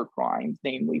committing other crimes,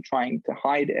 namely trying to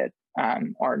hide it,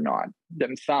 are not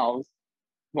themselves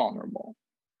vulnerable.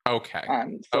 Okay.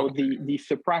 So the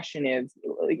suppression is,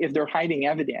 if they're hiding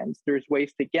evidence, there's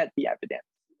ways to get the evidence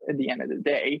at the end of the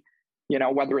day.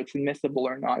 Whether it's admissible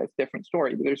or not, it's a different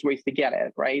story, but there's ways to get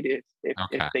it, right?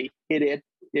 If they hid it,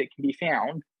 it can be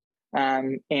found.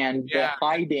 The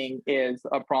hiding is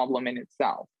a problem in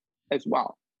itself as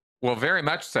well. Well, very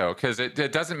much so, because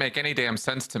it doesn't make any damn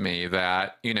sense to me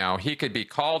that, he could be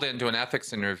called into an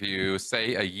ethics interview,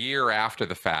 say a year after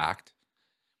the fact,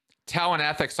 tell an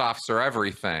ethics officer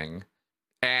everything,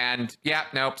 and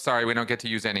nope, sorry, we don't get to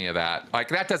use any of that. Like,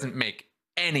 that doesn't make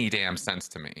any damn sense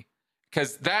to me,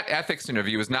 because that ethics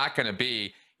interview is not going to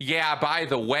be, by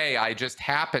the way, I just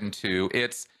happened to.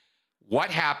 It's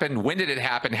what happened, when did it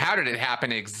happen, how did it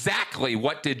happen, exactly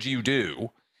what did you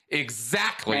do,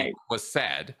 exactly what was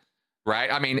said.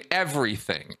 Right? I mean,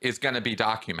 everything is going to be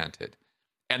documented,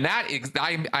 and that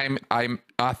I'm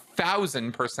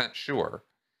 1,000% sure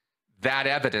that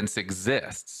evidence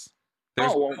exists.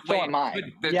 There's so am I.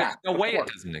 There's no way it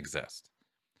doesn't exist.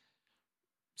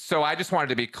 So I just wanted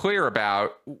to be clear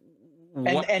about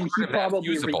what and he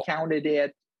probably recounted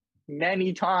it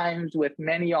many times with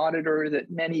many auditors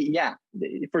at many.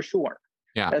 For sure.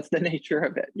 That's the nature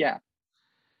of it.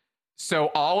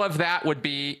 So all of that would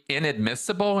be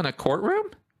inadmissible in a courtroom?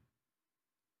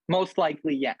 Most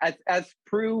likely, as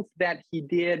proof that he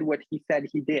did what he said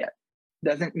he did.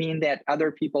 Doesn't mean that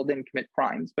other people didn't commit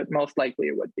crimes, but most likely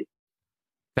it would be.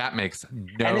 That makes no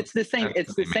And it's the same. sense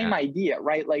It's the same idea,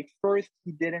 right? Like, first,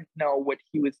 he didn't know what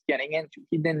he was getting into.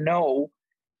 He didn't know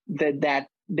that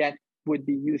would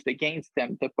be used against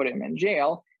him to put him in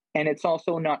jail. And it's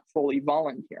also not fully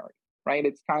voluntary, right?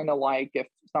 It's kind of like if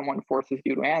someone forces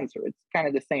you to answer. It's kind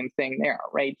of the same thing there,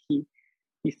 right? He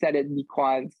said it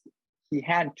because he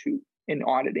had to, in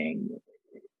auditing,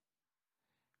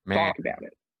 talk about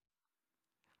it.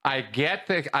 I get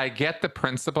the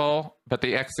principle, but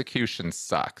the execution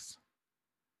sucks.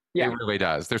 It really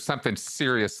does. There's something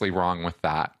seriously wrong with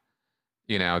that.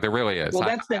 There really is. Well,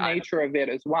 that's the nature of it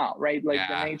as well, right? Like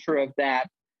the nature of that.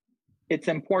 It's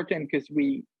important because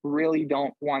we really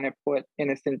don't want to put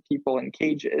innocent people in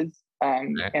cages,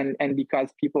 and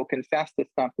because people confess to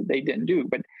stuff that they didn't do.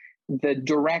 But the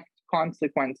direct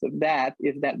consequence of that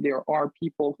is that there are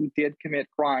people who did commit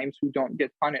crimes who don't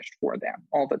get punished for them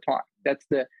all the time. That's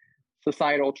the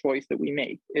societal choice that we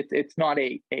make. It's not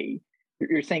a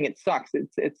you're saying it sucks.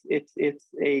 It's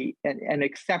an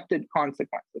accepted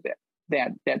consequence of it.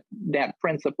 That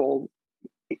principle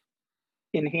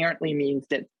inherently means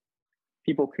that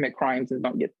people commit crimes and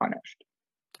don't get punished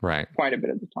Right. quite a bit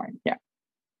of the time. Yeah.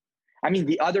 I mean,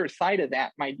 the other side of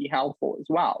that might be helpful as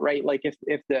well, right? Like if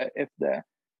the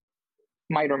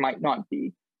might or might not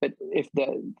be, but if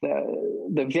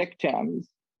the victims,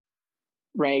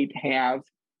 right, have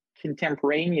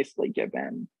contemporaneously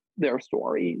given their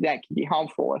story, that can be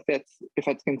helpful. If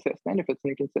it's consistent. If it's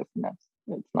inconsistent,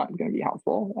 it's not going to be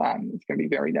helpful. It's going to be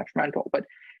very detrimental. But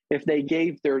if they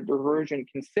gave their version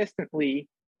consistently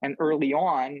and early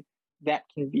on, that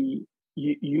can be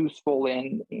useful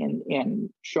in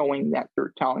showing that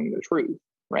they're telling the truth,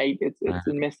 right? It's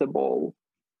admissible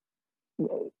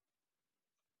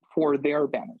for their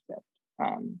benefit,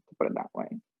 to put it that way.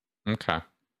 Okay.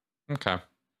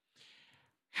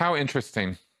 How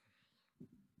interesting.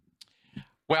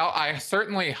 Well, I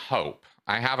certainly hope,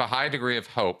 I have a high degree of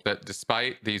hope that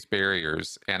despite these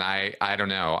barriers, and I don't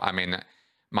know, I mean,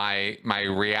 my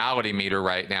reality meter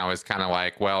right now is kind of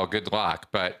like, well, good luck,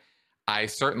 but I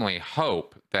certainly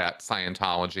hope that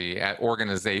Scientology,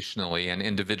 organizationally, and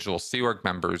individual Sea Org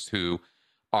members who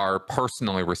are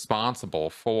personally responsible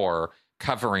for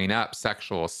covering up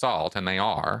sexual assault, and they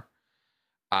are,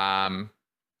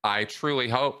 I truly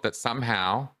hope that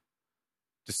somehow,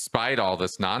 despite all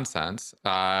this nonsense,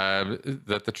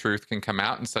 that the truth can come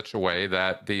out in such a way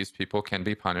that these people can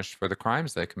be punished for the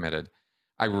crimes they committed.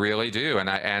 I really do,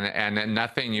 and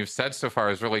nothing you've said so far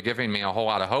is really giving me a whole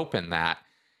lot of hope in that.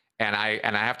 And I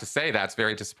have to say that's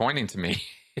very disappointing to me.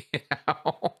 You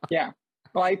know? Yeah.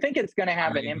 Well, I think it's going to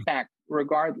have an impact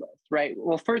regardless, right?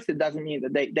 Well, first, it doesn't mean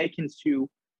that they can sue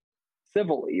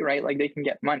civilly, right? Like they can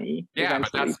get money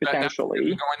eventually, potentially.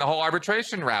 That's going the whole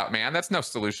arbitration route, man. That's no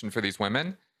solution for these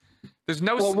women. There's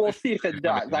no. Well, we'll see if it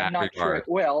does. I'm not sure it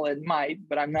will. It might,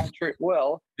 but I'm not sure it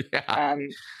will. Yeah.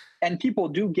 And people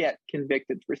do get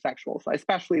convicted for sexual assault,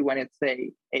 especially when it's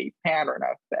a pattern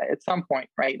of at some point,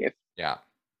 right? If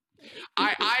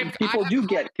people do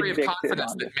get convicted.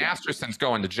 Confidence that Masterson's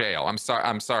going to jail. I'm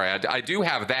sorry. I do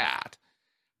have that.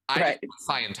 I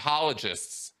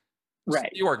Scientologists,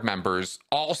 Sea Org members,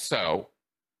 also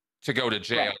to go to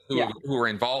jail who are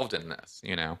involved in this.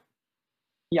 You know.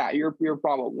 Yeah, you're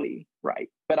probably right,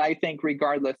 but I think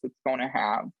regardless, it's going to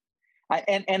have,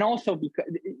 and also because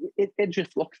it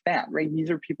just looks bad, right?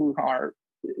 These are people who are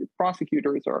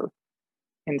prosecutors or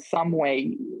in some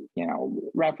way, you know,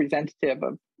 representative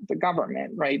of the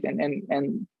government, right?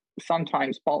 And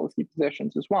sometimes policy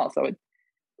positions as well. So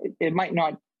it might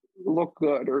not look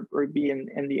good or be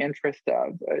in the interest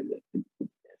of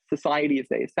society as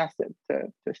they assess it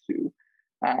to sue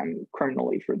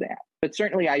criminally for that. But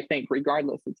certainly I think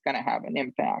regardless, it's going to have an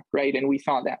impact, right? And we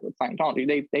saw that with Scientology.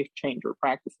 They've changed their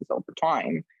practices over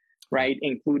time, right?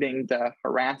 Including the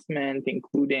harassment,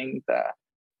 including the,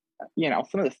 you know,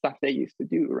 some of the stuff they used to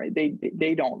do, right?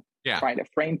 They don't try to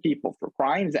frame people for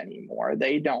crimes anymore.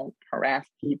 They don't harass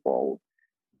people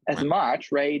as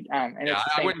much, right? And it's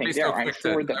the same thing there. I'm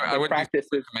sure that the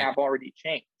practices have already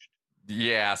changed.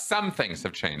 Yeah, some things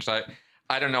have changed.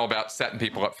 I don't know about setting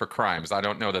people up for crimes. I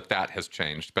don't know that has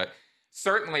changed, but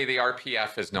certainly the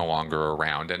RPF is no longer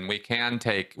around, and we can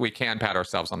pat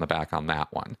ourselves on the back on that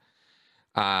one.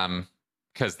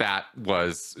 Because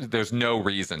there's no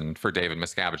reason for David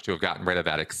Miscavige to have gotten rid of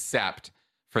that except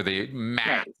for the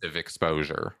massive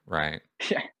exposure, right?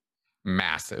 Yeah.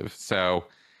 Massive. So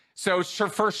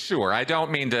for sure, I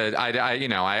don't mean to,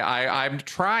 I'm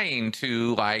trying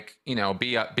to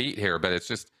be upbeat here, but it's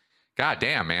just, God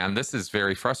damn, man, this is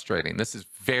very frustrating. This is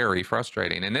very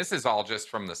frustrating. And this is all just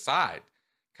from the side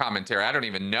commentary. I don't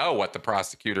even know what the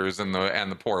prosecutors and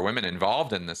the poor women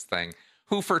involved in this thing,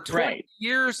 who for 20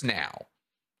 years now,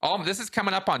 this is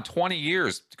coming up on 20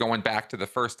 years going back to the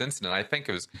first incident. I think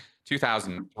it was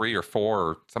 2003 or 4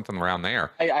 or something around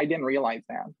there. I didn't realize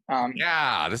that.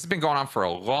 Yeah, this has been going on for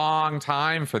a long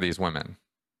time for these women.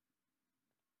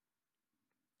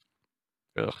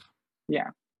 Ugh. Yeah.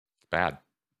 It's bad.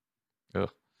 Ugh.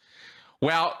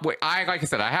 Well, like I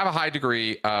said, I have a high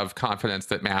degree of confidence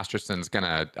that Masterson's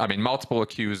multiple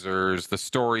accusers, the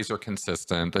stories are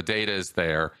consistent, the data is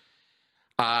there.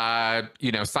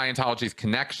 Scientology's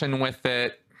connection with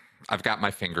it, I've got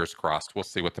my fingers crossed. We'll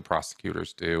see what the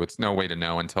prosecutors do. It's no way to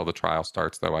know until the trial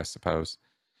starts, though, I suppose.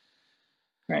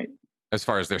 Right. As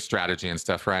far as their strategy and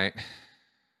stuff, right?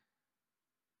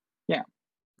 Yeah.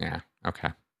 Yeah. Okay.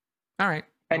 All right.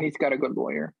 And he's got a good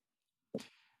lawyer.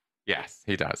 Yes,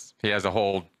 he does. He has a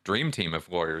whole dream team of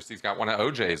lawyers. He's got one of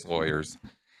OJ's lawyers.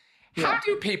 Yeah. How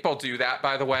do people do that,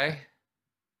 by the way?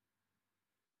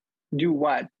 Do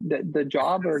what? The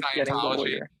job or getting the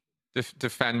lawyer?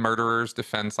 Defend murderers,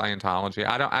 defend Scientology.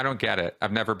 I don't get it.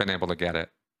 I've never been able to get it.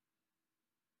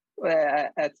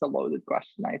 That's a loaded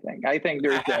question. I think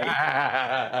there's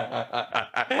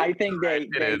I think they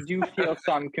do feel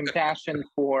some compassion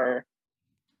for.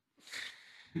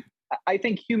 I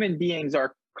think human beings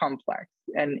are complex,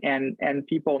 and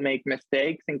people make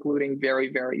mistakes, including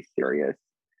very, very serious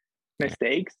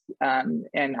mistakes.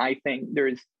 And I think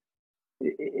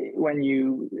when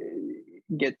you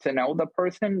get to know the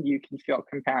person, you can feel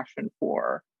compassion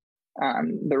for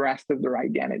the rest of their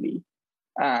identity.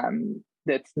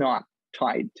 That's not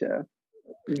tied to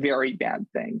very bad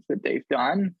things that they've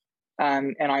done.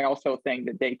 And I also think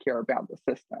that they care about the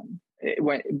system.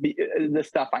 The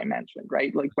stuff I mentioned,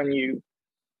 right? Like when you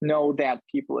know that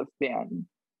people have been,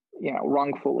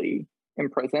 wrongfully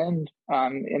imprisoned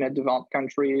in a developed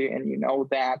country, and you know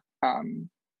that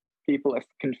people have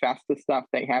confessed to stuff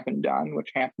they haven't done, which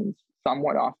happens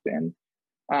somewhat often,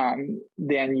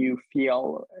 then you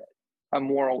feel a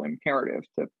moral imperative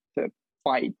to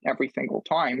fight every single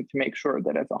time to make sure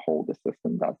that as a whole the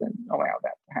system doesn't allow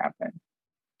that to happen.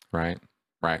 Right.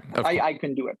 I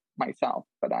can do it myself,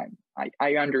 but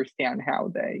I understand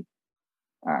how they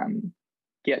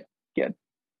get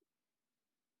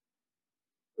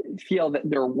feel that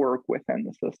their work within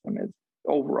the system is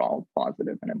overall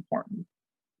positive and important.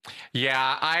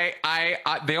 Yeah, I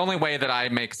the only way that I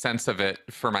make sense of it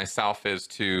for myself is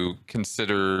to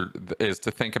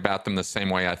think about them the same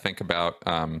way I think about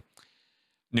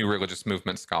new religious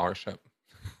movement scholarship.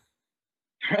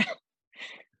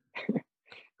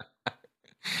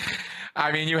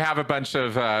 I mean, you have a bunch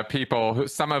of people,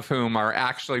 some of whom are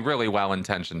actually really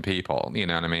well-intentioned people. You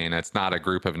know what I mean? It's not a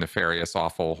group of nefarious,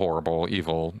 awful, horrible,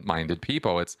 evil-minded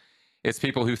people. It's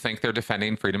people who think they're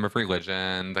defending freedom of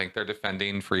religion, think they're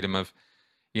defending freedom of,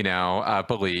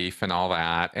 belief and all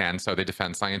that. And so they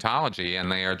defend Scientology,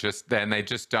 and they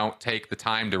just don't take the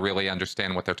time to really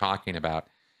understand what they're talking about.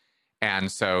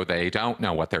 And so they don't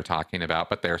know what they're talking about,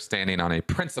 but they're standing on a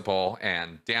principle,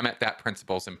 and damn it, that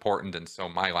principle is important. And so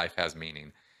my life has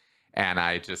meaning. And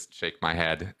I just shake my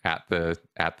head at the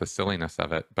silliness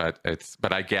of it. But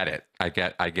I get it. I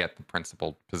get the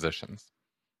principled positions,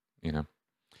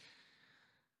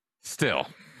 Still.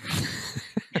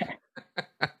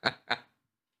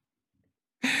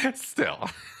 Still.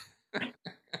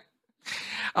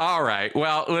 All right.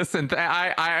 Well, listen,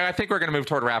 I think we're going to move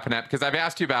toward wrapping up, because I've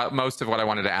asked you about most of what I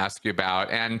wanted to ask you about,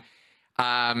 and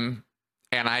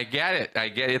I get it.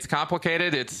 It's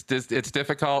complicated. It's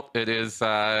difficult.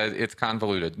 It's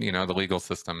convoluted. The legal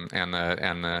system and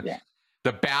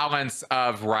the balance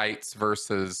of rights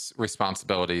versus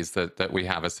responsibilities that we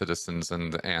have as citizens,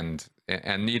 and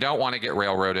you don't want to get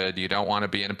railroaded. You don't want to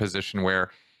be in a position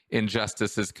where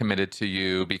injustice is committed to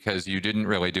you because you didn't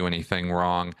really do anything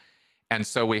wrong. And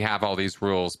so we have all these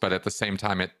rules, but at the same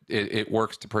time, it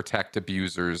works to protect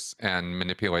abusers and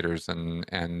manipulators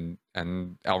and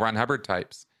L. Ron Hubbard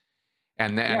types,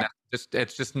 and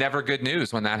it's just never good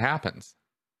news when that happens,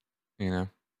 And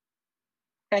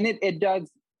it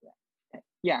does,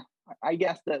 yeah. I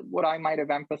guess that what I might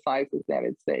have emphasized is that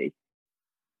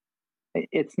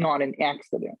it's not an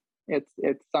accident.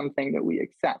 It's something that we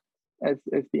accept as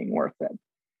being worth it.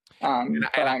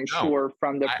 But I'm sure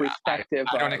from the perspective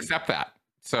I don't accept that.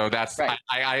 So that's right.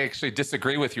 I actually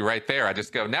disagree with you right there. I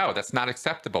just go, no, that's not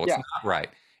acceptable. It's not right.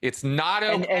 It's not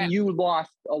okay. And you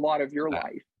lost a lot of your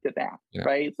life to that,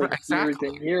 right? Like years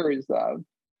and years of,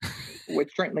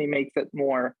 which certainly makes it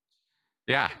more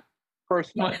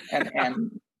personal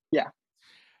and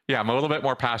Yeah, I'm a little bit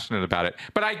more passionate about it,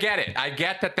 but I get it. I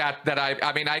get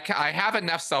I have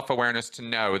enough self-awareness to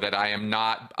know that I am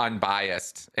not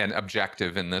unbiased and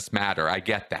objective in this matter. I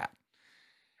get that.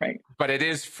 Right. But it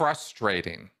is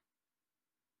frustrating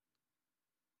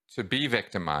to be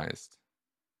victimized,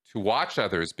 to watch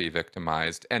others be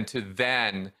victimized, and to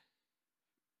then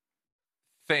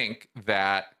think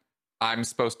that I'm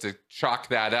supposed to chalk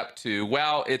that up to,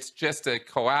 well, it's just a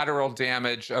collateral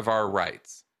damage of our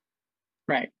rights.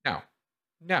 Right. No.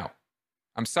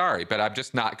 I'm sorry, but I'm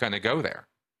just not going to go there.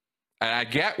 And I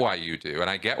get why you do, and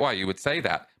I get why you would say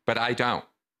that, but I don't.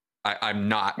 I'm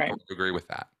not going to agree with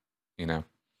that,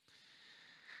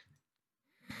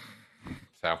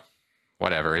 So,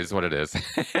 whatever is what it is.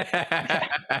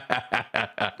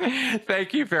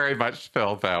 Thank you very much,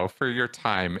 Phil, though, for your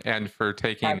time and for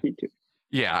taking... Happy to.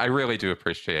 Yeah, I really do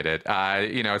appreciate it.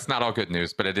 It's not all good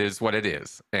news, but it is what it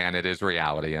is, and it is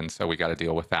reality, and so we got to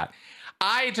deal with that.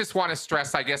 I just want to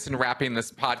stress, I guess, in wrapping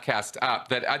this podcast up,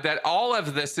 that all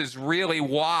of this is really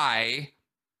why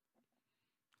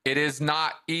it is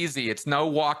not easy. It's no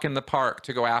walk in the park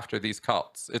to go after these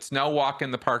cults. It's no walk in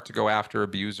the park to go after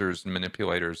abusers and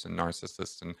manipulators and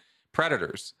narcissists and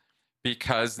predators,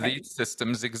 because Right. these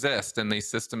systems exist and these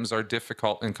systems are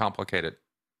difficult and complicated.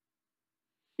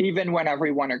 Even when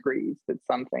everyone agrees that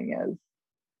something is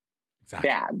Exactly.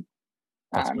 bad.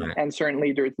 That's right. And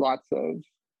certainly there's lots of,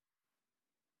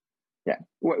 yeah,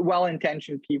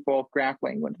 well-intentioned people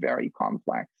grappling with very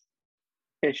complex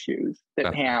issues that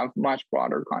That's right. have much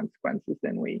broader consequences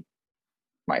than we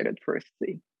might at first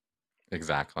see.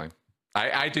 Exactly.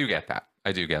 I do get that.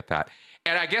 I do get that.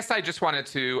 And I guess I just wanted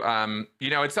to,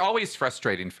 it's always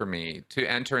frustrating for me to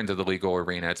enter into the legal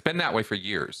arena. It's been that way for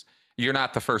years. You're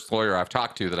not the first lawyer I've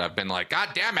talked to that I've been like, God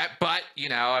damn it. But,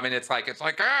 I mean, it's like,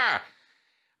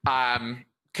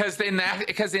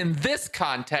 because in this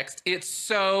context, it's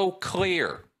so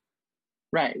clear.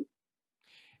 Right.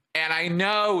 And I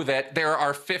know that there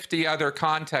are 50 other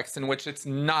contexts in which it's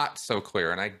not so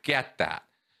clear, and I get that.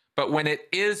 But when it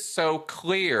is so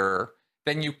clear,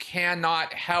 then you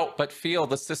cannot help but feel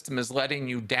the system is letting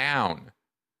you down,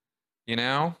 you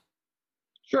know?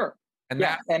 Sure. And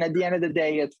Yeah. that, And at the end of the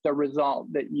day, it's the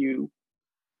result that you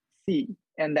see.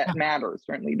 And that matters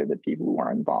certainly to the people who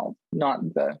are involved, not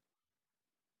the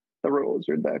rules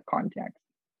or the context.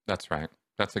 that's right.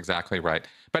 That's exactly right.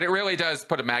 But it really does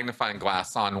put a magnifying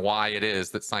glass on why it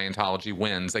is that Scientology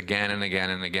wins again and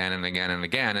again and again and again and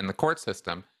again in the court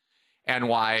system, and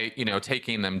why,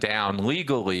 taking them down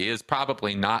legally is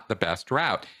probably not the best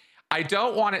route. I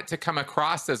don't want it to come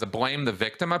across as a blame the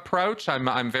victim approach.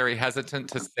 I'm very hesitant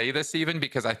to say this even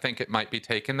because I think it might be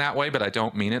taken that way, but I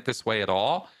don't mean it this way at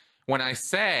all. When I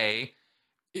say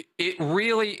it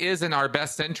really is in our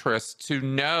best interest to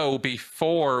know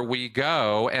before we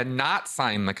go and not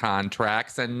sign the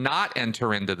contracts and not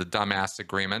enter into the dumbass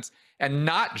agreements and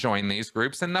not join these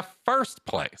groups in the first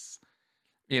place.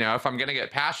 If I'm going to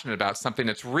get passionate about something,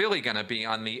 it's really going to be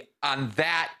on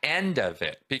that end of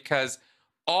it, because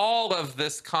all of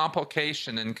this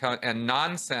complication and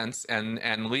nonsense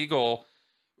and legal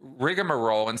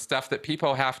rigmarole and stuff that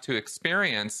people have to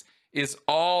experience is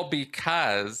all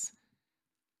because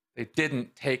they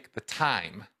didn't take the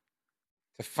time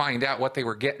to find out what they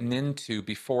were getting into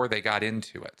before they got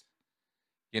into it.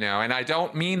 And I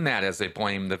don't mean that as a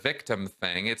blame the victim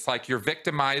thing. It's like, you're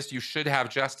victimized, you should have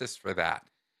justice for that.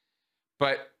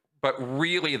 But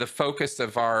really the focus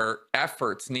of our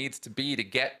efforts needs to be to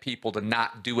get people to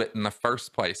not do it in the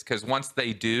first place, because once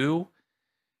they do,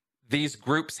 these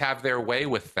groups have their way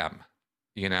with them,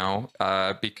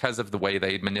 because of the way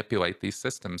they manipulate these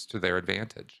systems to their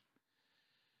advantage.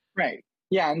 Right.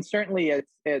 Yeah. And certainly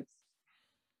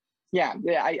yeah,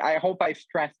 I hope I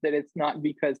stress that it's not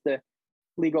because the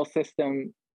legal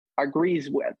system agrees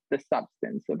with the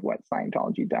substance of what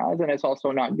Scientology does, and it's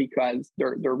also not because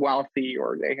they're wealthy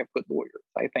or they have good lawyers.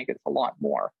 I think it's a lot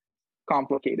more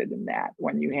complicated than that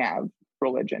when you have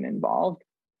religion involved.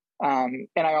 And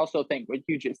I also think what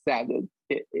you just said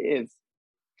is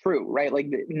true, right? Like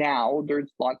now,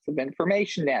 there's lots of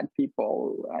information that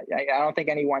people. I don't think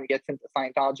anyone gets into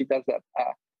Scientology does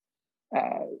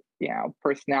a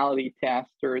personality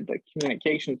test or the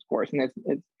communications course, and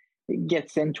it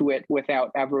gets into it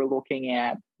without ever looking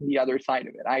at the other side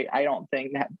of it. I don't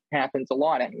think that happens a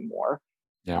lot anymore.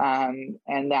 Yeah.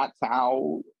 And that's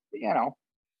how,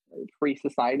 free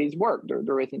societies work.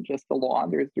 There isn't just the law.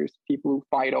 There's people who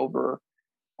fight over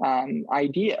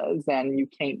ideas, and you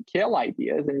can't kill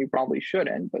ideas, and you probably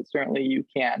shouldn't, but certainly you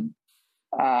can,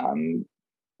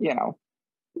 you know,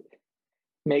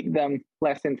 make them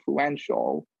less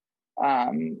influential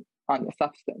on the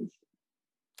substance.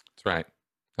 That's right.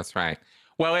 That's right.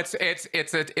 Well, it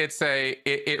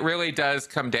really does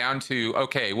come down to,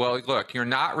 okay, well, look, you're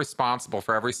not responsible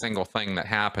for every single thing that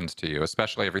happens to you,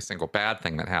 especially every single bad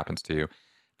thing that happens to you.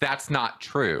 That's not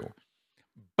true.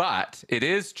 But it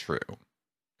is true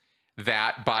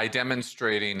that by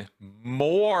demonstrating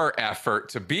more effort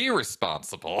to be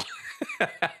responsible,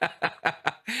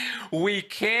 we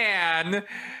can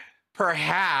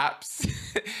perhaps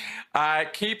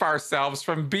keep ourselves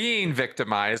from being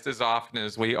victimized as often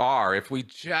as we are. If we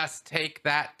just take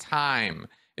that time,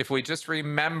 if we just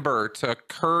remember to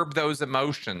curb those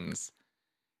emotions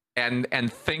and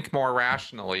think more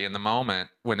rationally in the moment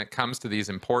when it comes to these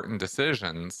important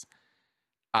decisions,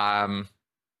 and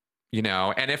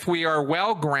if we are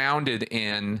well grounded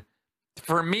in,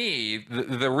 for me,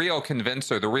 the real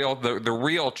convincer, the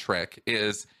real trick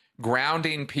is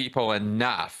grounding people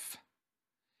enough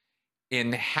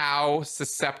in how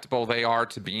susceptible they are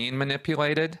to being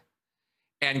manipulated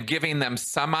and giving them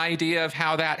some idea of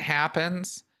how that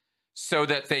happens so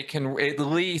that they can at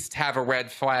least have a red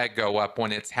flag go up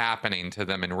when it's happening to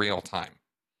them in real time.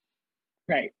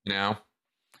 Right.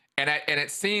 And it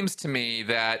seems to me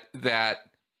that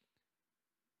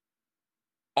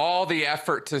all the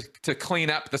effort to clean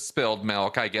up the spilled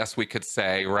milk, I guess we could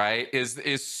say, right,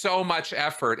 is so much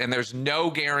effort, and there's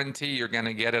no guarantee you're going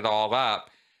to get it all up.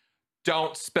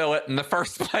 Don't spill it in the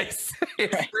first place.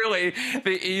 It's Right. really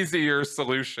the easier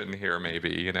solution here, maybe,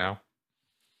 you know?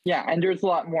 Yeah, and there's a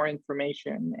lot more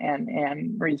information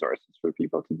and resources for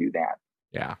people to do that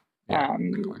Yeah. Yeah.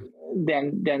 Exactly.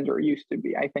 than there used to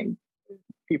be. I think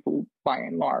people, by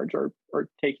and large, are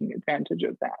taking advantage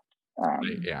of that.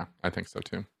 Yeah, I think so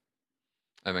too.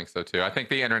 I think so too. I think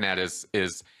the internet is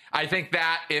I think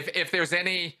that if there's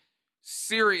any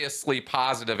seriously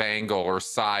positive angle or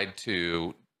side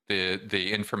to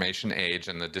the information age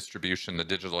and the distribution, the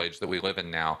digital age that we live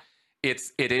in now, it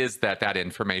is that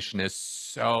information is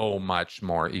so much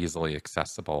more easily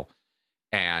accessible,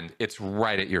 and it's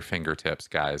right at your fingertips,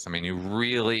 guys. I mean, you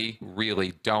really,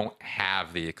 really don't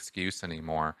have the excuse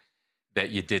anymore that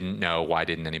you didn't know. Why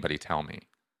didn't anybody tell me?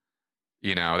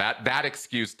 You know, that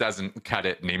excuse doesn't cut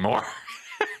it anymore.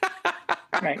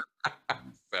 Right.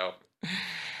 So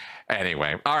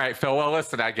anyway, all right, Phil. Well,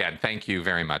 listen, again, thank you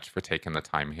very much for taking the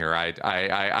time here.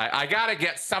 I gotta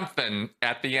get something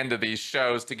at the end of these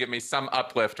shows to give me some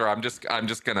uplift, or I'm just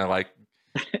gonna, like,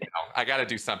 I gotta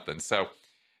do something. So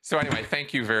anyway,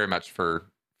 thank you very much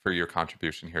for your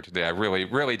contribution here today. I really,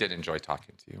 really did enjoy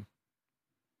talking to you.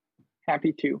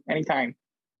 Happy to, anytime.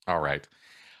 All right.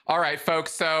 All right,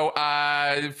 folks. So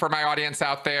for my audience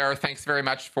out there, thanks very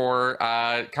much for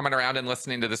coming around and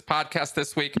listening to this podcast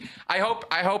this week. I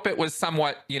hope it was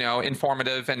somewhat,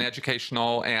 informative and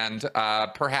educational, and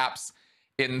perhaps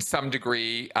in some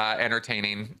degree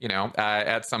entertaining,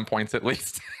 at some points at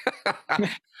least.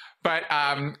 But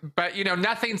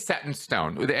nothing's set in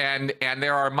stone, and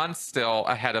there are months still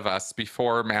ahead of us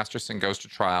before Masterson goes to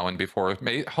trial, and before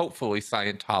hopefully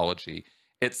Scientology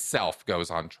itself goes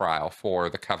on trial for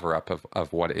the cover-up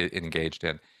of what it engaged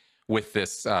in with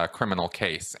this criminal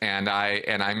case. And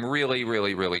I'm really,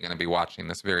 really, really going to be watching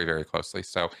this very, very closely.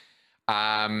 So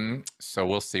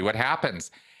we'll see what happens.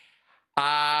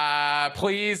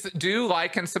 Please do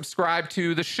like and subscribe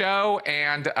to the show,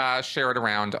 and share it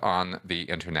around on the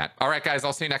internet. All right, guys,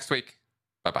 I'll see you next week.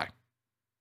 Bye-bye.